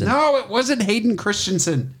Christensen. No, it wasn't Hayden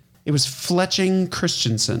Christensen. It was Fletching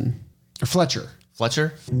Christensen. Or Fletcher.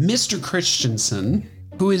 Fletcher? Mr. Christensen,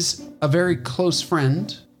 who is a very close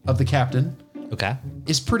friend of the captain, Okay.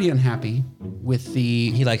 is pretty unhappy with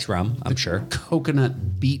the He likes rum, I'm sure.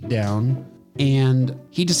 coconut beatdown, and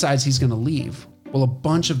he decides he's going to leave. Well, a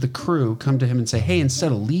bunch of the crew come to him and say, hey,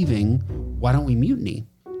 instead of leaving, why don't we mutiny?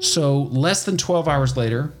 So less than 12 hours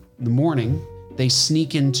later, in the morning, they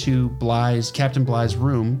sneak into Captain Bligh's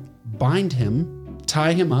room, bind him,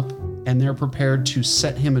 tie him up, and they're prepared to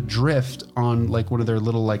set him adrift on like one of their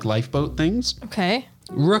little like lifeboat things. Okay.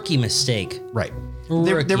 Rookie mistake. Right.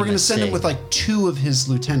 They were going to send him with like 2 of his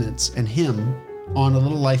lieutenants and him on a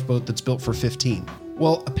little lifeboat that's built for 15.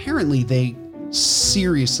 Well, apparently they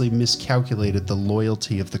seriously miscalculated the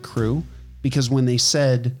loyalty of the crew because when they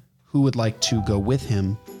said who would like to go with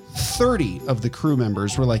him, 30 of the crew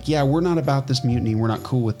members were like, yeah, we're not about this mutiny. We're not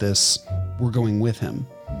cool with this. We're going with him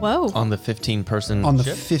Whoa. On the 15-person on the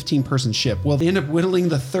ship? 15-person ship. Well, they end up whittling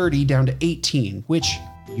the 30 down to 18, which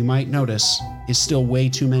you might notice is still way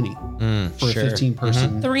too many for sure. a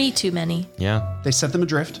 15-person. 3 too many. Yeah. They set them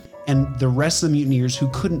adrift, and the rest of the mutineers who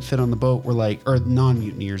couldn't fit on the boat were like, or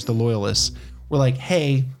non-mutineers, the loyalists, were like,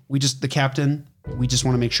 hey, the captain, we just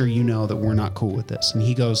want to make sure you know that we're not cool with this. And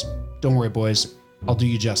he goes, don't worry, boys, I'll do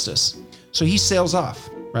you justice. So he sails off,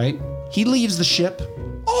 right? He leaves the ship.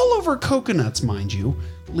 All over coconuts, mind you,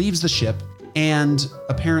 leaves the ship. And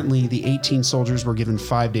apparently the 18 soldiers were given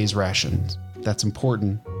 5 days rations. That's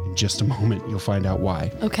important. In just a moment, you'll find out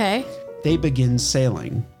why. Okay. They begin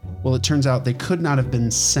sailing. Well, it turns out they could not have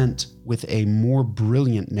been sent with a more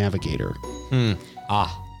brilliant navigator.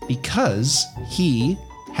 Because he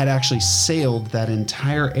had actually sailed that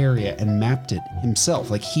entire area and mapped it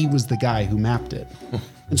himself. Like he was the guy who mapped it.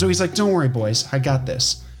 And so he's like, don't worry, boys, I got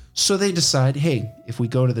this. So they decide, hey, if we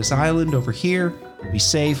go to this island over here, we'll be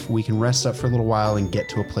safe. We can rest up for a little while and get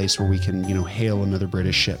to a place where we can, hail another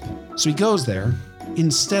British ship. So he goes there.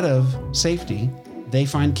 Instead of safety, they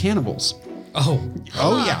find cannibals. Oh,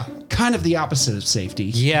 Yeah. Kind of the opposite of safety.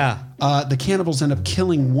 yeah. The cannibals end up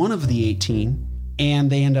killing one of the 18 and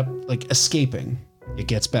they end up escaping. It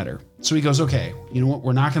gets better. So he goes, okay, you know what?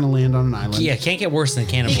 We're not going to land on an island. Yeah, can't get worse than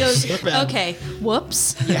cannibals. He goes, okay,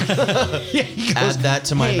 whoops. He goes, Add that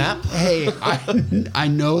to my map. Hey, I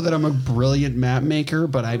know that I'm a brilliant map maker,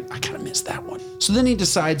 but I kind of missed that one. So then he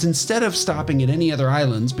decides, instead of stopping at any other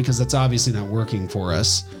islands, because that's obviously not working for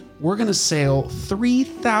us, we're going to sail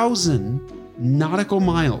 3,000 nautical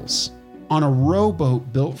miles on a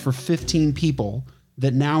rowboat built for 15 people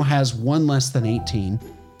that now has one less than 18.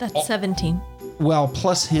 That's 17. Well,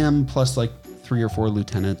 plus him, plus 3 or 4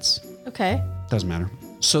 lieutenants. Okay. Doesn't matter.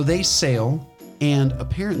 So they sail, and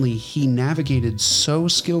apparently he navigated so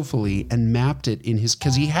skillfully and mapped it in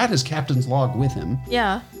because he had his captain's log with him.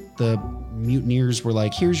 Yeah. The mutineers were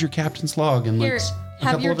like, here's your captain's log. And Here, a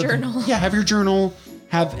have couple your of the- journal. Yeah, have your journal.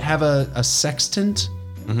 Have a sextant,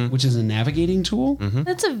 which is a navigating tool.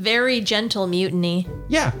 That's a very gentle mutiny.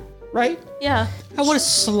 Yeah, right? Yeah. I would have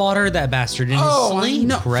slaughtered that bastard in his I sleep,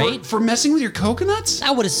 know. right? For messing with your coconuts?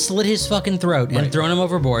 I would have slit his fucking throat and thrown him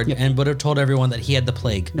overboard and would have told everyone that he had the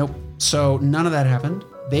plague. Nope. So none of that happened.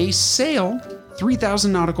 They sail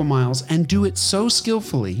 3,000 nautical miles and do it so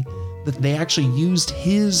skillfully that they actually used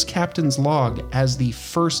his captain's log as the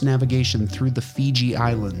first navigation through the Fiji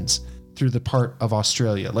Islands, through the part of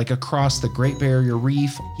Australia, across the Great Barrier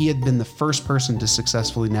Reef. He had been the first person to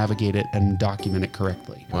successfully navigate it and document it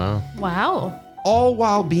correctly. Wow. Wow. All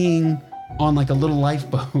while being on a little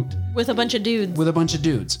lifeboat With a bunch of dudes. with a bunch of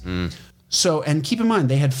dudes. So, and keep in mind,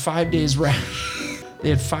 they had 5 days They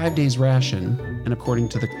had 5 days ration, and according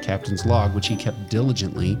to the captain's log, which he kept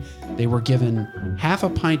diligently, they were given half a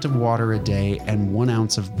pint of water a day and 1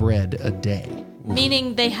 ounce of bread a day.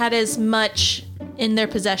 Meaning they had as much in their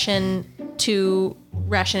possession to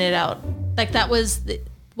ration it out. That was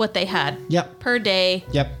what they had. Yep. Per day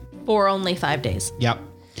Yep. for only 5 days. Yep.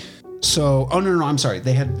 So, no, I'm sorry.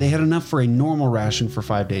 They had enough for a normal ration for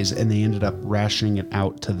 5 days, and they ended up rationing it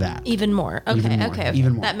out to that. Even more. Okay, Even more. okay.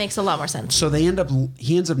 Even more. That makes a lot more sense. So he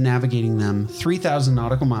ends up navigating them 3,000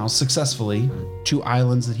 nautical miles successfully to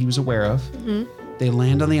islands that he was aware of. They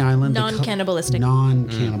land on the island. Non-cannibalistic.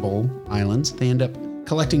 Non-cannibal islands. They end up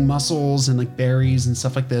collecting mussels and berries and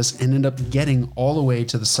stuff like this, and end up getting all the way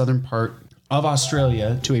to the southern part of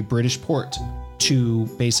Australia to a British port to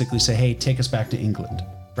basically say, hey, take us back to England,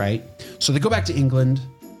 right? So they go back to England.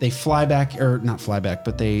 They fly back, or not fly back,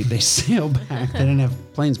 but they sail back. They didn't have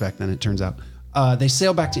planes back then, it turns out. They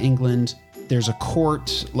sail back to England. There's a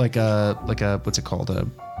court, like a what's it called?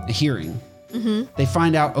 A hearing. They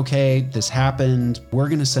find out, okay, this happened. We're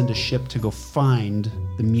going to send a ship to go find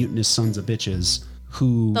the mutinous sons of bitches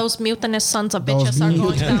who... Those mutinous sons of bitches are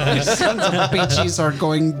going down. sons of bitches are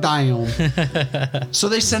going down. So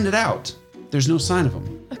they send it out. There's no sign of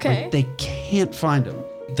them. Okay. They can't find them.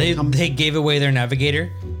 They gave away their navigator.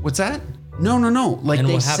 What's that? No. And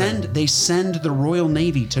They what happened? send the Royal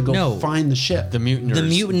Navy to go No. find the ship. The mutineers. The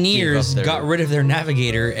mutineers gave up their- got rid of their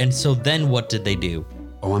navigator, and so then what did they do?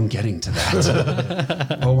 Oh, I'm getting to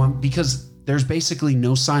that. Because there's basically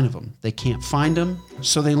no sign of them. They can't find them.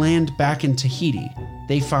 So they land back in Tahiti.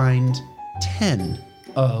 They find 10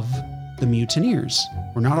 of the mutineers,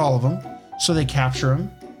 or not all of them. So they capture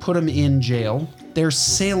them, put them in jail. They're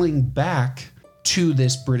sailing back to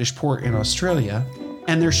this British port in Australia,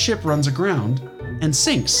 and their ship runs aground and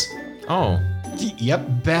sinks. Oh.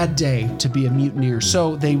 Yep, bad day to be a mutineer.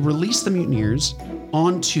 So they release the mutineers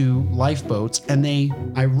onto lifeboats, and they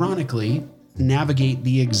ironically navigate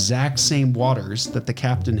the exact same waters that the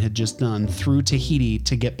captain had just done through Tahiti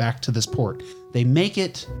to get back to this port. They make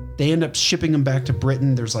it. They end up shipping them back to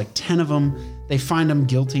Britain. There's 10 of them. They find them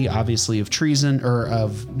guilty, obviously, of treason or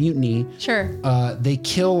of mutiny. Sure. They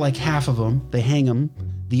kill half of them. They hang them.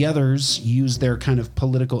 The others use their kind of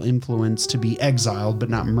political influence to be exiled but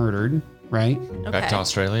not murdered, right? Back to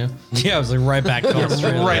Australia. Yeah, I was right back to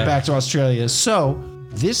Australia. Right back to Australia. So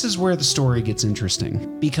this is where the story gets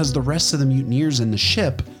interesting, because the rest of the mutineers in the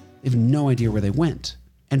ship have no idea where they went.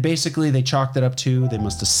 And basically, they chalked it up to they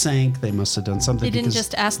must have sank, they must have done something. They didn't because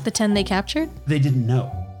just ask the 10 they captured? they didn't know.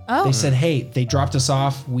 Oh. They said, hey, they dropped us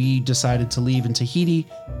off. We decided to leave in Tahiti.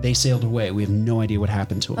 They sailed away. We have no idea what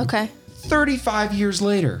happened to them. Okay. 35 years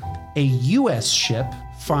later, a U.S. ship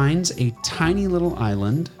finds a tiny little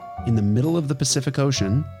island in the middle of the Pacific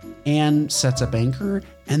Ocean and sets up anchor.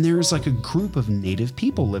 And there's like a group of native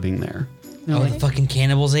people living there. They're Oh, like, the fucking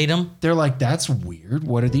cannibals ate them? they're like, that's weird.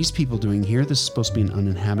 What are these people doing here? This is supposed to be an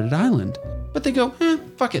uninhabited island. But they go,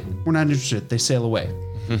 fuck it. We're not interested. They sail away.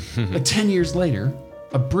 But 10 years later,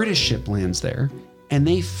 a British ship lands there and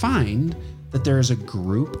they find that there is a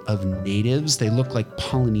group of natives. They look like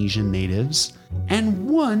Polynesian natives and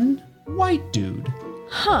one white dude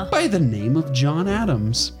by the name of John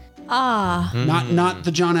Adams. Not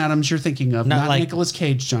the John Adams you're thinking of. Not like- Nicolas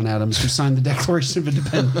Cage John Adams who signed the Declaration of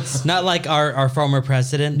Independence. Not like our former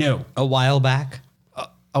president? No. A while back?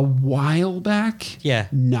 A while back? Yeah.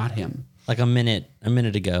 Not him. Like a minute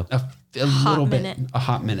ago. A little minute. bit, a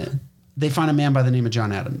hot minute. They find a man by the name of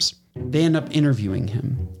John Adams. They end up interviewing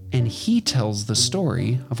him, and he tells the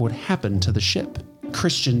story of what happened to the ship.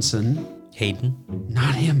 Christensen, Hayden?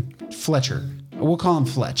 not him, Fletcher. We'll call him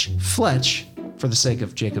Fletch. Fletch, for the sake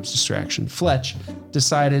of Jacob's distraction, Fletch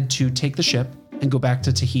decided to take the ship and go back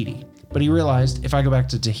to Tahiti. But he realized if I go back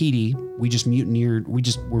to Tahiti, we just mutineered.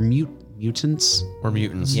 We're mutants. Or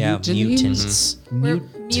mutants. Yeah, Mutinies? mutants. We're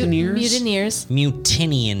Mutineers? mutineers.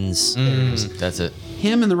 Mutinians. That's it.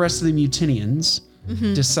 Him and the rest of the Mutinians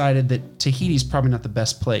decided that Tahiti's probably not the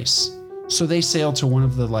best place. So they sailed to one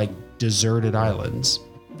of the like deserted islands.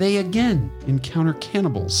 They again encounter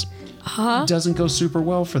cannibals. Doesn't go super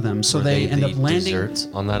well for them. So Were they end the up landing. desserts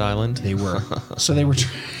on that island? They were. So they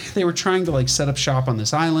were trying to like set up shop on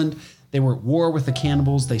this island. They were at war with the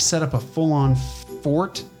cannibals. They set up a full-on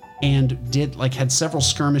fort and had several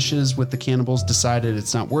skirmishes with the cannibals, decided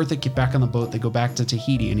it's not worth it, get back on the boat. They go back to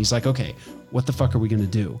Tahiti and he's like, okay, what the fuck are we going to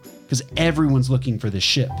do? Because everyone's looking for this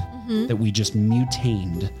ship that we just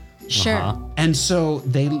mutaned. Sure. And so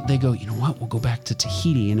they go, you know what? We'll go back to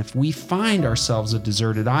Tahiti. And if we find ourselves a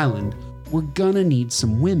deserted island, we're going to need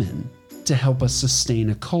some women to help us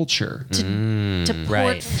sustain a culture. To port.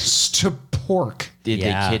 Right. To pork. Did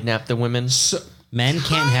Yeah. they kidnap the women? So Men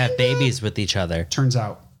can't have babies with each other. turns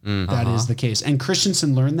out that is the case. And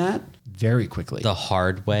Christensen learned that very quickly. The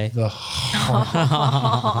hard way.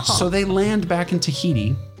 So they land back in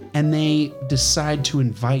Tahiti and they decide to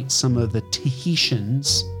invite some of the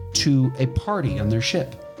Tahitians to a party on their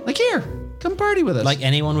ship. Like, here, come party with us. Like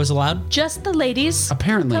anyone was allowed? Just the ladies.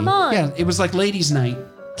 apparently. Come on. Yeah, it was like ladies' night.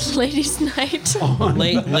 Ladies' night.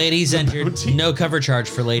 Ladies entered. No cover charge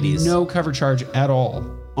for ladies. No cover charge at all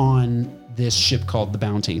on this ship called the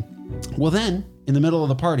Bounty. Well, then, in the middle of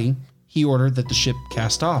the party, he ordered that the ship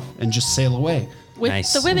cast off and just sail away With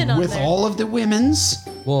Nice. the women on with there. all of the women's.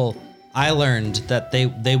 Well, I learned that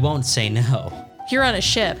they won't say no. If you're on a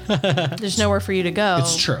ship, there's nowhere for you to go.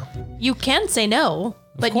 It's true. You can say no,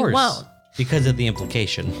 but Of course. you won't. Because of the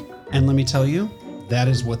implication. And let me tell you, that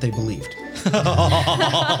is what they believed.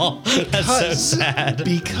 That's so sad.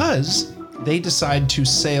 Because they decide to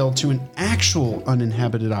sail to an actual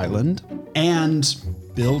uninhabited island and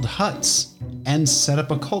build huts and set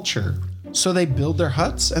up a culture. So they build their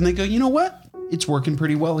huts and they go, you know what? It's working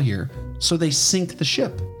pretty well here. So they sink the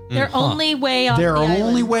ship. They're only way off They're the only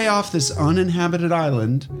island. way off this uninhabited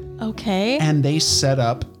island Okay. and they set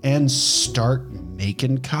up and start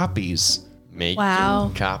making copies. Make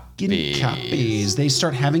Wow. Getting copies. They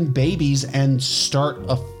start having babies and start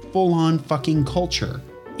a full-on fucking culture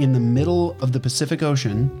in the middle of the Pacific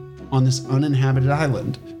Ocean on this uninhabited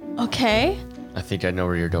island. Okay. I think I know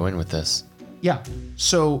where you're going with this. Yeah.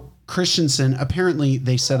 So Christensen, apparently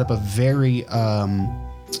they set up a very,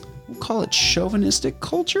 we'll call it chauvinistic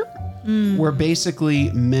culture, where basically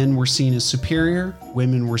men were seen as superior,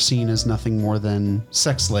 women were seen as nothing more than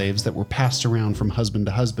sex slaves that were passed around from husband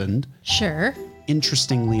to husband. Sure.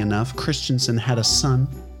 Interestingly enough, Christensen had a son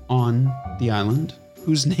on the island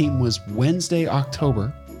whose name was Wednesday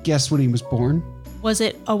October. Guess when he was born? Was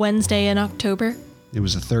it a Wednesday in October? It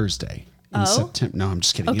was a Thursday in Oh. September. No, I'm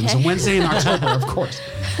just kidding. It was a Okay. Wednesday in October, of course.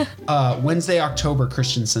 Wednesday, October,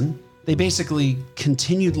 Christensen. They basically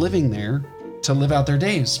continued living there to live out their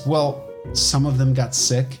days. Well, some of them got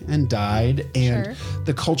sick and died, and Sure.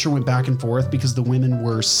 the culture went back and forth because the women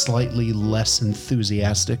were slightly less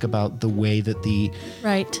enthusiastic about the way that the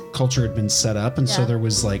Right. culture had been set up, and so Yeah. there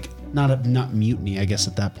was like not mutiny, I guess,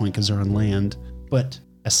 at that point because they're on land, but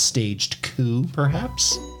a staged coup,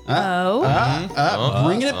 perhaps. Oh.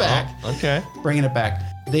 Bringing it back. Okay. Bringing it back.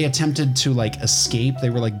 They attempted to like escape. They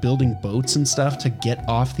were like building boats and stuff to get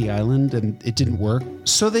off the island, and it didn't work.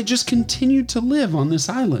 So they just continued to live on this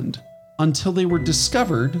island until they were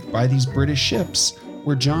discovered by these British ships,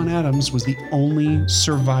 where John Adams was the only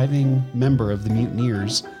surviving member of the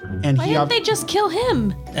mutineers. And Why didn't they just kill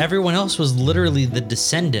him? Everyone else was literally the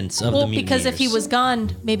descendants of the Well, mutineers. because if he was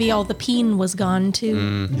gone, maybe all the peen was gone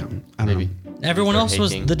too. No, I don't know. Everyone They're else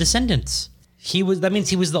was hating. the descendants. That means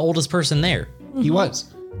he was the oldest person there. He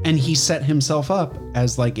was. And he set himself up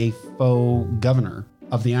as like a faux governor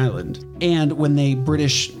of the island. And when the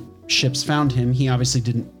British ships found him, he obviously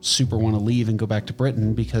didn't super want to leave and go back to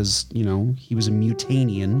Britain because, you know, he was a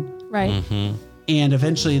Mutanian. Right. And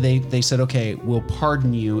eventually they said, okay, we'll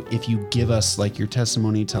pardon you if you give us like your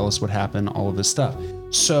testimony, tell us what happened, all of this stuff.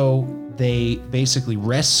 So they basically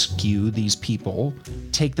rescue these people,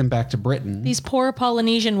 take them back to Britain. These poor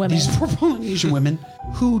Polynesian women. These poor Polynesian women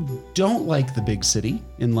who don't like the big city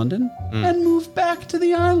in London and move back to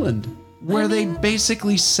the island where they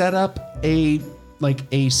basically set up a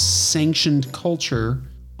sanctioned culture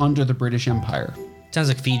under the British Empire. Sounds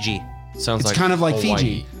like Fiji. Sounds It's like kind of like Hawaii.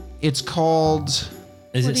 Fiji. It's called,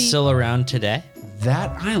 Is it still around today?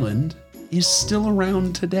 that island is still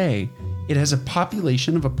around today. It has a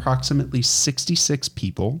population of approximately 66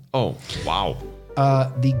 people. Oh, wow.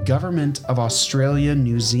 The government of Australia,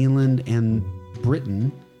 New Zealand, and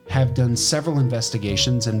Britain have done several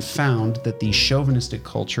investigations and found that the chauvinistic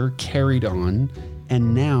culture carried on.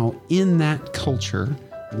 And now, in that culture,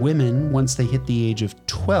 women, once they hit the age of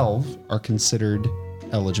 12, are considered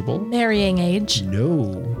eligible. Marrying age.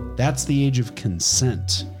 No, that's the age of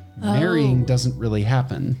consent. Marrying doesn't really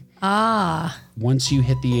happen. Once you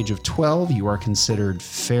hit the age of 12, you are considered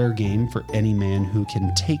fair game for any man who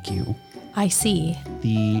can take you. I see.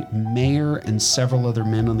 The mayor and several other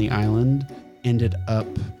men on the island ended up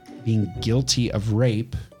being guilty of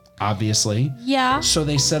rape, obviously. Yeah. So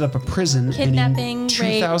they set up a prison. Kidnapping, and in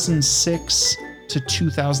rape. 2006 to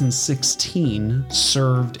 2016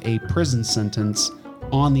 served a prison sentence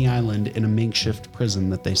on the island in a makeshift prison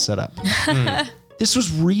that they set up. This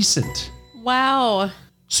was recent. Wow.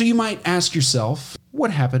 So you might ask yourself,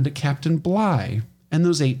 what happened to Captain Bligh and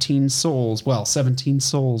those 18 souls? Well, 17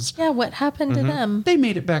 souls. Yeah, what happened to them? They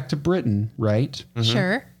made it back to Britain, right?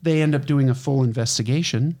 Sure. They end up doing a full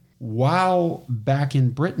investigation. While back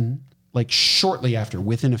in Britain, like shortly after,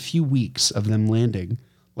 within a few weeks of them landing,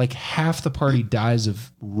 like half the party dies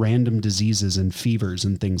of random diseases and fevers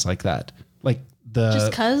and things like that. Like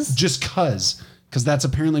Just 'cause? Just 'cause. Because that's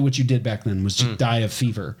apparently what you did back then, was just die of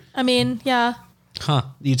fever. I mean, yeah. Huh.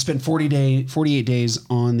 You'd spent 48 days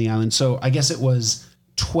on the island. So I guess it was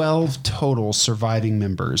 12 total surviving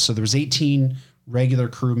members. So there was 18 regular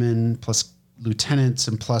crewmen plus lieutenants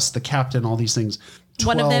and plus the captain, all these things.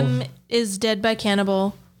 One of 12 them is dead by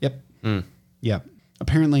cannibal. Yep. Yep.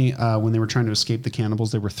 Apparently, when they were trying to escape the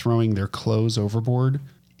cannibals, they were throwing their clothes overboard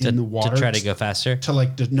in the water To try to go faster?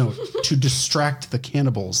 to distract the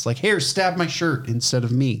cannibals. Like, here, stab my shirt instead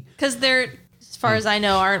of me. Because they're, as far as I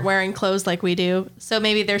know, aren't wearing clothes like we do. So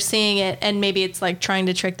maybe they're seeing it and maybe it's like trying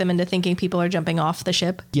to trick them into thinking people are jumping off the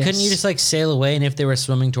ship. Yes. Couldn't you just like sail away, and if they were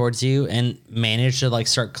swimming towards you and manage to like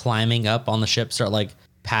start climbing up on the ship, start like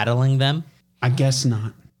paddling them? I guess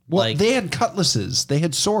not. Well, Like- they had cutlasses. They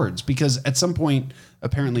had swords because at some point,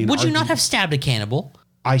 apparently, Would you not have stabbed a cannibal?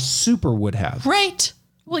 I super would have. Right.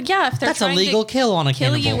 Well, yeah, if they're That's a trying legal to kill on a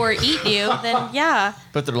kill cannibal. you or eat you, then yeah.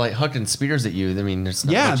 But they're like hucking spears at you. I mean, there's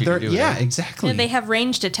not Yeah, much you they're can do. yeah, with it. exactly. They have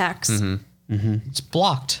ranged attacks. It's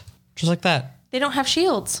blocked. Just like that. They don't have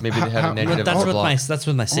shields. Maybe they have How- a negative That's with block. my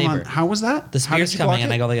Hold on. saber. How was that? The How did spear's you coming block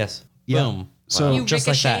and it? I go like this. Yeah. Boom. So You just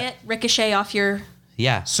like ricochet that. it, ricochet off your.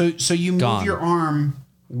 Yeah. So you move Gone. your arm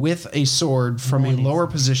with a sword from a lower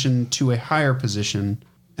position to a higher position,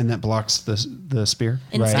 and that blocks the spear.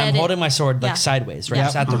 Instead- I'm it- holding my sword like yeah. sideways, right? Yeah.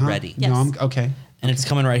 Just at the ready. Yes. No, I'm okay. And it's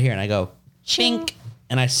coming right here. And I go, Ching. bink.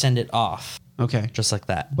 And I send it off. Okay. Just like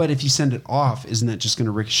that. But if you send it off, isn't that just going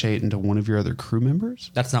to ricochet it into one of your other crew members?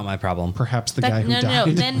 That's not my problem. Perhaps the guy who no,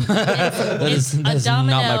 died. Then it's that is a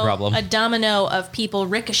domino, not my problem. A domino of people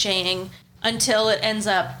ricocheting until it ends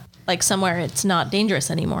up like somewhere it's not dangerous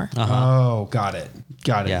anymore. Oh, got it.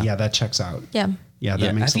 Got it. Yeah. Yeah, that checks out. Yeah. Yeah, that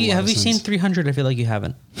Yeah. makes Have a you lot have of you seen sense. 300? I feel like you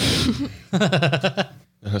haven't. A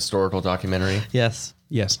historical documentary. Yes.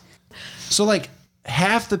 Yes. So like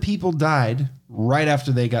half the people died right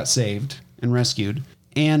after they got saved and rescued.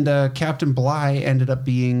 And Captain Bligh ended up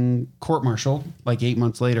being court-martialed like 8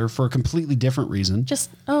 months later for a completely different reason.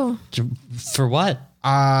 For what?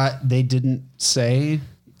 They didn't say.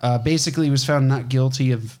 Basically, he was found not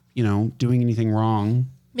guilty of, doing anything wrong.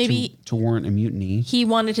 Maybe to warrant a mutiny. he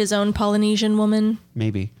wanted his own Polynesian woman.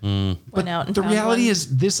 Maybe. Went out and The found reality one.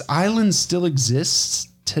 is this island still exists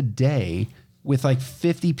today with like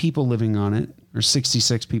 50 people living on it, or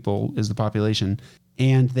 66 people is the population.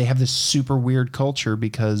 And they have this super weird culture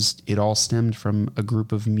because it all stemmed from a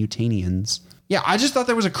group of Mutanians. Yeah, I just thought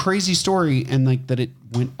that was a crazy story, and like that it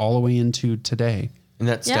went all the way into today. And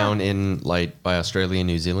that's Yeah. down in like by Australia and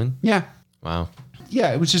New Zealand. Yeah. Wow.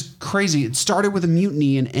 Yeah, it was just crazy. It started with a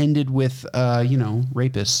mutiny and ended with,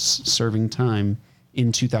 rapists serving time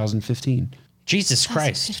in 2015. Jesus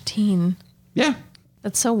Christ. 15. Yeah.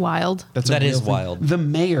 That's so wild. That is wild. The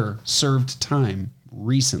mayor served time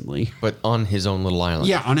recently. But on his own little island.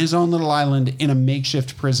 Yeah, on his own little island in a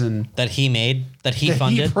makeshift prison That he made, that he that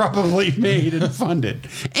funded. he probably made and funded.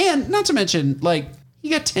 And not to mention, like, he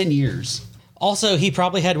got 10 years. Also, he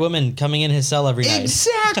probably had women coming in his cell every night.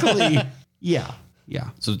 Exactly. Yeah. Yeah.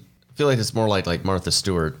 So I feel like it's more like Martha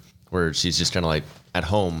Stewart, where she's just kind of like at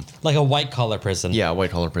home. Like a white collar prison. Yeah,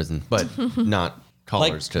 white collar prison, but not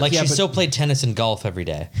collars. Like Yeah, she but- still played tennis and golf every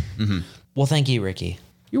day. Well, thank you, Ricky.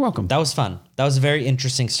 You're welcome. That was fun. That was a very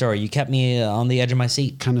interesting story. You kept me on the edge of my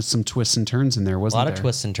seat. Kind of some twists and turns in there, A wasn't lot there? of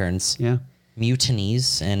twists and turns. Yeah.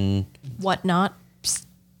 Mutinies and Whatnot.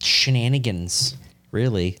 shenanigans,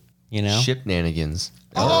 really, you know? Shipnanigans.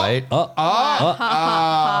 All right.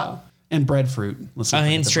 And breadfruit. Let's not I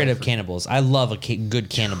mean, forget the straight up breadfruit. cannibals. I love a good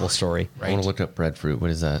cannibal story. I want to look up breadfruit. What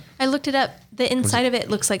is that? I looked it up. The inside of it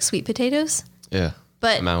looks like sweet potatoes, Yeah.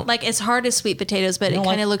 but I'm out. like as hard as sweet potatoes, but it don't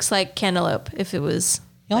kind like- of looks like cantaloupe if it was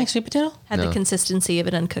You like sweet potato? had No. the consistency of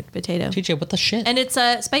an uncooked potato. TJ, what the shit? And it's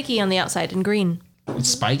spiky on the outside and green. It's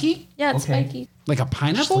spiky? Yeah, it's spiky. Like a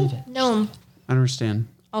pineapple? No, I don't understand.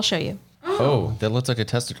 I'll show you. Oh, that looks like a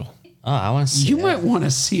testicle. Oh, I want to see You that. might want to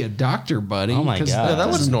see a doctor, buddy. Oh my 'cause God. Yeah, that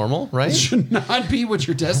was normal, right? should not be what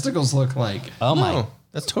your testicles look like. Oh my. No,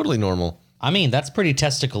 that's totally normal. I mean, that's pretty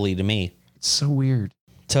testicle-y to me. It's so weird.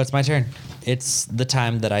 So it's my turn. It's the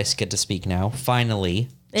time that I get to speak now. Finally.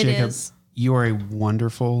 It is. Jacob, you are a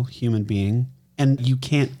wonderful human being. And you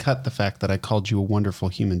can't cut the fact that I called you a wonderful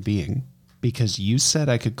human being because you said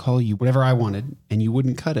I could call you whatever I wanted and you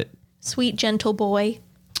wouldn't cut it. Sweet, gentle boy.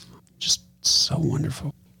 Just so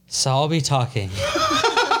wonderful. So I'll be talking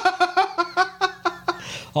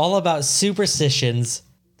all about superstitions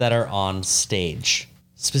that are on stage,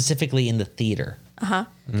 specifically in the theater.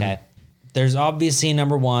 Okay. There's obviously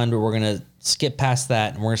number 1, but we're going to skip past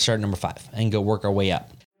that and we're going to start at number 5 and go work our way up.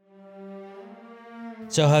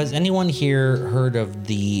 So has anyone here heard of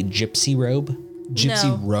the gypsy robe? Gypsy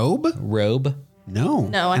No. robe? Robe? No.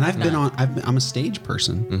 No, I and have I've been on, I'm a stage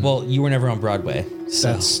person. Well, you were never on Broadway.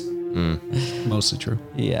 So. That's mostly true.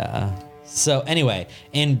 Yeah. So anyway,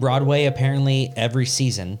 in Broadway, apparently every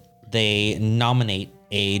season they nominate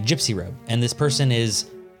a gypsy robe, and this person is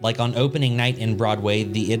like on opening night in Broadway.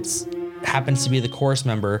 It's happens to be the chorus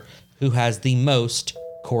member who has the most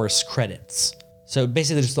chorus credits. So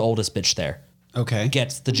basically, just the oldest bitch there Okay.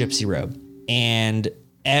 gets the gypsy robe, and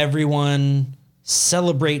everyone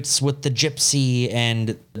celebrates with the gypsy,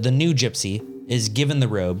 and the new gypsy is given the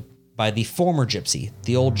robe by the former gypsy,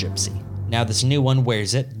 the old gypsy. Now this new one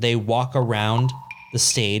wears it. They walk around the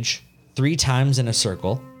stage 3 times in a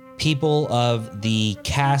circle. People of the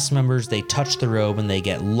cast members, they touch the robe and they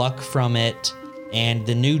get luck from it. And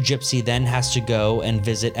the new gypsy then has to go and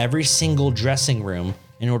visit every single dressing room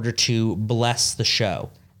in order to bless the show.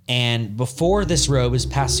 And before this robe is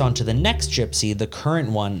passed on to the next gypsy, the current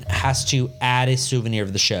one has to add a souvenir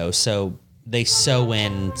of the show. So they sew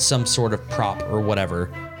in some sort of prop or whatever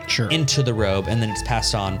Sure. into the robe, and then it's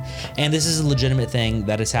passed on. And this is a legitimate thing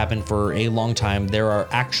that has happened for a long time. There are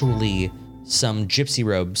actually some gypsy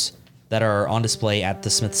robes that are on display at the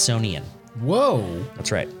Smithsonian. Whoa.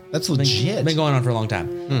 That's right. That's legit. Been going on for a long time.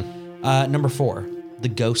 Number 4, the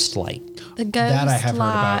ghost light. The ghost That I have heard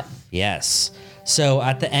lot. about. Yes. So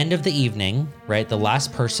at the end of the evening, right, the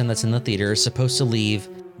last person that's in the theater is supposed to leave,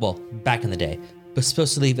 well, back in the day, but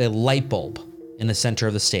supposed to leave a light bulb in the center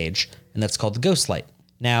of the stage, and that's called the ghost light.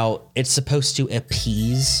 Now, it's supposed to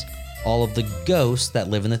appease all of the ghosts that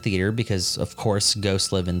live in the theater because, of course,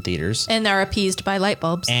 ghosts live in theaters. And they're appeased by light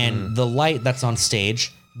bulbs. And the light that's on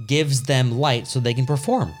stage gives them light so they can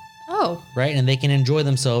perform, Oh, right? And they can enjoy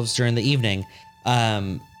themselves during the evening.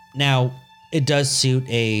 Now, it does suit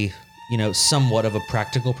a, somewhat of a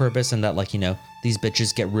practical purpose in that, these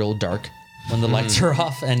bitches get real dark when the lights are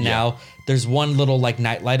off. And now there's one little,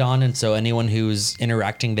 night light on. And so anyone who's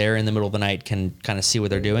interacting there in the middle of the night can kind of see what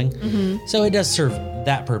they're doing. So it does serve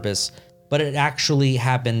that purpose. But it actually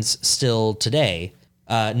happens still today.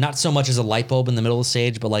 Not so much as a light bulb in the middle of the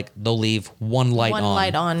stage, but they'll leave one light one on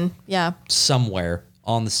light on. Yeah. somewhere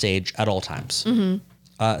on the stage at all times.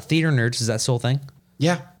 Theater nerds, is that still a thing?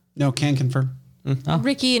 Yeah. No, can confirm.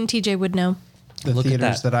 Ricky and TJ would know. The Look at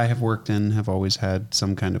theaters that. that I have worked in have always had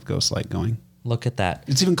some kind of ghost light going. Look at that.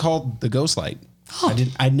 It's even called the ghost light.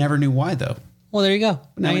 I never knew why though. Well, there you go.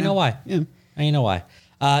 Now we you know why. Yeah. Now you know why.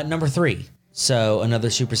 Number 3. So another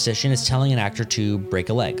superstition is telling an actor to break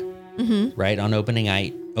a leg. Right on opening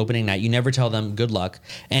night. You never tell them good luck.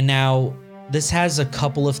 And now this has a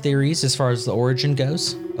couple of theories as far as the origin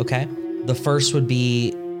goes. Okay. The first would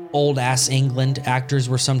be old ass England. Actors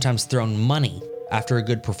were sometimes thrown money after a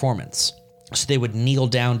good performance. So they would kneel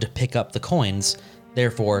down to pick up the coins,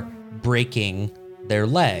 therefore breaking their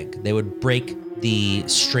leg. They would break the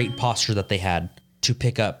straight posture that they had to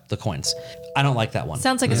pick up the coins. I don't like that one.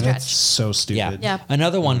 Sounds like a That's stretch. so stupid. Yeah.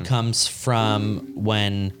 Another one comes from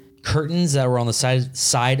when curtains that were on the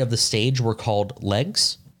side of the stage were called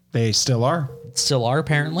legs. They still are. Still are,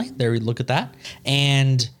 apparently. There, look at that.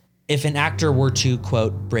 And if an actor were to,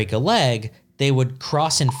 quote, break a leg, they would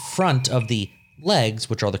cross in front of the legs,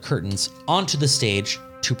 which are the curtains, onto the stage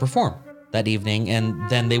to perform that evening. And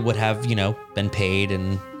then they would have, been paid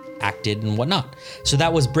and acted and whatnot. So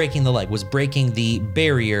that was breaking the leg, was breaking the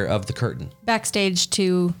barrier of the curtain. Backstage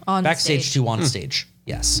to on Backstage stage. to on stage.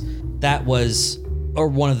 Yes. That was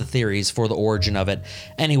one of the theories for the origin of it.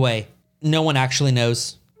 Anyway, no one actually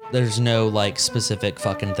knows. There's no specific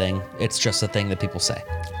fucking thing. It's just a thing that people say.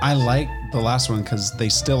 I like the last one because they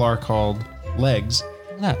still are called legs,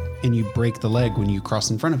 Yeah. and you break the leg when you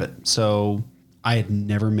cross in front of it. So I had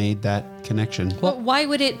never made that connection. But why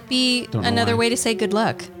would it be know another why. way to say good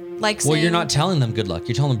luck? Like Well, saying, you're not telling them good luck.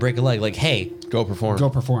 You're telling them break a leg. Like, hey, Go perform. Go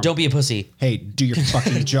perform. don't be a pussy. Hey, do your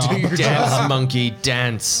fucking job. Dance, monkey,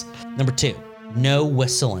 dance. Number 2, no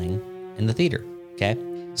whistling in the theater. Okay.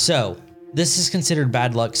 So this is considered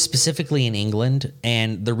bad luck specifically in England.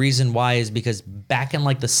 And the reason why is because back in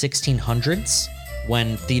the 1600s,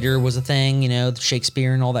 when theater was a thing,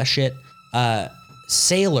 Shakespeare and all that shit,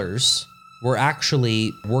 sailors were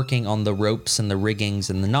actually working on the ropes and the riggings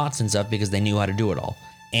and the knots and stuff because they knew how to do it all.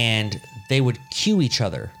 And they would cue each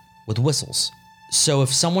other with whistles. So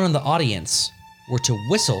if someone in the audience were to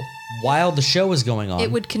whistle while the show is going on,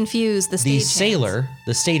 it would confuse the the stage sailor,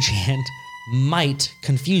 the stagehand, might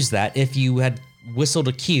confuse that. If you had whistled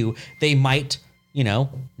a cue, they might,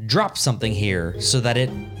 drop something here so that it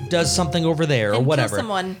does something over there or And kill whatever.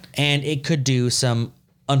 someone. And it could do some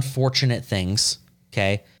unfortunate things.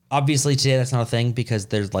 Okay. Obviously today that's not a thing because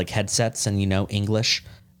there's headsets and, English.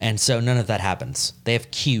 And so none of that happens. They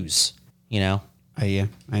have cues, I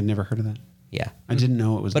never heard of that. Yeah. I didn't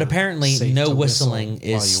know it was. But not apparently, safe no to whistle whistling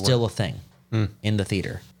while is you still work. a thing in the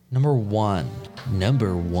theater. Number one,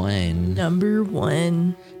 Number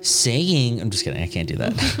 1. saying, I'm just kidding, I can't do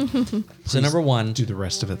that. So number 1 Do the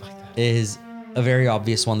rest of it like that. is a very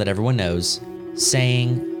obvious one that everyone knows.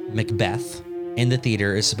 Saying Macbeth in the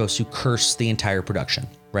theater is supposed to curse the entire production,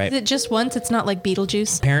 right? Is it just once? It's not like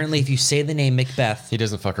Beetlejuice. Apparently, if you say the name Macbeth, He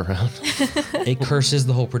doesn't fuck around. it curses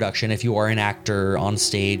the whole production if you are an actor on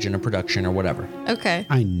stage in a production or whatever. Okay.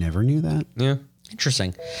 I never knew that. Yeah.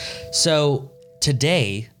 Interesting. So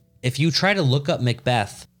today, if you try to look up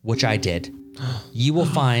Macbeth, which I did, you will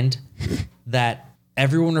find that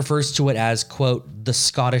everyone refers to it as, quote, the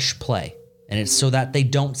Scottish play. And it's so that they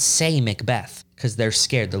don't say Macbeth because they're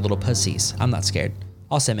scared. They're little pussies. I'm not scared.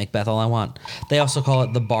 I'll say Macbeth all I want. They also call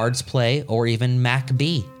it the Bard's play or even Mac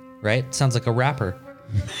B, right? Sounds like a rapper.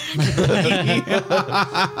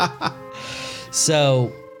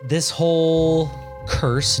 So this whole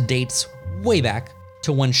curse dates way back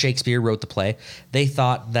to when Shakespeare wrote the play. They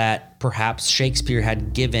thought that perhaps Shakespeare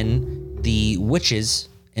had given the witches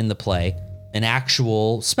in the play an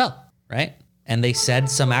actual spell, right? And they said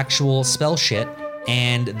some actual spell shit,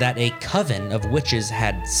 and that a coven of witches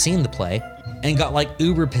had seen the play and got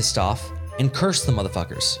uber pissed off and cursed the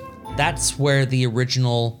motherfuckers. That's where the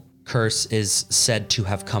original curse is said to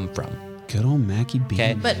have come from. Good old Mackie B.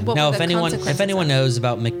 Okay. But what now, were if the anyone consequences knows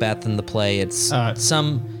about Macbeth and the play, it's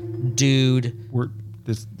some dude.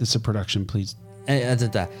 This is a production, please.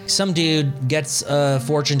 Some dude gets a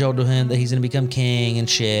fortune told to him that he's gonna become king and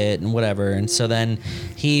shit and whatever, and so then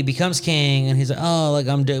he becomes king and he's like, oh,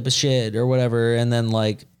 I'm dope as shit or whatever, and then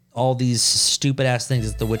all these stupid ass things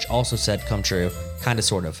that the witch also said come true, kind of,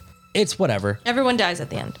 sort of. It's whatever. Everyone dies at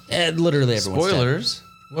the end. Literally everyone's dead. Spoilers.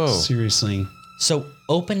 Whoa. Seriously. So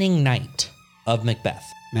opening night of Macbeth,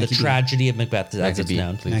 Mackie the B. tragedy of Macbeth, as Mackie it's B,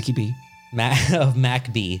 known. please. Mackie B. Of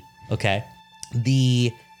Mac B, okay?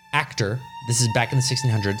 The actor, this is back in the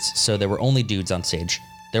 1600s, so there were only dudes on stage.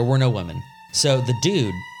 There were no women. So the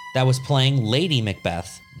dude that was playing Lady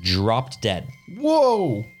Macbeth dropped dead.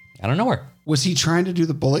 Whoa. I don't know where. Was he trying to do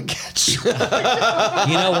the bullet catch? You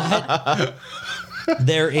know what?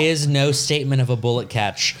 There is no statement of a bullet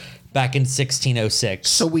catch back in 1606.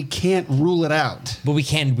 So we can't rule it out. But we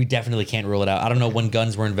definitely can't rule it out. I don't know when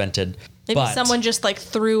guns were invented. Maybe but someone just like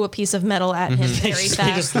threw a piece of metal at him they very just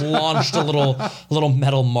fast. launched a little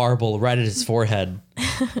metal marble right at his forehead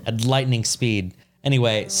at lightning speed.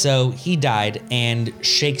 Anyway, so he died, and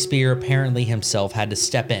Shakespeare apparently himself had to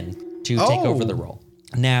step in to take over the role.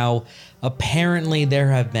 Now, apparently there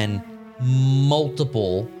have been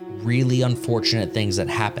multiple really unfortunate things that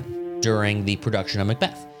happened during the production of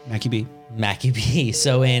Macbeth. Mackie B.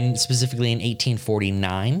 So specifically in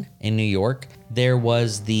 1849 in New York, there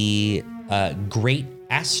was the Great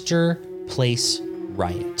Astor Place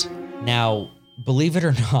riot. Now, believe it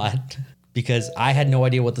or not, because I had no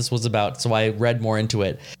idea what this was about, so I read more into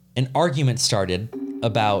it, an argument started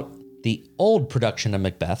about the old production of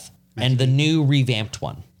Macbeth and the new revamped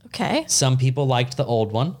one. Okay. Some people liked the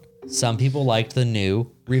old one. Some people liked the new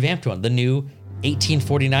revamped one, the new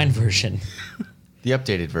 1849 version. The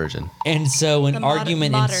updated version. And so an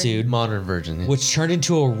argument ensued, Modern version. which turned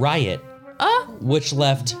into a riot, which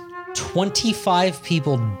left 25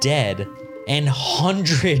 people dead and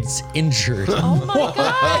hundreds injured. Oh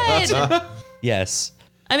my God. Yes.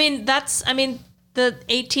 I mean, the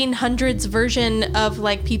 1800s version of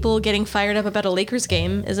like people getting fired up about a Lakers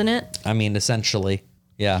game, isn't it? I mean, essentially.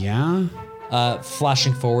 Yeah. Yeah.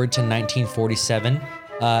 Flashing forward to 1947,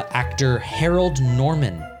 actor Harold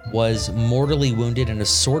Norman was mortally wounded in a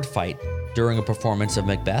sword fight during a performance of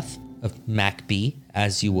Macbeth, of Mac B,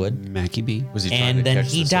 as you would. Mackie B. Was he trying And to then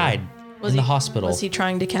catch he the sword? died in the hospital. Was he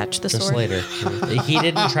trying to catch the Just sword? later. He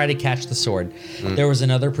didn't try to catch the sword. There was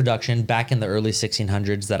another production back in the early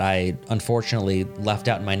 1600s that I unfortunately left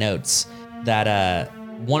out in my notes, that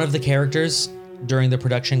one of the characters during the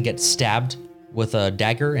production gets stabbed with a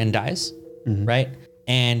dagger and dies, right?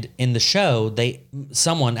 And in the show,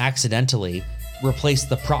 someone accidentally replaced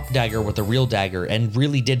the prop dagger with a real dagger and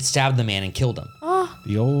really did stab the man and killed him.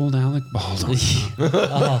 The old Alec Baldwin.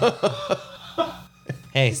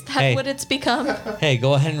 Hey, Is that what it's become? hey,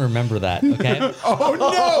 go ahead and remember that, okay?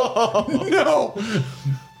 Oh, no. No.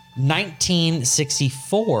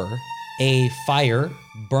 1964, a fire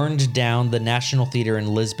burned down the National Theatre in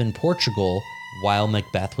Lisbon, Portugal, while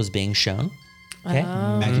Macbeth was being shown. Okay,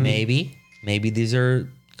 maybe these are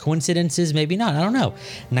coincidences, maybe not. I don't know.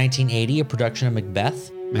 1980, a production of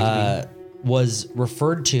Macbeth was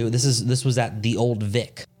referred to. This was at the Old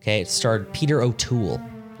Vic. Okay, it starred Peter O'Toole.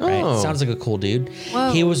 Right, Oh. sounds like a cool dude.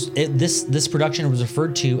 Whoa. This production was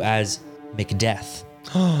referred to as Macdeath.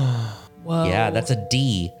 Whoa. Yeah, that's a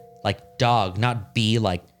D, like dog, not B,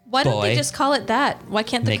 like Why don't boy. they just call it that? Why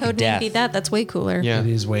can't the code name Macdeath. be that? That's way cooler. Yeah. It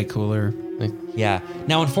is way cooler. Yeah.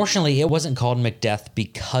 Now, unfortunately, it wasn't called Macbeth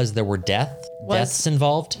because there were deaths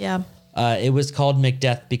involved. Yeah. It was called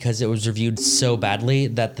Macbeth because it was reviewed so badly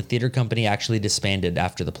that the theater company actually disbanded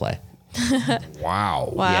after the play.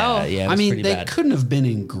 Wow. Wow. Yeah, it I was mean, pretty they bad. couldn't have been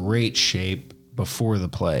in great shape before the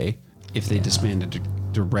play if they disbanded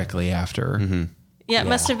directly after. Yeah, it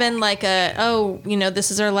must have been like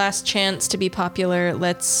this is our last chance to be popular.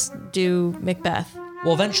 Let's do Macbeth.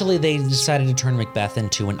 Well, eventually they decided to turn Macbeth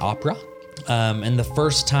into an opera. And the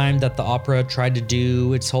first time that the opera tried to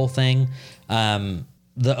do its whole thing,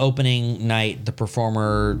 the opening night, the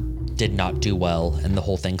performer did not do well and the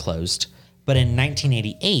whole thing closed. But in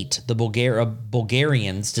 1988, the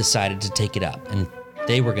Bulgarians decided to take it up and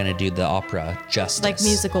they were going to do the opera justice. Like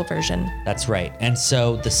musical version. That's right. And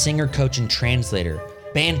so the singer, coach, and translator,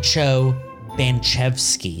 Bancho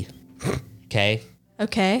Banchevsky,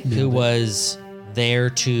 okay, who was there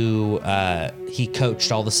to, he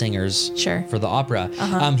coached all the singers Sure. for the opera.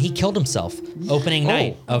 He killed himself opening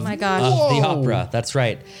night of, my gosh. of the Whoa. opera. That's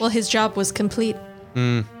right. Well, his job was complete.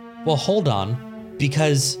 Well, hold on,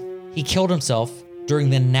 because he killed himself during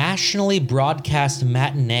the nationally broadcast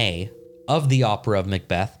matinee of the opera of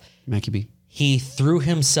Macbeth. Mackie B. He threw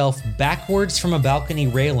himself backwards from a balcony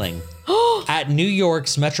railing at New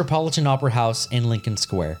York's Metropolitan Opera House in Lincoln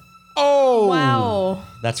Square. Oh. Wow.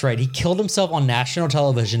 That's right. He killed himself on national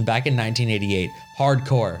television back in 1988.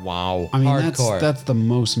 Hardcore. Wow. I mean, Hardcore. that's the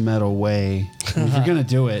most metal way. And if you're going to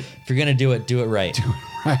do it, If you're going to do it right.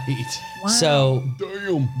 right. So,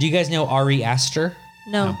 Damn. do you guys know Ari Aster?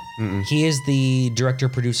 No. He is the director,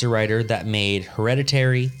 producer, writer that made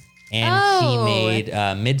Hereditary, and he Oh. made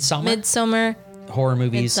Midsommar. Midsummer. Horror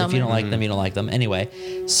movies. If you don't like them, you don't like them. Anyway,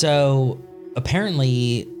 so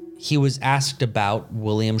apparently he was asked about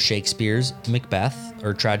William Shakespeare's Macbeth,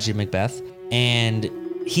 or Tragedy of Macbeth, and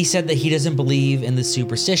he said that he doesn't believe in the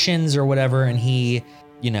superstitions or whatever, and he,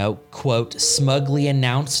 quote, smugly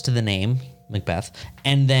announced the name Macbeth.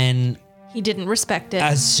 And then He didn't respect it.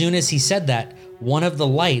 as soon as he said that, one of the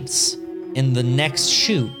lights in the next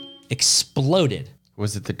shoot exploded.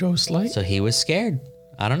 Was it the ghost light? So he was scared.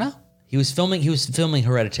 I don't know. He was filming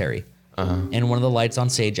Hereditary. And one of the lights on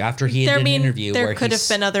stage after he had did an interview there where could he have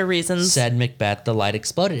been other reasons. said Macbeth, the light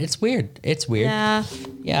exploded. It's weird. It's weird. Yeah.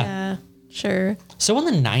 Yeah. Yeah. Sure. So in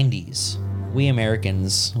the 90s, we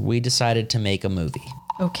Americans, we decided to make a movie.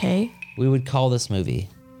 Okay. We would call this movie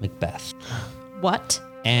Macbeth. What?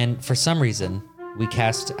 And for some reason, we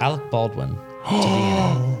cast Alec Baldwin to be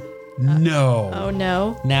in it. No. Oh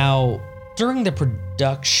no. Now, during the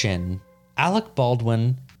production, Alec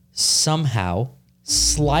Baldwin somehow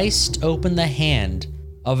sliced open the hand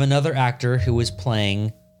of another actor who was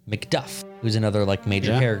playing Macduff, who's another like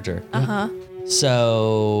major character.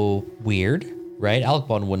 So weird, right? Alec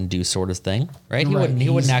Baldwin wouldn't do sort of thing, right? He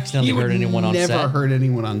wouldn't accidentally hurt anyone on set. Never hurt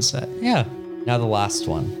anyone on set. Yeah. Now the last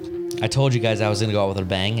one. I told you guys I was gonna go out with a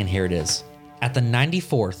bang, and here it is. At the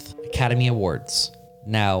 94th Academy Awards.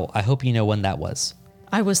 Now, I hope you know when that was.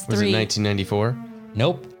 I was 3. Was it 1994?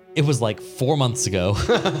 Nope. It was like 4 months ago.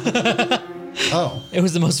 Oh. It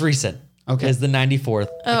was the most recent. Okay. It's the 94th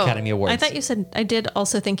Academy Awards. I thought you said. I did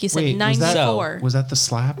also think you said Wait, was that- 94. Was that the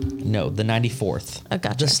slap? No, the 94th. Oh,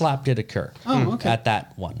 gotcha. The slap did occur okay. at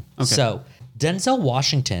that one. So Denzel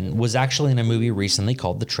Washington was actually in a movie recently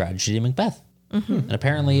called The Tragedy of Macbeth. And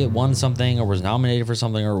apparently it won something or was nominated for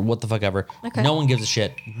something or what the fuck ever. Okay. No one gives a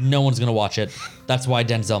shit. No one's going to watch it. That's why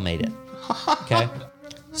Denzel made it. Okay.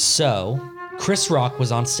 So Chris Rock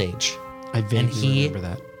was on stage. I vaguely And he remember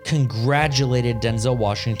that. congratulated Denzel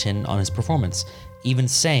Washington on his performance, even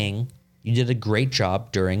saying, "You did a great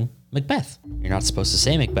job during Macbeth. You're not supposed to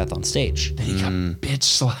say Macbeth on stage." Then he got bitch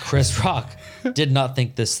slapped. Chris Rock did not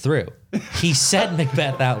think this through. He said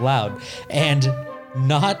Macbeth out loud, and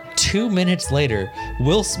not 2 minutes later,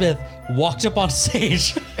 Will Smith walked up on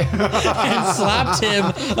stage and slapped him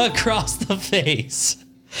across the face.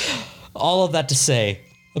 All of that to say,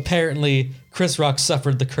 apparently, Chris Rock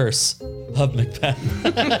suffered the curse of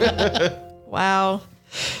Macbeth. Wow.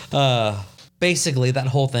 Basically, that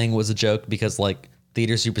whole thing was a joke because, like,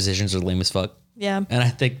 theater superstitions are lame as fuck. Yeah. And I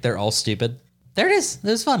think they're all stupid. There it is. It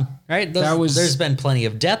was fun, right? There's been plenty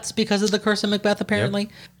of deaths because of the curse of Macbeth, apparently.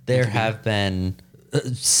 There have been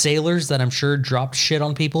sailors that I'm sure dropped shit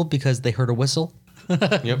on people because they heard a whistle.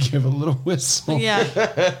 Give a little whistle. Yeah.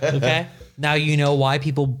 Okay. Now you know why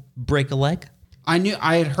people break a leg. I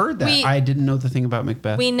had heard that. We- I didn't know the thing about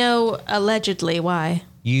Macbeth. We know allegedly why.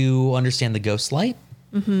 You understand the ghost light,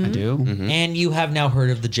 I do. and you have now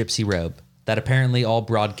heard of the gypsy robe that apparently all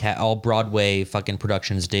Broadway fucking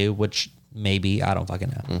productions do, which maybe I don't fucking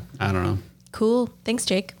know. I don't know. Cool. Thanks,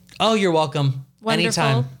 Jake. Oh, you're welcome. Wonderful.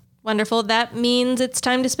 Anytime. Wonderful. That means it's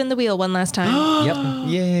time to spin the wheel one last time. Yep.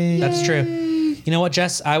 Yay. That's true. You know what,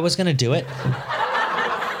 Jess? I was gonna do it.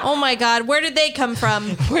 Oh my God. Where did they come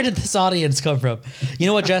from? Where did this audience come from? You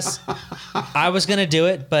know what, Jess? I was going to do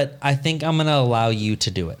it, but I think I'm going to allow you to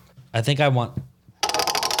do it. I think I want...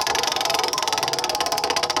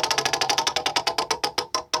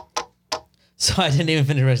 So I didn't even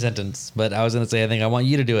finish my sentence, but I was going to say I think I want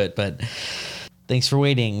you to do it, but thanks for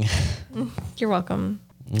waiting. You're welcome.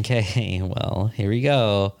 Okay, well, here we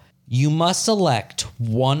go. You must elect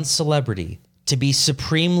one celebrity to be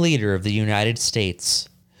supreme leader of the United States.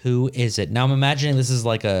 Who is it? Now I'm imagining this is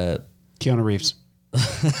like a... Keanu Reeves.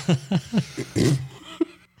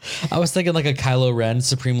 I was thinking like a Kylo Ren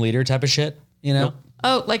supreme leader type of shit, you know?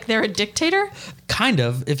 Oh, like they're a dictator? Kind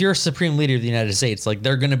of. If you're a supreme leader of the United States, like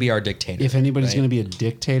they're going to be our dictator. If anybody's right? going to be a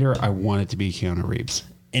dictator, I want it to be Keanu Reeves.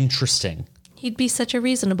 Interesting. He'd be such a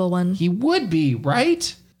reasonable one. He would be,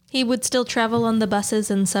 right? He would still travel on the buses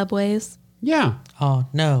and subways, Yeah. Oh,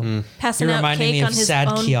 no. passing You're out reminding cake me on of his sad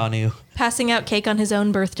own, Keanu. passing out cake on his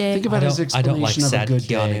own birthday. Think about his I don't explanation like of sad a good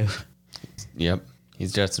day. Keanu. Yep.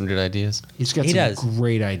 He's got some good ideas. He's got He some does.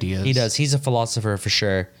 great ideas. He does. He's a philosopher for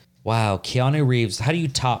sure. Wow, Keanu Reeves. How do you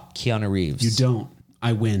top Keanu Reeves? You don't.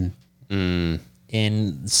 I win.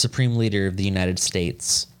 In supreme leader of the United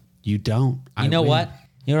States. You don't. You know what?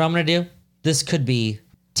 You know what I'm going to do? This could be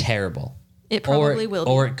terrible. It probably will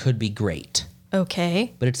be. Or it could be great.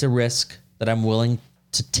 Okay. But it's a risk that I'm willing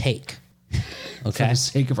to take. For Okay? the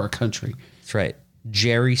sake of our country. That's right.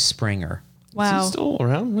 Jerry Springer. Is Wow. he still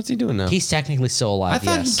around? What's he doing now? He's technically still alive, I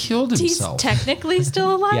thought yes. he killed He's himself. technically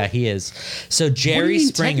still alive? Yeah, he is. So What do you Jerry mean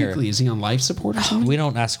Springer. technically? Is he on life support or something? We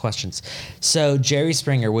don't ask questions. So Jerry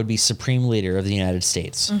Springer would be supreme leader of the United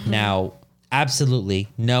States. Now, absolutely,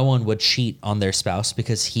 no one would cheat on their spouse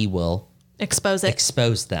because he will Expose it.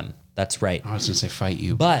 expose them. That's right. I was going to say fight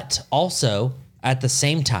you. But also, at the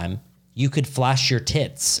same time, you could flash your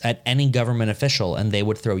tits at any government official and they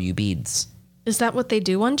would throw you beads. Is that what they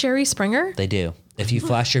do on Jerry Springer? They do. If you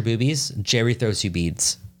flash your boobies, Jerry throws you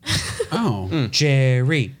beads. Oh.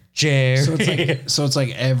 Jerry. So it's like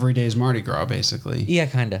every day's Mardi Gras, basically. Yeah,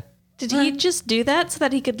 kind of. Did he just do that so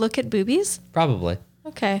that he could look at boobies? Probably.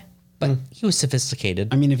 Okay. But he was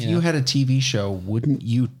sophisticated. I mean, if you had a TV show, wouldn't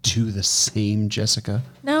you do the same, Jessica?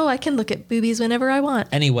 No, I can look at boobies whenever I want.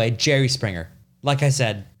 Anyway, Jerry Springer, like I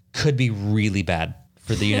said, could be really bad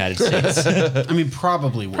for the United States. I mean,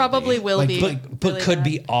 probably will Probably be. will Like, be. but really could bad.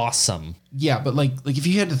 be awesome. Yeah, but like if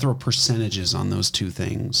you had to throw percentages on those two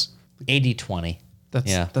things, 80-20.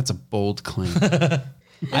 that's a bold claim.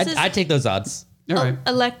 I'd take those odds. All right.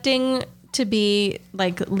 Electing to be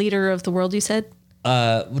like leader of the world, you said?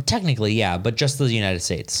 Well, technically, yeah, but just the United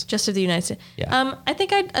States. Just of the United States. Yeah. I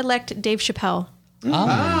think I'd elect Dave Chappelle.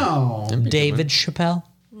 Oh. David Chappelle?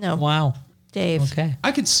 No, Wow. Dave. Okay.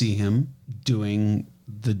 I could see him doing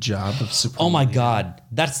the job of Supreme Oh my Leader. God.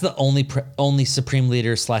 That's the only Supreme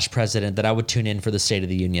Leader / president that I would tune in for the State of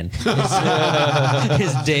the Union.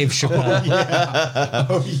 Is Dave Chappelle.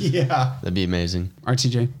 Oh, yeah. That'd be amazing.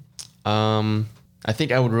 RTJ? I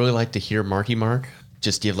think I would really like to hear Marky Mark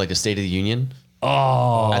just give like a State of the Union.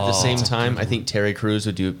 Oh. At the same time, I think Terry Crews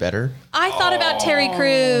would do it better. I thought about Terry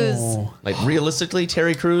Crews. Like realistically,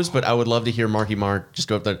 Terry Crews, but I would love to hear Marky Mark just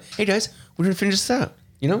go up there. Hey guys, we're gonna finish this out,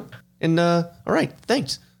 you know? And all right,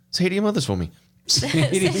 thanks. Say hey to your mothers for me. Say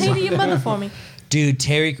hey to your mother for me. Dude,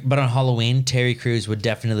 but on Halloween, Terry Crews would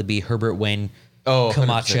definitely be Herbert Wayne Oh,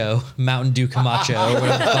 Camacho, Mountain Dew Camacho. Or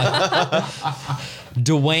whatever the fuck.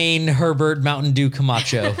 Dwayne Herbert Mountain Dew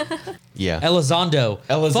Camacho. Yeah. Elizondo.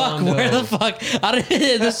 Elizondo. Fuck, where the fuck?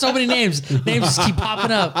 There's so many names. Names just keep popping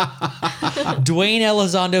up. Dwayne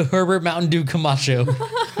Elizondo Herbert Mountain Dew Camacho.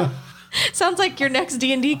 Sounds like your next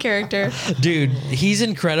D&D character. Dude, he's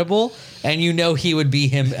incredible. And you know he would be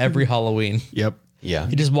him every Halloween. Yep. Yeah.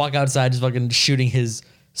 He just walk outside just fucking shooting his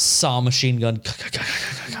saw machine gun.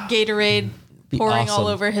 Gatorade Be pouring all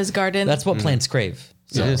awesome. over his garden. That's what plants crave.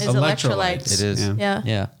 It is. Is electrolytes. It is. Yeah.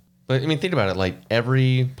 Yeah. But I mean, think about it. Like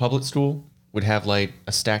every public school would have like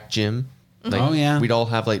a stacked gym. Like, Oh, yeah. We'd all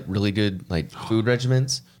have like really good like food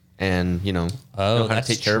regimens, and know how to that's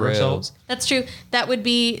take care of true. ourselves. That's true. That would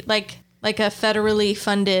be like a federally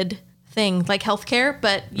funded thing, like healthcare,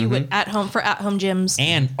 but you would at home gyms.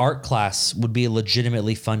 And art class would be a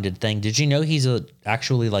legitimately funded thing. Did you know he's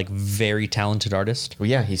actually like very talented artist? Well,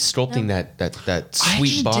 yeah, he's sculpting that I sweet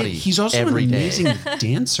actually body. did- He's also every an day. amazing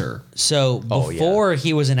dancer. So Oh, yeah. before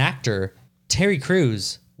he was an actor, Terry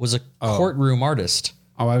Crews was a courtroom artist.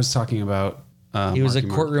 Oh, I was talking about. He was a Marky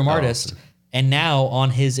Mark. courtroom artist. And now on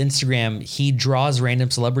his Instagram, he draws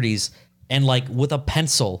random celebrities and like with a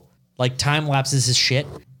pencil, like time lapses his shit.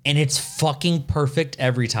 And it's fucking perfect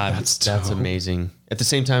every time. That's amazing. At the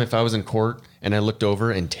same time, if I was in court and I looked over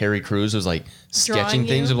and Terry Crews was like sketching Drawing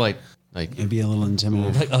things, you? of like It'd be a little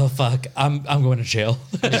intimidating. like, oh fuck, I'm going to jail.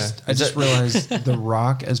 I just realized The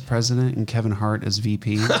Rock as president and Kevin Hart as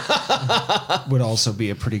VP would also be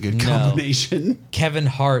a pretty good combination. Kevin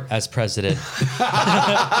Hart as president,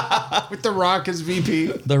 With The Rock as VP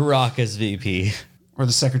The Rock as VP. or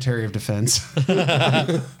the Secretary of Defense.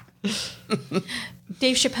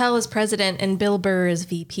 Dave Chappelle is president and Bill Burr is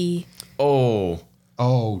VP. oh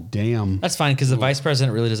Oh, damn. That's fine because the vice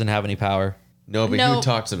president really doesn't have any power. no, but he No. would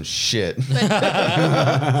talk some shit.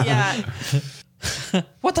 Yeah.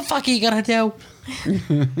 What the fuck are you gonna do?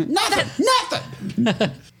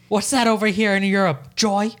 Nothing. What's that over here in Europe?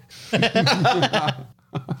 Joy?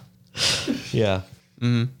 Yeah.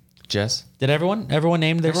 Jess, Did everyone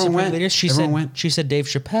name their Everyone supreme went. leaders? Everyone went. She said Dave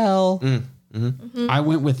Chappelle, I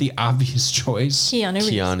went with the obvious choice. Keanu Reeves.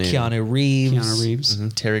 Keanu Reeves, Keanu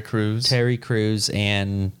Reeves. Terry Crews. Terry Crews,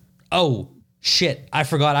 and oh shit, I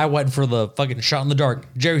forgot I went for the fucking shot in the dark.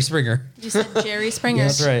 Jerry Springer. You said Jerry Springer.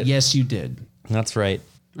 That's right. Yes, you did. That's right.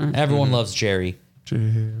 Everyone loves Jerry.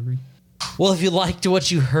 Jerry. Well, if you liked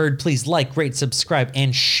what you heard, please like, rate, subscribe,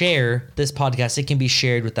 and share this podcast. It can be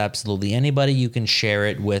shared with absolutely anybody. You can share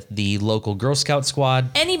it with the local Girl Scout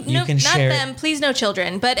squad. Not them, please no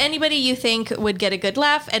children, but anybody you think would get a good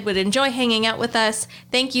laugh and would enjoy hanging out with us.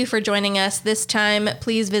 Thank you for joining us this time.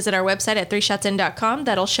 Please visit our website at 3shotsin.com.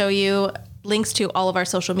 That'll show you links to all of our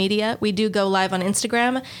social media. We do go live on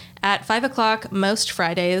Instagram at 5 o'clock most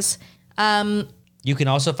Fridays. You can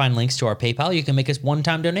also find links to our PayPal. You can make us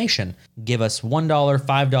one-time donation. Give us $1,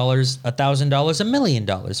 $5, $1,000, $1 million,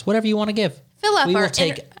 whatever you want to give. Fill up we our will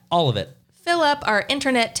take all of it. Fill up our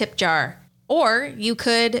internet tip jar. Or you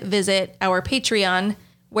could visit our Patreon,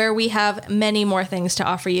 where we have many more things to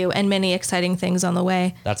offer you and many exciting things on the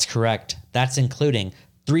way. That's correct. That's including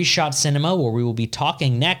Three Shot Cinema, where we will be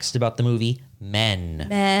talking next about the movie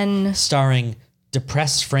Men. Starring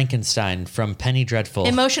depressed Frankenstein from Penny Dreadful.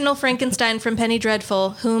 Emotional Frankenstein from Penny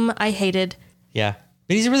Dreadful, whom I hated. Yeah.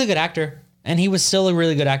 But he's a really good actor. And he was still a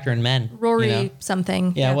really good actor in Men. Rory you know?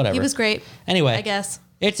 something. Yeah, whatever. He was great. Anyway. I guess.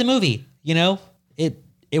 It's a movie, you know?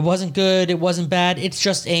 It wasn't good. It wasn't bad. It's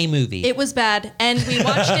just a movie. It was bad. And we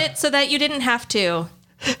watched it so that you didn't have to.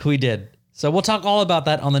 We did. So we'll talk all about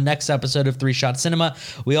that on the next episode of Three Shot Cinema.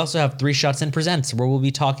 We also have Three Shots In Presents, where we'll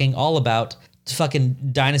be talking all about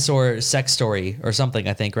fucking dinosaur sex story or something,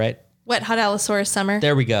 I think, right? Wet Hot Allosaurus Summer.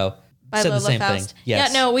 There we go. By Said Lola the same Faust. thing.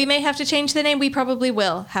 Yes. Yeah, no, we may have to change the name. We probably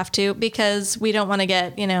will have to because we don't want to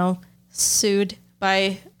get, sued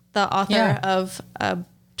by the author of a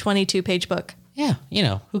 22-page book.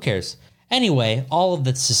 Yeah, who cares? Anyway, all of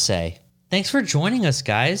this to say, thanks for joining us,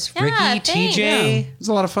 guys. Yeah, Ricky, thanks. TJ, It was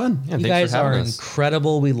a lot of fun. Yeah, you thanks guys for having are us.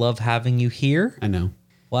 incredible. We love having you here. I know.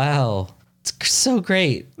 Wow. It's so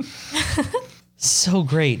great. So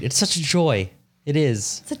great. It's such a joy. It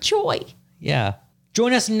is. It's a joy. Yeah.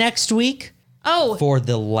 Join us next week Oh, for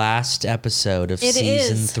the last episode of it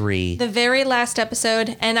season is 3. the very last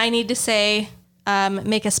episode. And I need to say,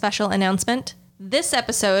 make a special announcement. This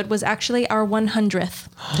episode was actually our 100th.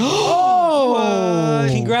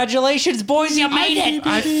 Congratulations, boys. You made it.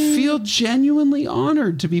 I feel genuinely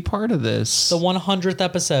honored to be part of this. The 100th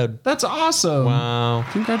episode. That's awesome. Wow.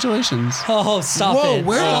 Congratulations. Oh, stop Whoa, it.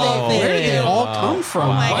 where Stop did they it. all come from?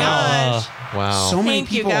 Oh my Wow. gosh. Wow. So many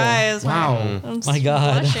Thank you, people. guys. Wow. I'm My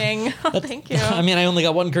God. blushing. Thank you. I mean, I only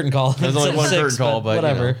got one curtain call. There's only one curtain call, but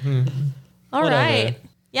whatever. All whatever. right.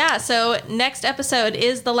 Yeah, so next episode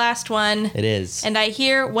is the last one. It is. And I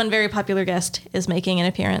hear one very popular guest is making an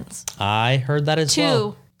appearance. I heard that as 2.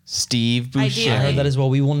 well. Steve Boucher. Ideally. I heard that as well.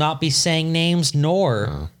 We will not be saying names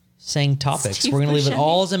nor saying topics. Steve We're going to leave it Buscemi.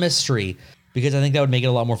 all as a mystery because I think that would make it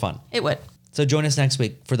a lot more fun. It would. So join us next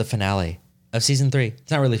week for the finale of season 3.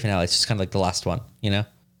 It's not really finale. It's just kind of like the last one,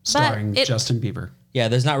 Starring it- Justin Bieber. Yeah,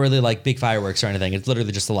 there's not really like big fireworks or anything. It's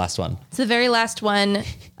literally just the last one. It's the very last one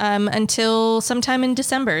until sometime in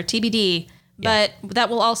December, TBD. But that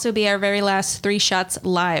will also be our very last 3 Shots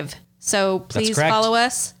live. So please correct. follow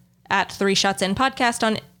us at 3 Shots In Podcast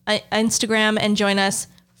on Instagram and join us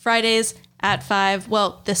Fridays at 5.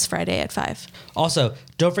 Well, this Friday at 5. Also,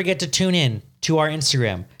 don't forget to tune in to our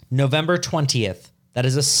Instagram, November 20th. That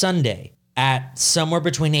is a Sunday at somewhere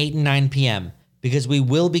between 8 and 9 p.m. because we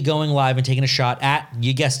will be going live and taking a shot at,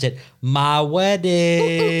 you guessed it, my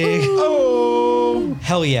wedding. Oh,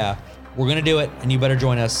 hell yeah. We're going to do it, and you better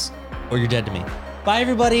join us or you're dead to me. Bye,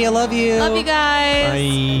 everybody. I love you. Love you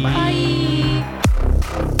guys. Bye. Bye.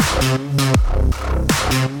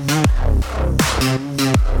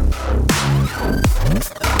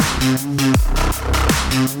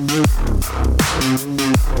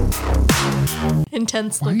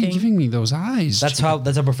 Intense Why are you looking. giving me those eyes? That's how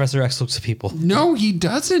Professor X looks at people. No, he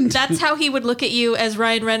doesn't. That's how he would look at you as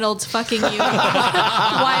Ryan Reynolds fucking you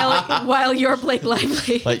while you're Blake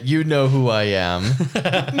Lively. Like, you know who I am.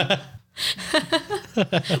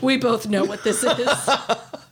 We both know what this is.